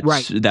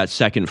that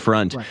second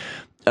front. Right.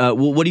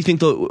 Well, what do you think,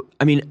 though?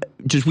 I mean,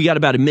 we got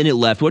about a minute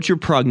left. What's your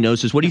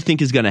prognosis? What do you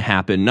think is going to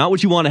happen? Not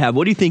what you want to have.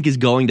 What do you think is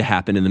going to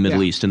happen in the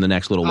Middle East in the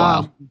next little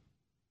while?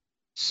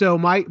 So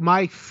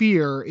my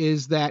fear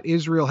is that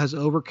Israel has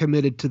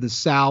overcommitted to the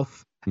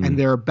south, and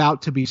they're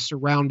about to be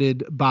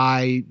surrounded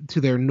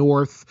to their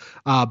north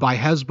by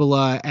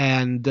Hezbollah,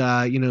 and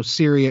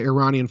Syria.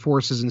 Iranian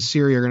forces in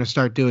Syria are going to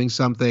start doing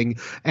something,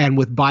 and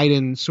with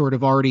Biden sort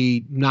of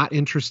already not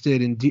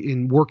interested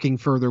in working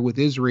further with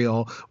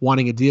Israel,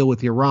 wanting a deal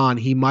with Iran,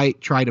 he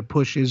might try to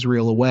push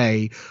Israel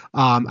away.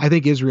 I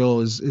think Israel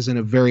is in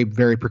a very,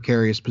 very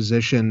precarious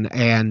position,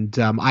 and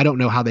I don't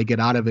know how they get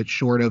out of it,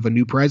 short of a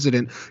new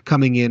president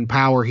coming in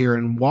power here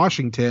in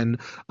Washington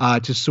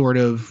to sort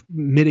of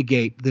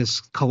mitigate this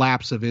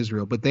collapse of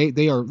Israel. But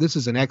this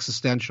is an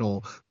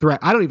existential threat.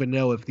 I don't even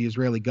know if the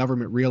Israeli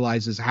government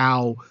realizes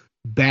how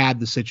bad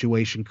the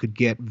situation could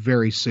get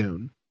very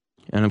soon.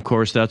 And of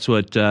course, that's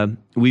what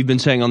we've been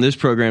saying on this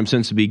program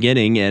since the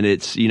beginning. And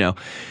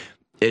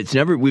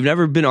we've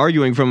never been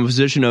arguing from a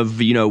position of,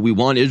 we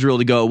want Israel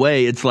to go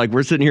away. It's like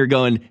we're sitting here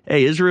going,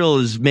 hey, Israel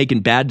is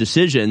making bad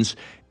decisions.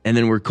 And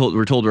then we're told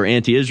we're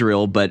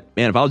anti-Israel. But,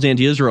 man, if I was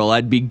anti-Israel,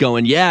 I'd be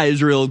going, yeah,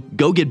 Israel,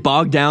 go get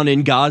bogged down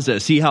in Gaza.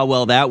 See how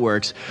well that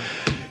works.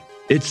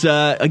 It's,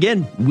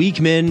 again, weak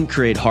men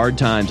create hard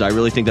times. I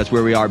really think that's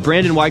where we are.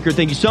 Brandon Weichert,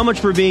 thank you so much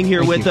for being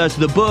here with us.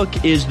 The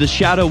book is The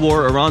Shadow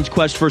War, Iran's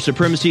Quest for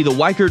Supremacy, The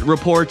Weichert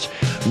Report,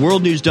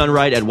 World News Done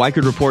Right at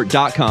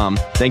WeichertReport.com.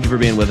 Thank you for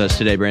being with us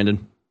today,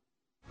 Brandon.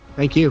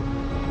 Thank you.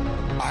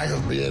 I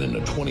have been in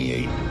a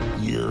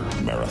 28-year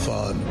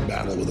marathon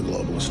battle with a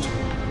globalist.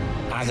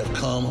 I have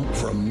come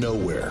from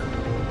nowhere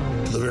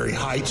to the very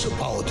heights of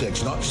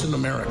politics, not just in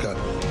America,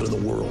 but in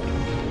the world.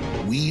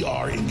 We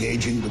are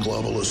engaging the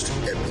globalists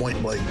at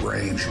point-blank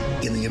range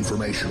in the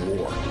information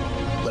war.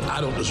 But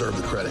I don't deserve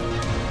the credit.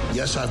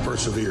 Yes, I've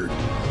persevered,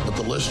 but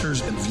the listeners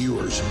and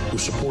viewers who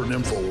support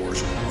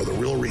InfoWars are the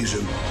real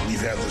reason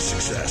we've had this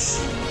success.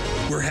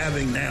 We're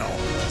having now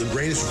the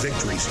greatest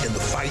victories in the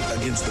fight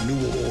against the New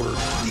World Order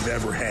we've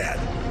ever had.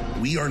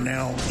 We are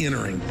now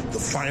entering the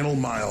final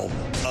mile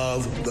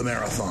of the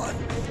marathon.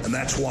 And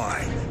that's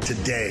why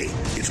today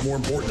it's more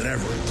important than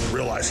ever to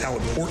realize how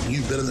important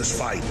you've been in this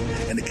fight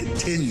and to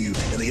continue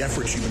in the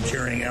efforts you've been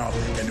carrying out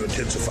and to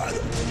intensify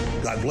them.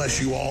 God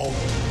bless you all.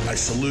 I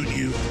salute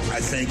you. I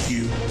thank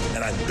you.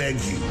 And I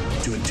beg you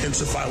to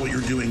intensify what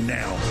you're doing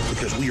now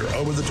because we are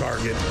over the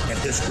target and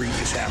history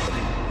is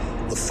happening.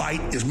 The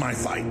fight is my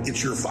fight.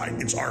 It's your fight.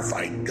 It's our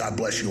fight. God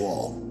bless you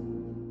all.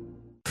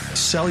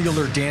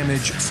 Cellular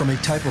damage from a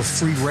type of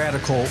free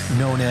radical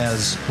known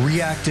as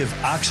reactive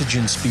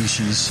oxygen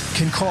species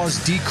can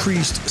cause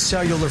decreased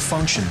cellular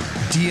function.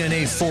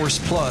 DNA Force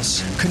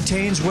Plus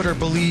contains what are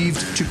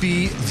believed to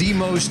be the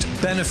most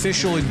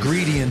beneficial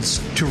ingredients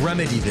to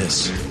remedy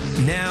this.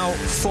 Now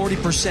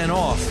 40%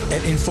 off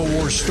at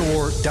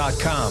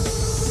InfoWarsStore.com.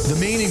 The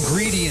main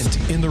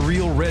ingredient in the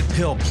Real Red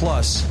Pill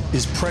Plus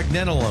is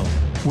pregnenolone,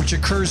 which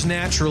occurs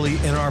naturally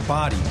in our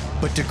body,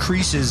 but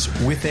decreases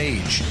with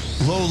age.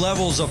 Low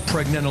levels of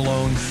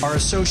pregnenolone are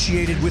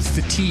associated with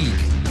fatigue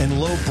and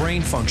low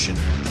brain function.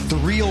 The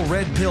Real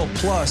Red Pill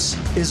Plus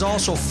is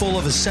also full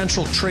of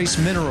essential trace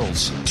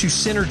minerals to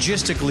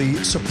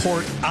synergistically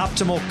support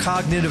optimal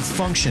cognitive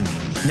function.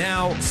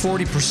 Now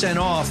 40%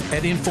 off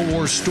at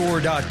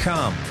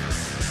InfoWarsStore.com.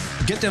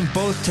 Get them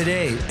both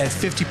today at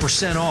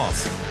 50%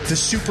 off. The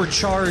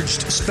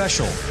Supercharged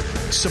Special.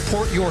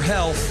 Support your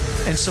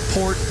health and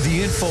support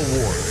the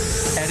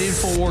InfoWar at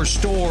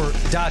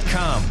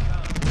InfoWarsStore.com.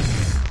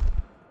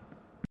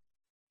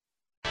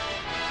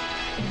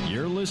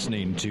 You're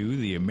listening to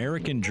The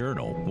American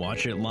Journal.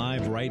 Watch it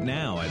live right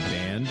now at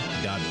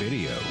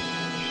band.video.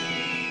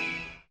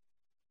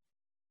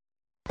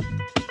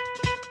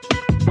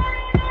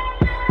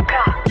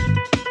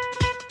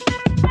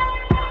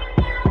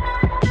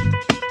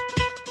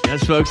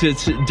 Yes, folks,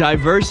 it's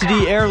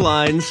Diversity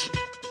Airlines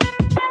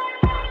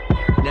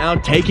now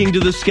taking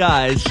to the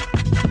skies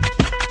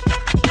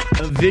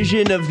a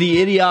vision of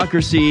the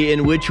idiocracy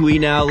in which we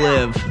now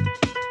live.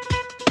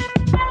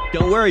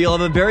 Don't worry, you'll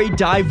have a very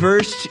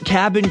diverse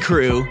cabin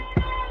crew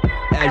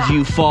as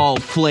you fall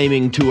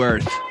flaming to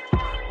Earth.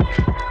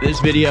 This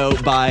video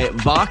by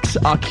Vox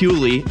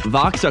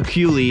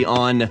Oculi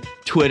on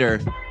Twitter.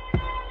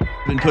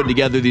 Been putting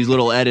together these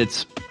little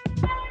edits.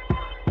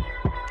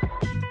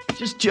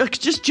 Just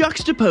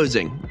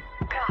juxtaposing,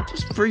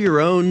 just for your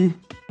own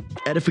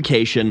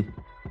edification,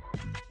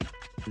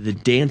 the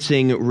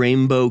dancing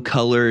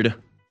rainbow-colored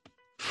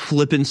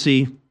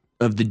flippancy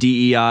of the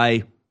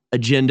DEI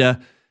agenda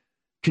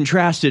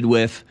contrasted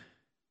with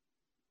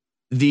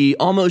the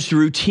almost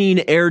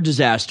routine air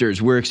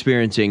disasters we're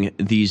experiencing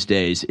these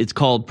days. It's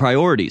called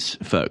priorities,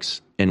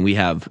 folks, and we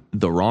have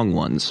the wrong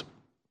ones.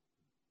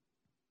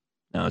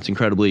 Now, it's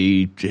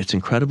incredibly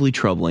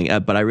troubling,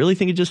 but I really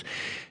think it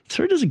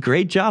sort of does a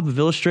great job of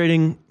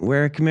illustrating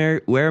where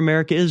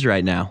America is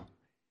right now.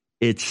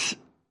 It's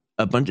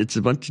a bunch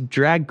of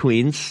drag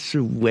queens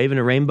waving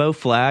a rainbow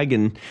flag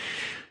and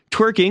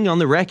twerking on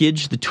the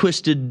wreckage, the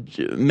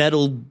twisted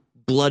metal,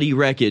 bloody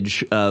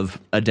wreckage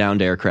of a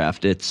downed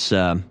aircraft. It's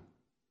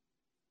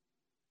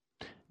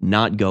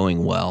not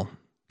going well.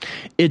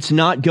 It's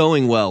not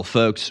going well,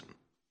 folks.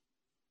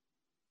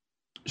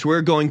 So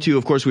we're going to,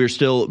 of course, we are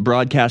still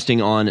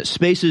broadcasting on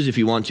Spaces. If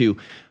you want to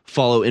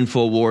follow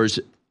InfoWars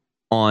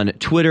on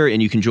Twitter,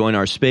 and you can join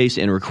our space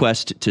and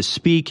request to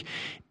speak.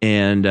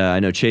 And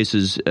I know Chase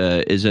is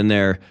in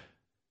there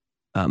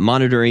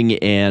monitoring,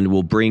 and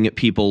will bring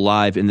people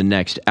live in the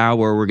next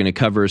hour. We're going to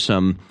cover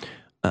some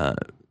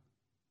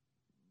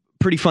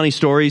pretty funny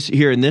stories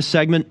here in this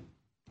segment.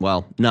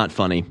 Well, not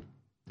funny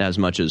as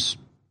much as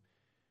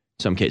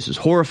in some cases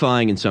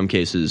horrifying, in some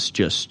cases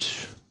just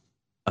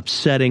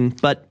upsetting,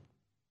 but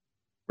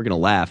we're going to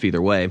laugh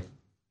either way.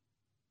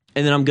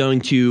 And then I'm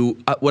going to,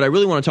 what I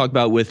really want to talk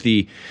about with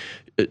the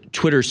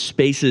Twitter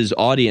Spaces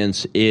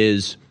audience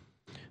is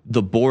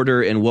the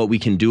border and what we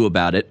can do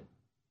about it.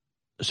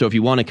 So if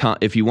you want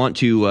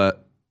to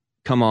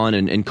come on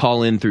and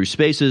call in through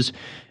Spaces,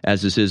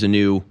 as this is a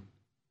new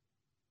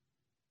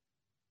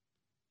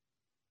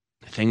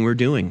thing we're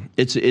doing.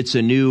 It's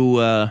a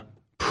new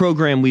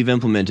program we've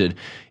implemented,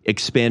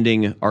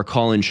 expanding our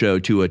call-in show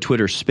to a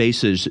Twitter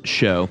Spaces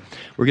show.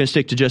 We're going to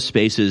stick to just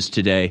Spaces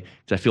today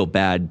because I feel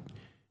bad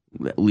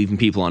leaving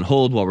people on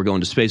hold while we're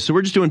going to space. So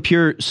we're just doing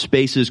pure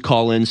Spaces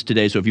call-ins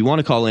today. So if you want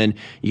to call in,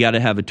 you got to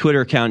have a Twitter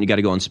account. You got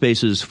to go on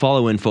Spaces,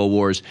 follow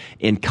InfoWars,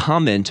 and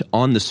comment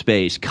on the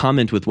space.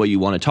 Comment with what you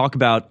want to talk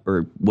about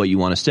or what you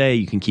want to say.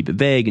 You can keep it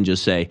vague and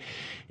just say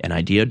an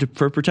idea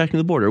for protecting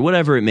the border,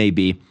 whatever it may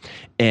be.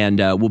 And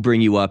we'll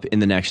bring you up in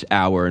the next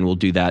hour, and we'll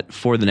do that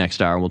for the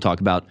next hour. We'll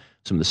talk about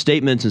some of the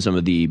statements and some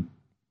of the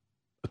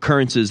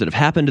occurrences that have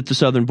happened at the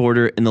southern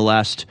border in the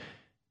last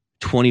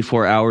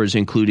 24 hours,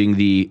 including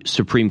the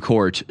Supreme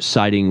Court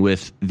siding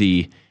with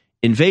the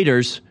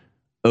invaders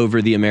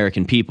over the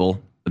American people.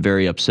 A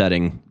very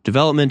upsetting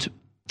development,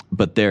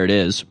 but there it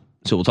is.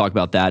 So we'll talk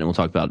about that, and we'll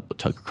talk about what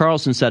Tucker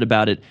Carlson said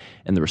about it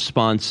and the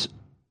response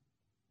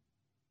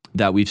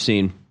that we've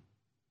seen.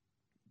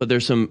 But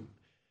there's some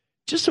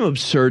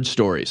absurd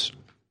stories.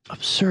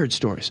 Absurd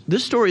stories.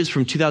 This story is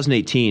from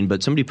 2018,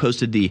 but somebody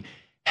posted the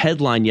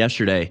headline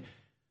yesterday.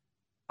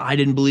 I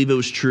didn't believe it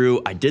was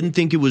true. I didn't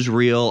think it was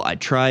real. I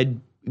tried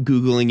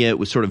Googling it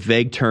with sort of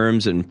vague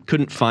terms and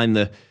couldn't find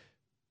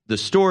the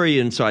story.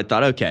 And so I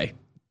thought, okay,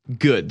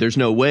 good. There's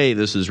no way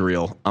this is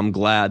real. I'm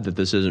glad that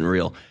this isn't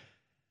real.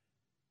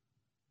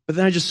 But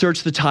then I just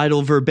searched the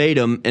title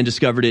verbatim and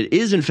discovered it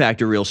is, in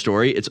fact, a real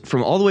story. It's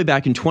from all the way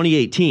back in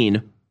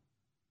 2018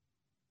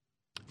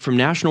 from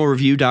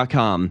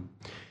nationalreview.com.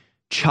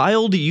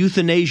 Child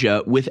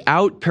euthanasia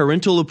without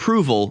parental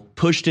approval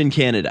pushed in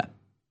Canada.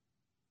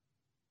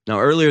 Now,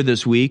 earlier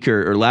this week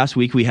or last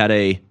week, we had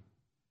a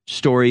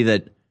story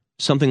that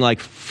something like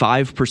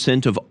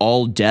 5% of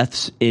all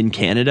deaths in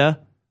Canada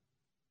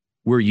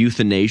were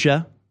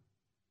euthanasia.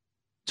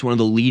 It's one of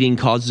the leading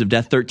causes of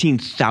death.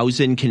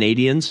 13,000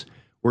 Canadians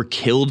were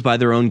killed by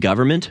their own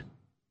government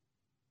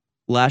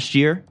last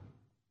year.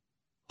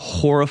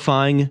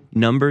 Horrifying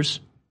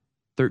numbers.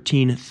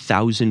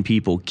 13,000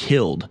 people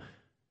killed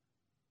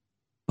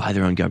by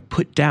their own government,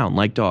 put down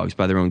like dogs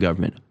by their own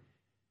government,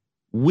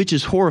 which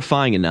is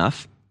horrifying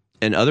enough.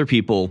 And other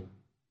people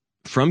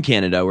from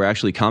Canada were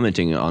actually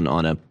commenting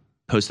on a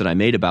post that I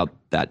made about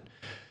that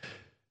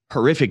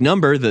horrific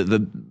number,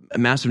 the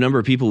massive number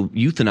of people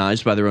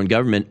euthanized by their own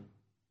government.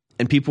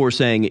 And people were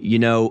saying,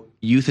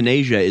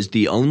 euthanasia is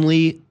the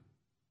only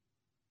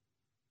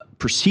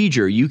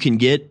procedure you can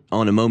get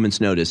on a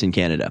moment's notice in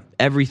Canada.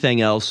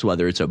 Everything else,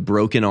 whether it's a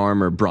broken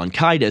arm or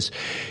bronchitis,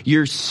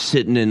 you're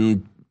sitting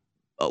in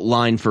a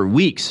line for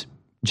weeks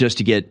just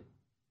to get,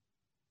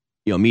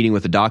 a meeting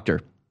with a doctor.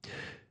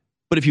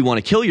 But if you want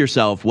to kill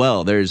yourself,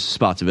 well, there's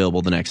spots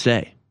available the next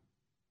day.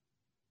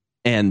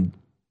 And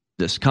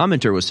this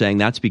commenter was saying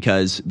that's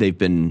because they've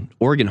been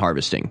organ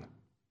harvesting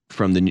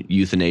from the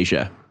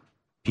euthanasia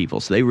people.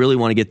 So they really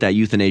want to get that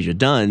euthanasia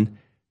done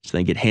so they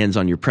can get hands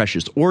on your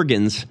precious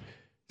organs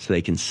so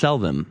they can sell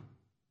them.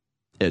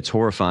 It's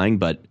horrifying,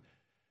 but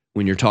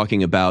when you're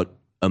talking about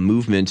a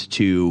movement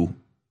to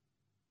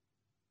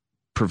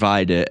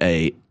provide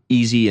a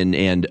easy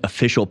and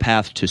official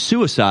path to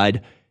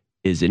suicide,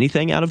 is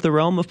anything out of the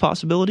realm of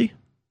possibility?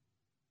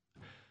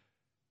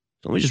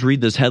 So let me just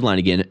read this headline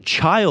again.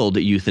 Child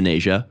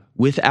euthanasia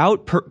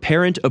without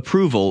parent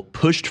approval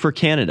pushed for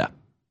Canada.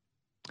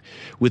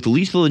 With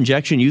lethal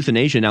injection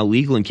euthanasia now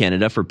legal in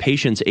Canada for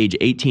patients age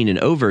 18 and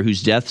over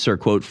whose deaths are,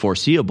 quote,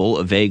 foreseeable,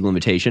 a vague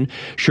limitation,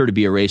 sure to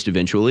be erased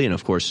eventually. And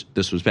of course,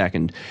 this was back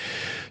in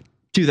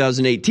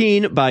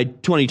 2018. By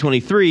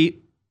 2023,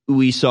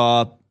 we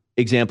saw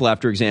example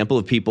after example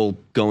of people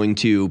going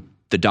to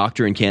the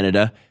doctor in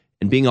Canada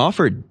and being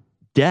offered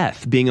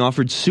death, being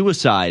offered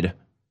suicide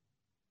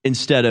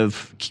instead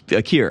of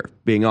a cure,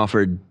 being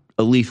offered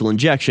a lethal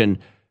injection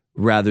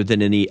rather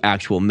than any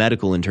actual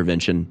medical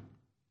intervention.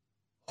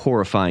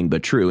 Horrifying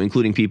but true,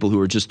 including people who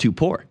were just too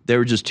poor. They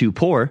were just too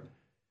poor.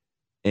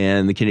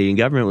 And the Canadian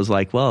government was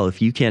like, well,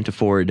 if you can't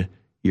afford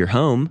your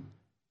home,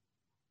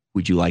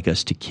 would you like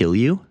us to kill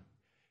you?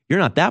 You're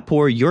not that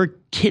poor. Your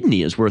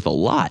kidney is worth a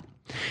lot.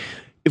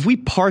 If we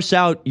parse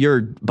out your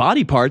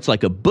body parts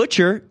like a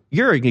butcher,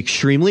 you're an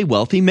extremely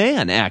wealthy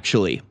man,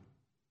 actually.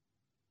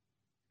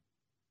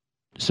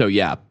 So,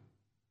 yeah,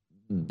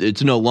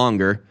 it's no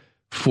longer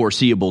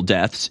foreseeable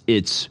deaths.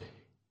 It's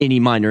any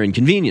minor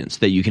inconvenience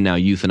that you can now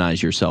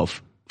euthanize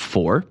yourself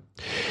for.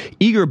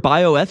 Eager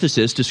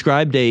bioethicists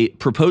described a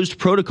proposed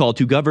protocol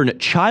to govern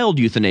child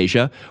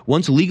euthanasia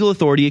once legal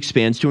authority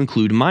expands to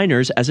include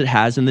minors, as it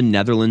has in the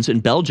Netherlands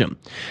and Belgium.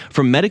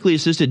 From medically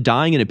assisted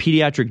dying in a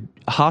pediatric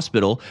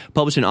hospital,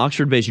 published in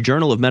Oxford-based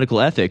Journal of Medical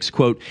Ethics,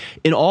 quote,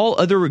 in all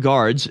other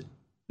regards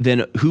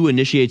than who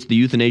initiates the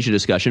euthanasia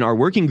discussion, our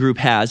working group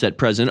has, at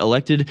present,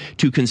 elected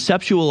to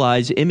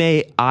conceptualize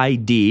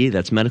MAID,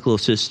 that's medical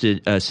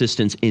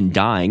assistance in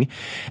dying,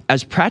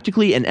 as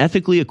practically and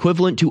ethically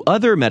equivalent to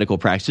other medical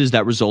practices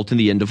that result in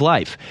the end of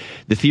life.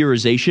 The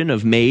theorization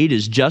of MAID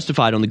is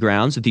justified on the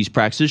grounds that these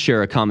practices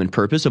share a common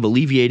purpose of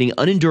alleviating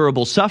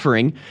unendurable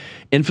suffering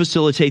and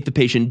facilitate the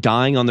patient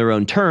dying on their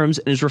own terms,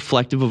 and is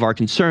reflective of our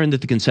concern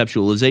that the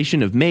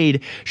conceptualization of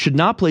MAID should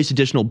not place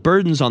additional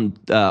burdens on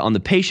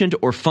the patient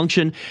or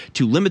function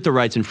to limit the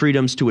rights and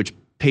freedoms to which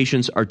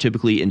patients are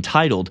typically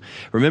entitled.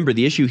 Remember,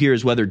 the issue here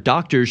is whether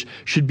doctors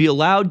should be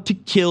allowed to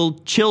kill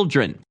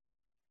children.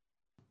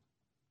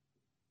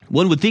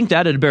 One would think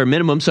that at a bare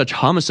minimum, such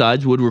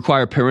homicides would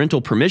require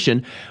parental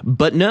permission.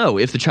 But no,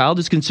 if the child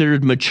is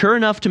considered mature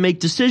enough to make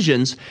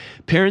decisions,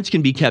 parents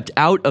can be kept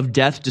out of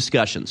death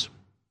discussions.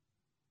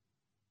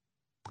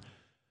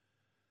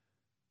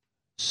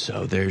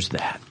 So there's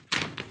that.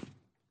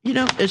 You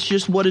know, it's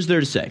just, what is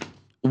there to say?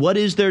 What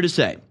is there to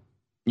say?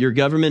 Your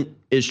government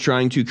is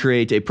trying to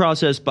create a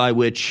process by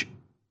which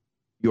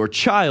your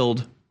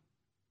child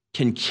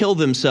can kill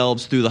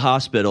themselves through the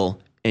hospital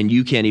and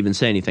you can't even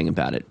say anything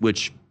about it,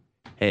 which,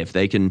 hey, if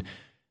they can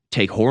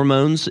take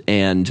hormones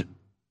and,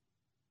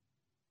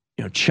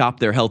 chop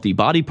their healthy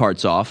body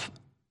parts off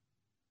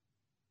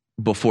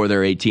before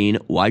they're 18,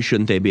 why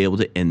shouldn't they be able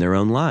to end their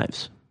own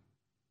lives?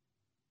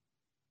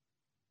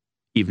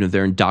 Even if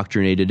they're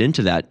indoctrinated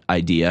into that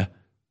idea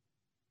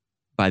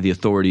by the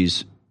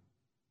authorities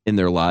in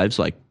their lives,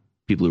 like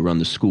people who run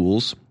the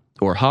schools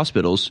or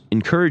hospitals,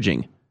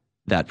 encouraging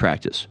that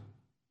practice.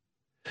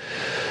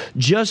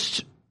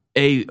 Just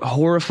a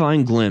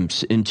horrifying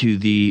glimpse into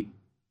the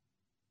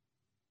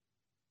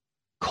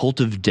cult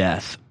of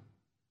death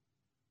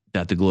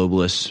that the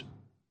globalists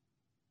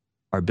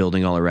are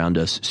building all around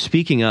us.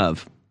 Speaking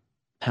of,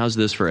 how's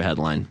this for a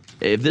headline?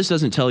 If this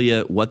doesn't tell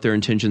you what their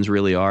intentions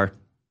really are,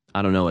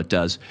 I don't know what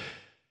does.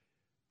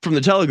 From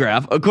the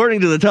Telegraph,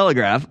 according to the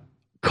Telegraph,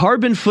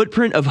 carbon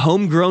footprint of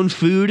homegrown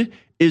food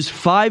is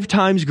 5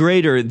 times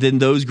greater than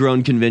those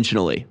grown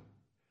conventionally.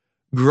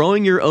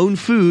 Growing your own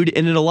food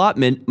in an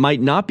allotment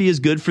might not be as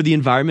good for the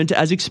environment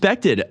as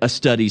expected, a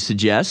study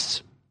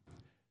suggests.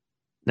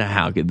 Now,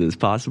 how could this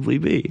possibly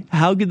be?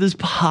 How could this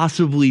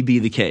possibly be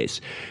the case?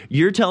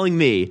 You're telling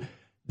me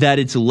that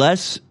it's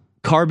less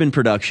carbon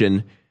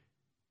production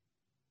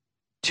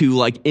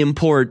to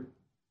import,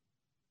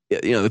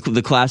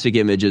 the classic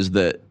image is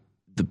the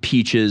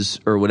peaches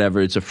or whatever.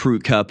 It's a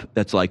fruit cup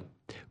that's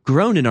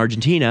grown in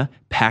Argentina,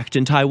 packed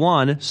in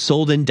Taiwan,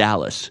 sold in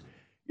Dallas.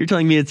 You're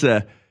telling me it's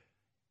a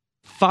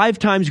 5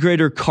 times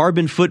greater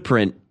carbon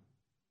footprint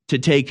to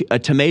take a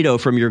tomato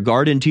from your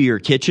garden to your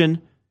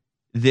kitchen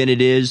than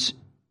it is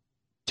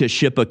to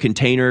ship a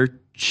container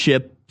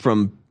ship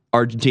from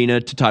Argentina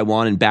to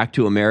Taiwan and back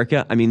to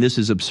America? I mean, this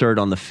is absurd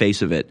on the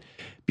face of it,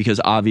 because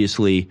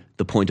obviously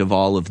the point of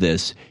all of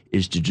this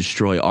is to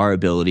destroy our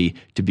ability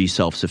to be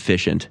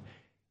self-sufficient,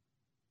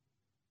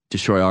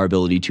 destroy our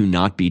ability to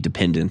not be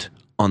dependent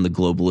on the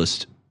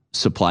globalist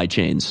supply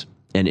chains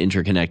and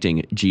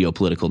interconnecting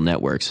geopolitical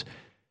networks.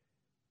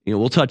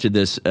 We'll touch on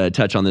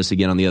this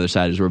again on the other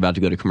side as we're about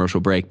to go to commercial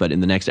break. But in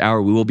the next hour,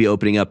 we will be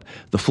opening up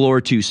the floor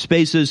to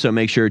spaces. So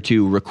make sure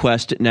to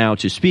request now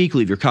to speak.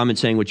 Leave your comment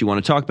saying what you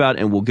want to talk about,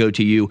 and we'll go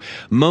to you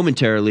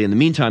momentarily. In the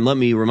meantime, let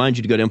me remind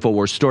you to go to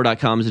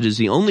InfoWarsStore.com, as it is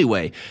the only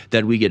way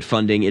that we get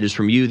funding. It is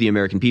from you, the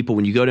American people.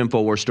 When you go to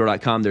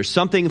InfoWarsStore.com, there's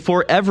something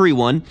for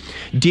everyone.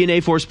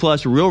 DNA Force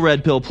Plus, Real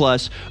Red Pill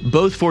Plus,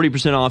 both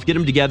 40% off. Get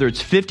them together.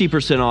 It's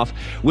 50% off.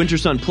 Winter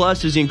Sun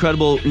Plus is the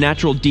incredible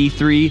natural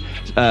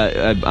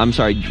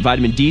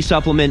vitamin D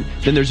supplement.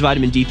 Then there's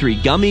vitamin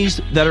D3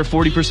 gummies that are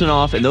 40%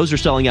 off, and those are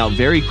selling out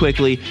very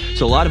quickly.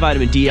 So a lot of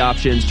vitamin D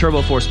options.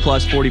 Turbo Force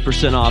Plus,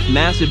 40% off,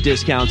 massive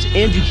discounts,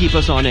 and you keep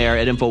us on air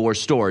at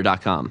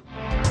InfoWarsStore.com.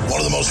 One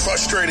of the most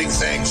frustrating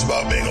things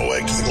about being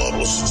awake to the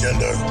globalist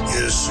agenda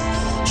is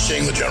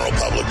seeing the general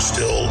public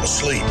still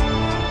asleep.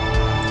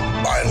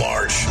 By and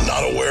large,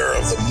 not aware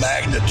of the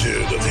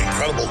magnitude of the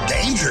incredible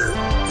danger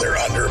they're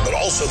under, but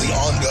also the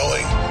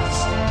ongoing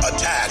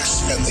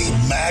attacks and the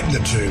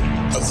magnitude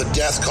of the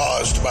death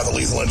caused by the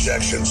lethal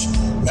injections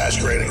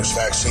masquerading as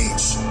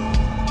vaccines.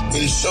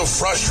 It is so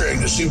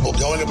frustrating to see people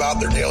going about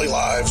their daily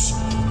lives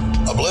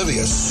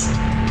oblivious.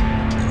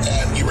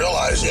 And you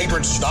realize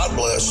ignorance is not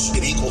bliss,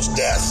 it equals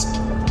death.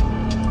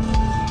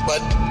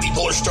 But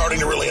people are starting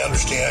to really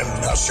understand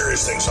how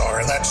serious things are,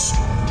 and that's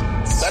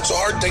a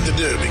hard thing to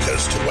do,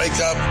 because to wake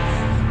up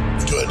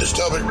to a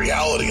dystopic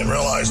reality and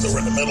realize that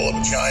we're in the middle of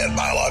a giant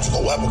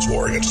biological weapons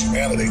war against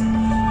humanity,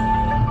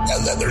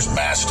 and that there's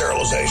mass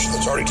sterilization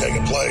that's already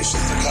taken place,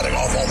 and they're cutting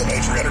off all the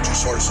major energy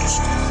sources,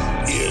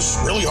 is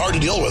really hard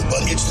to deal with, but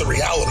it's the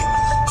reality.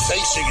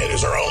 Facing it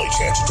is our only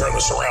chance to turn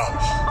this around,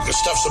 because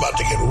stuff's about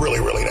to get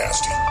really, really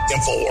nasty.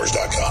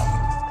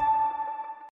 Infowars.com.